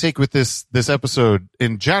issues that I take with this episode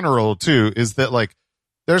in general too is that, like,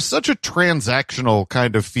 there's such a transactional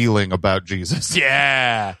kind of feeling about Jesus.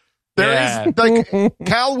 Yeah. There is, like,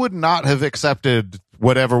 Cal would not have accepted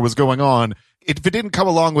whatever was going on if it didn't come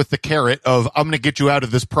along with the carrot of, I'm going to get you out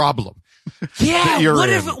of this problem. Yeah. You're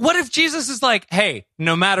What if Jesus is like, hey,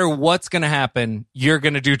 no matter what's going to happen, you're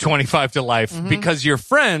going to do 25 to life because your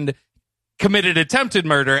friend committed attempted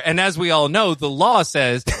murder. And as we all know, the law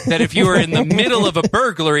says that if you are in the middle of a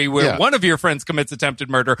burglary where one of your friends commits attempted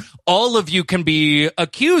murder, all of you can be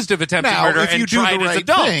accused of attempted murder and tried as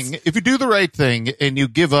adults. If you do the right thing and you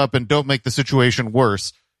give up and don't make the situation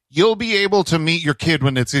worse, you'll be able to meet your kid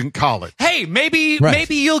when it's in college. Hey, maybe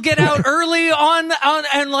you'll get out early on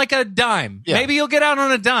like a dime. Yeah. Maybe you'll get out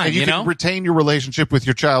on a dime. And you can retain your relationship with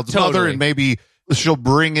your child's mother, and maybe she'll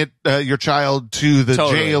bring your child to the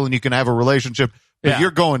jail, and you can have a relationship. But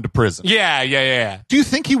you're going to prison. Yeah. Do you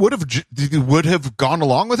think he would have gone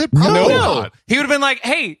along with it? Probably not. He would have been like,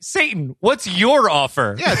 "Hey, Satan, what's your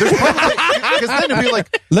offer?" Yeah, there's probably because then it'd be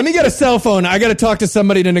like, "Let me get a cell phone. I got to talk to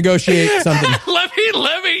somebody to negotiate something." Let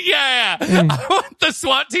me. Yeah. I want the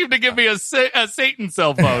SWAT team to give me a Satan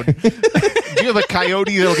cell phone. Do you have a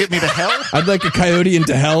coyote that'll get me to hell? I'd like a coyote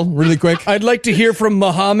into hell, really quick. I'd like to hear from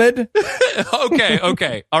Muhammad.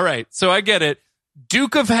 Okay. All right. So I get it.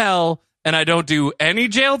 Duke of Hell. And I don't do any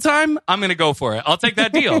jail time, I'm going to go for it. I'll take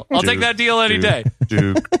that deal. I'll take that deal any day.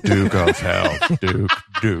 Duke of Hell. Duke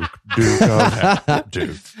of Hell.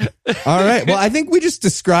 Duke. All right. Well, I think we just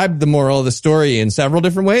described the moral of the story in several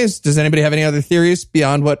different ways. Does anybody have any other theories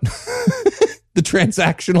beyond what the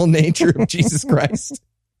transactional nature of Jesus Christ?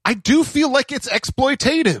 I do feel like it's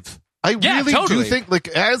exploitative. I really do think, like,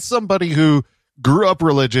 as somebody who grew up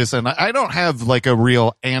religious, and I don't have like a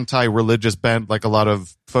real anti-religious bent like a lot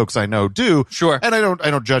of folks I know do. Sure. And I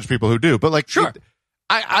don't judge people who do, but like, sure.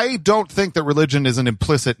 I don't think that religion is an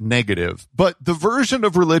implicit negative, but the version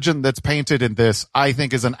of religion that's painted in this, I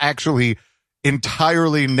think, is an actually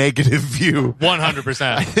entirely negative view.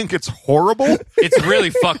 100%. I think it's horrible. It's really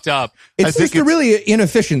fucked up. It's just a really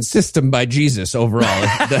inefficient system by Jesus overall.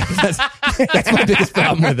 That's my biggest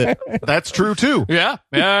problem with it. That's true too. Yeah.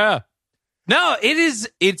 No,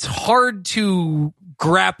 it's hard to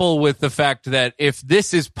grapple with the fact that if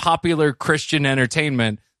this is popular Christian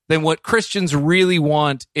entertainment, then what Christians really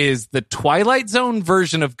want is the Twilight Zone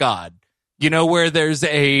version of God. You know, where there's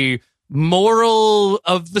a moral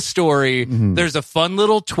of the story, there's a fun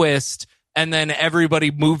little twist, and then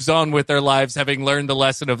everybody moves on with their lives having learned the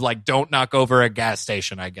lesson of, like, don't knock over a gas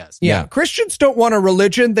station, I guess. Yeah. Christians don't want a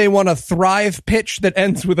religion. They want a thrive pitch that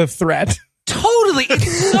ends with a threat. Totally.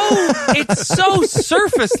 It's so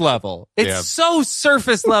surface level. It's so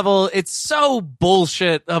surface level. It's so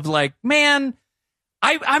bullshit of, like, man,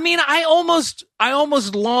 I mean, I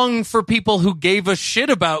almost long for people who gave a shit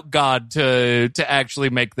about God to actually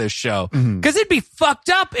make this show. Because it'd be fucked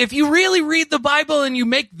up if you really read the Bible and you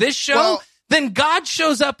make this show, then God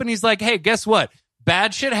shows up and he's like, hey, guess what?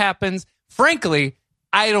 Bad shit happens. Frankly,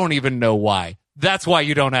 I don't even know why. That's why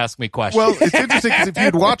you don't ask me questions. Well, it's interesting because if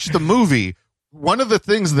you'd watched the movie, one of the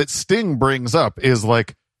things that Sting brings up is,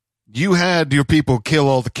 like, you had your people kill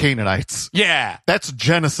all the Canaanites. Yeah. That's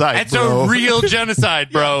genocide, That's bro. a real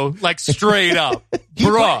genocide, bro. Like, straight up.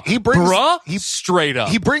 Straight up.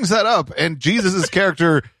 He brings that up, and Jesus'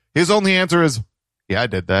 character, his only answer is, yeah, I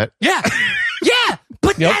did that. Yeah. Yeah.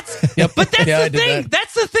 But that's the thing.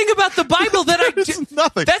 That's the thing about the Bible that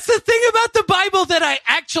nothing. That's the thing about the Bible that I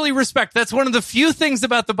actually respect. That's one of the few things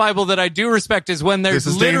about the Bible that I do respect is when there's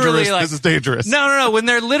literally like, this is dangerous. No. When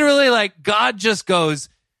they're literally like, God just goes,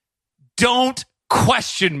 don't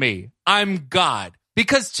question me. I'm God.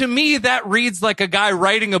 Because to me, that reads like a guy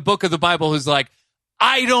writing a book of the Bible who's like,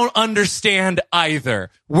 I don't understand either.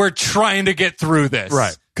 We're trying to get through this.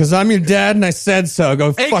 Right. Because I'm your dad and I said so.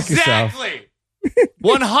 Go fuck yourself. Exactly.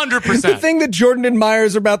 100%. The thing that Jordan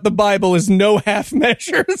admires about the Bible is no half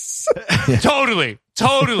measures. Totally.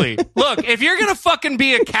 Look, if you're going to fucking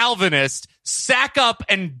be a Calvinist, sack up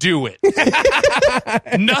and do it.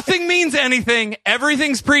 Nothing means anything.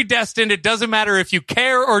 Everything's predestined. It doesn't matter if you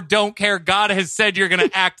care or don't care. God has said you're going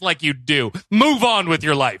to act like you do. Move on with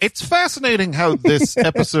your life. It's fascinating how this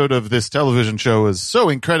episode of this television show is so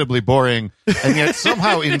incredibly boring and yet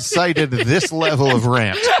somehow incited this level of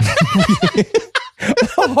rant.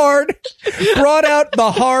 Brought out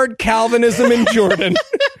the hard Calvinism in Jordan.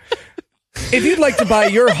 If you'd like to buy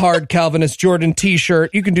your hard Calvinist Jordan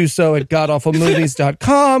t-shirt, you can do so at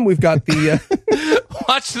godawfulmovies.com. We've got the...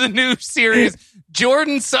 Watch the new series.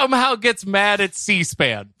 Jordan somehow gets mad at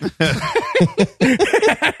C-SPAN.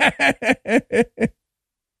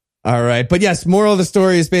 All right. But yes, moral of the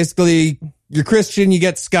story is basically you're Christian, you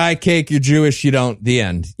get sky cake. You're Jewish, you don't. The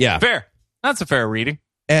end. Yeah. Fair. That's a fair reading.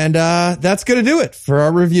 And that's going to do it for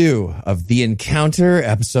our review of The Encounter,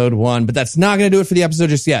 episode 1. But that's not going to do it for the episode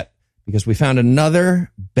just yet, because we found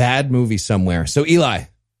another bad movie somewhere. So, Eli,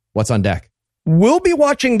 what's on deck? We'll be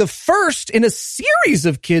watching the first in a series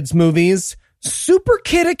of kids' movies, Super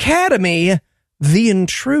Kid Academy, The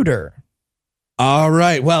Intruder. All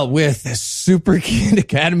right. Well, with Super Kid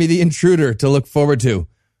Academy, The Intruder to look forward to,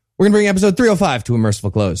 we're going to bring episode 305 to a merciful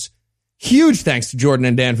close. Huge thanks to Jordan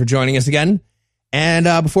and Dan for joining us again.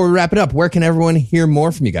 And before we wrap it up, where can everyone hear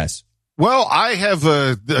more from you guys? Well, I have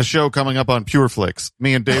a show coming up on PureFlix.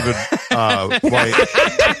 Me and David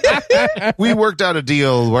White, we worked out a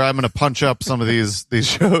deal where I'm going to punch up some of these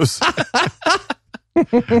shows.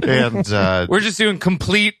 And we're just doing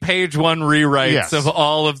complete page one rewrites of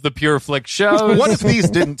all of the PureFlix shows. What if these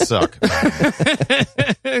didn't suck?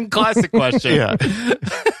 Classic question. Yeah.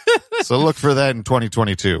 So look for that in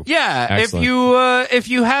 2022. Yeah, Excellent. if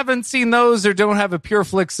you haven't seen those or don't have a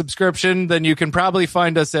PureFlix subscription, then you can probably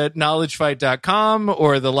find us at knowledgefight.com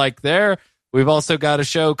or the like there. We've also got a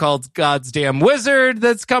show called God's Damn Wizard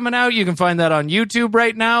that's coming out. You can find that on YouTube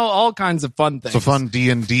right now. All kinds of fun things. It's a fun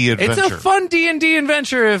D&D adventure. It's a fun D&D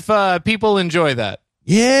adventure if people enjoy that.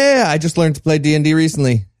 Yeah, I just learned to play D&D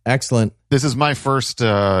recently. Excellent. This is my first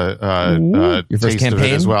Your first taste of it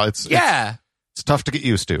campaign as well. It's tough to get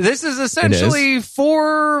used to. This is essentially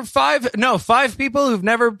 5 people who've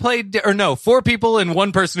never played, or no, 4 people and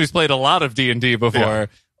 1 person who's played a lot of D&D before. Yeah.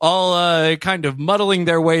 All kind of muddling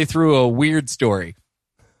their way through a weird story.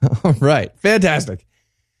 All right. Fantastic.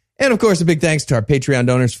 And of course, a big thanks to our Patreon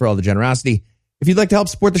donors for all the generosity. If you'd like to help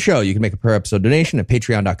support the show, you can make a per episode donation at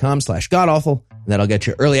patreon.com/godawful. And that'll get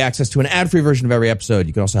you early access to an ad-free version of every episode.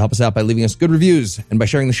 You can also help us out by leaving us good reviews and by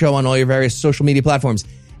sharing the show on all your various social media platforms.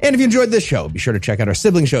 And if you enjoyed this show, be sure to check out our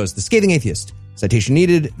sibling shows, The Scathing Atheist, Citation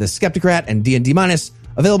Needed, The Skepticrat, and D&D Minus,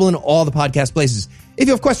 available in all the podcast places. If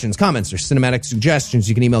you have questions, comments, or cinematic suggestions,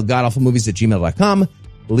 you can email godawfulmovies@gmail.com.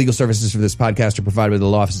 The legal services for this podcast are provided by the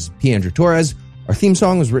law offices of P. Andrew Torres. Our theme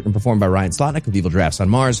song was written and performed by Ryan Slotnick of Evil Drafts on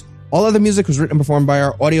Mars. All other music was written and performed by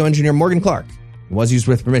our audio engineer, Morgan Clark, and was used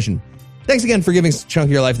with permission. Thanks again for giving us a chunk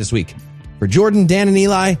of your life this week. For Jordan, Dan, and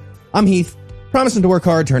Eli, I'm Heath, promising to work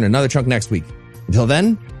hard to earn another chunk next week. Until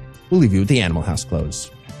then, we'll leave you with the Animal House close.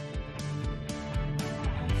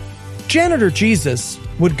 Janitor Jesus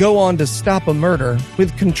would go on to stop a murder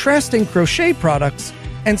with contrasting crochet products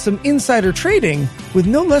and some insider trading with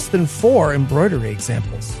no less than 4 embroidery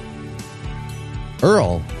examples.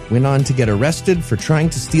 Earl went on to get arrested for trying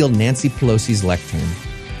to steal Nancy Pelosi's lectern.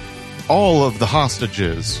 All of the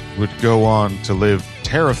hostages would go on to live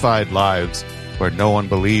terrified lives where no one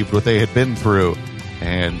believed what they had been through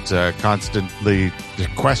and constantly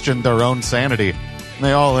questioned their own sanity. And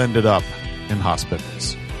they all ended up in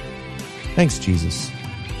hospitals. Thanks, Jesus.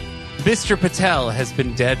 Mr. Patel has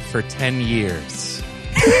been dead for 10 years.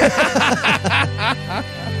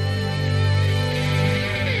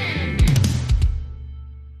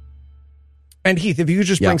 And Heath, if you could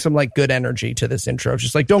just bring some like good energy to this intro,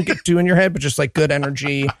 just like don't get too in your head, but just like good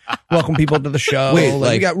energy. Welcome people to the show. Wait,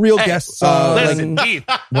 we got real guests. Listen, Heath,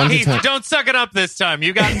 don't suck it up this time.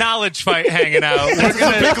 You got Knowledge Fight hanging out.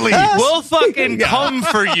 We'll fucking come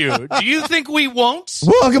for you. Do you think we won't?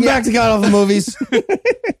 Welcome back to God Awful Movies.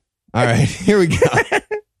 All right, here we go.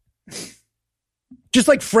 Just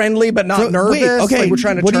like friendly, but not nervous. Wait, okay, like we're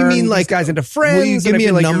trying to what turn do you mean, like, these guys into friends. Will you give me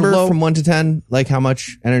a like number from 1 to 10? Like how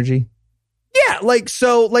much energy? Yeah, like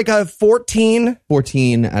so, like a 14.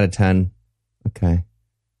 14 out of 10. Okay.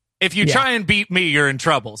 If you try and beat me, you're in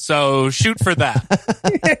trouble. So shoot for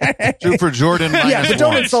that. Shoot for Jordan minus but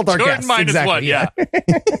don't 1. insult our Jordan guests. minus Exactly, 1, yeah.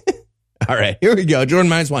 All right, here we go. Jordan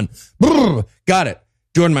minus 1. Brrr, got it.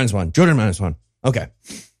 Jordan minus 1. Jordan minus 1. Okay.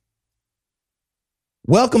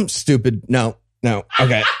 Welcome, stupid. No.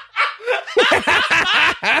 Okay.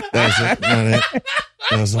 That's it. Not it.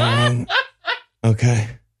 That was all wrong. Okay.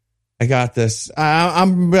 I got this.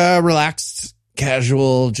 I'm relaxed,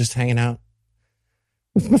 casual, just hanging out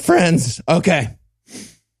with my friends. Okay.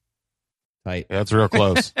 Tight. Yeah, that's real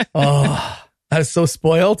close. Oh, I was so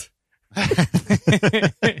spoiled.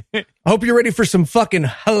 I hope you're ready for some fucking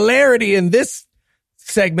hilarity in this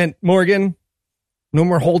segment, Morgan. No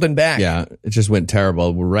more holding back. Yeah, it just went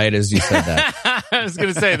terrible right as you said that. I was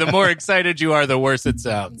going to say, the more excited you are, the worse it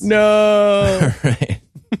sounds. No. All right.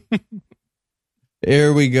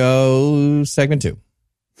 Here we go. Segment 2.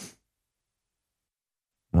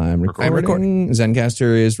 I'm recording.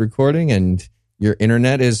 Zencaster is recording, and your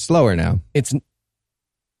internet is slower now. It's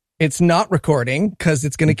not recording because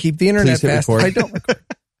it's going to keep the internet Please hit fast. record. If I don't record.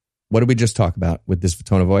 What did we just talk about with this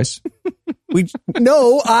tone of voice?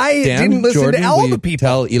 I Dan, didn't listen Jordan, to all will the you people.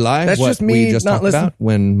 tell Eli That's what just me we just not talked listening. about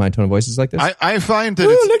when my tone of voice is like this? I find that Ooh,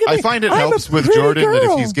 look at I me. find it I'm helps a with pretty Jordan that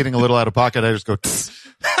girl. if he's getting a little out of pocket, I just go.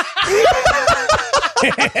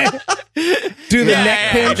 Do the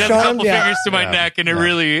neck pinch just a on couple him? fingers to my neck, and it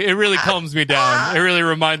really calms me down. It really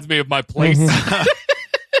reminds me of my place.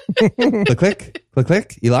 Click, click. Click,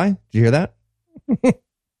 click. Eli, did you hear that?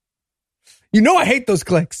 You know I hate those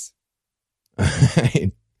clicks.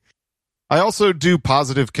 I also do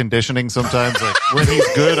positive conditioning sometimes. Like when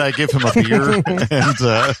he's good, I give him a beer,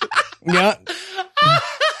 and Yeah.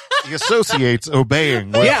 he associates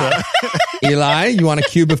obeying with. Yeah. Eli, you want a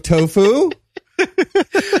cube of tofu?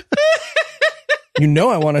 You know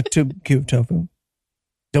I want a cube tofu.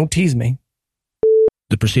 Don't tease me.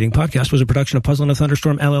 The preceding podcast was a production of Puzzle and a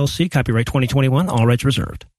Thunderstorm, LLC, copyright 2021, all rights reserved.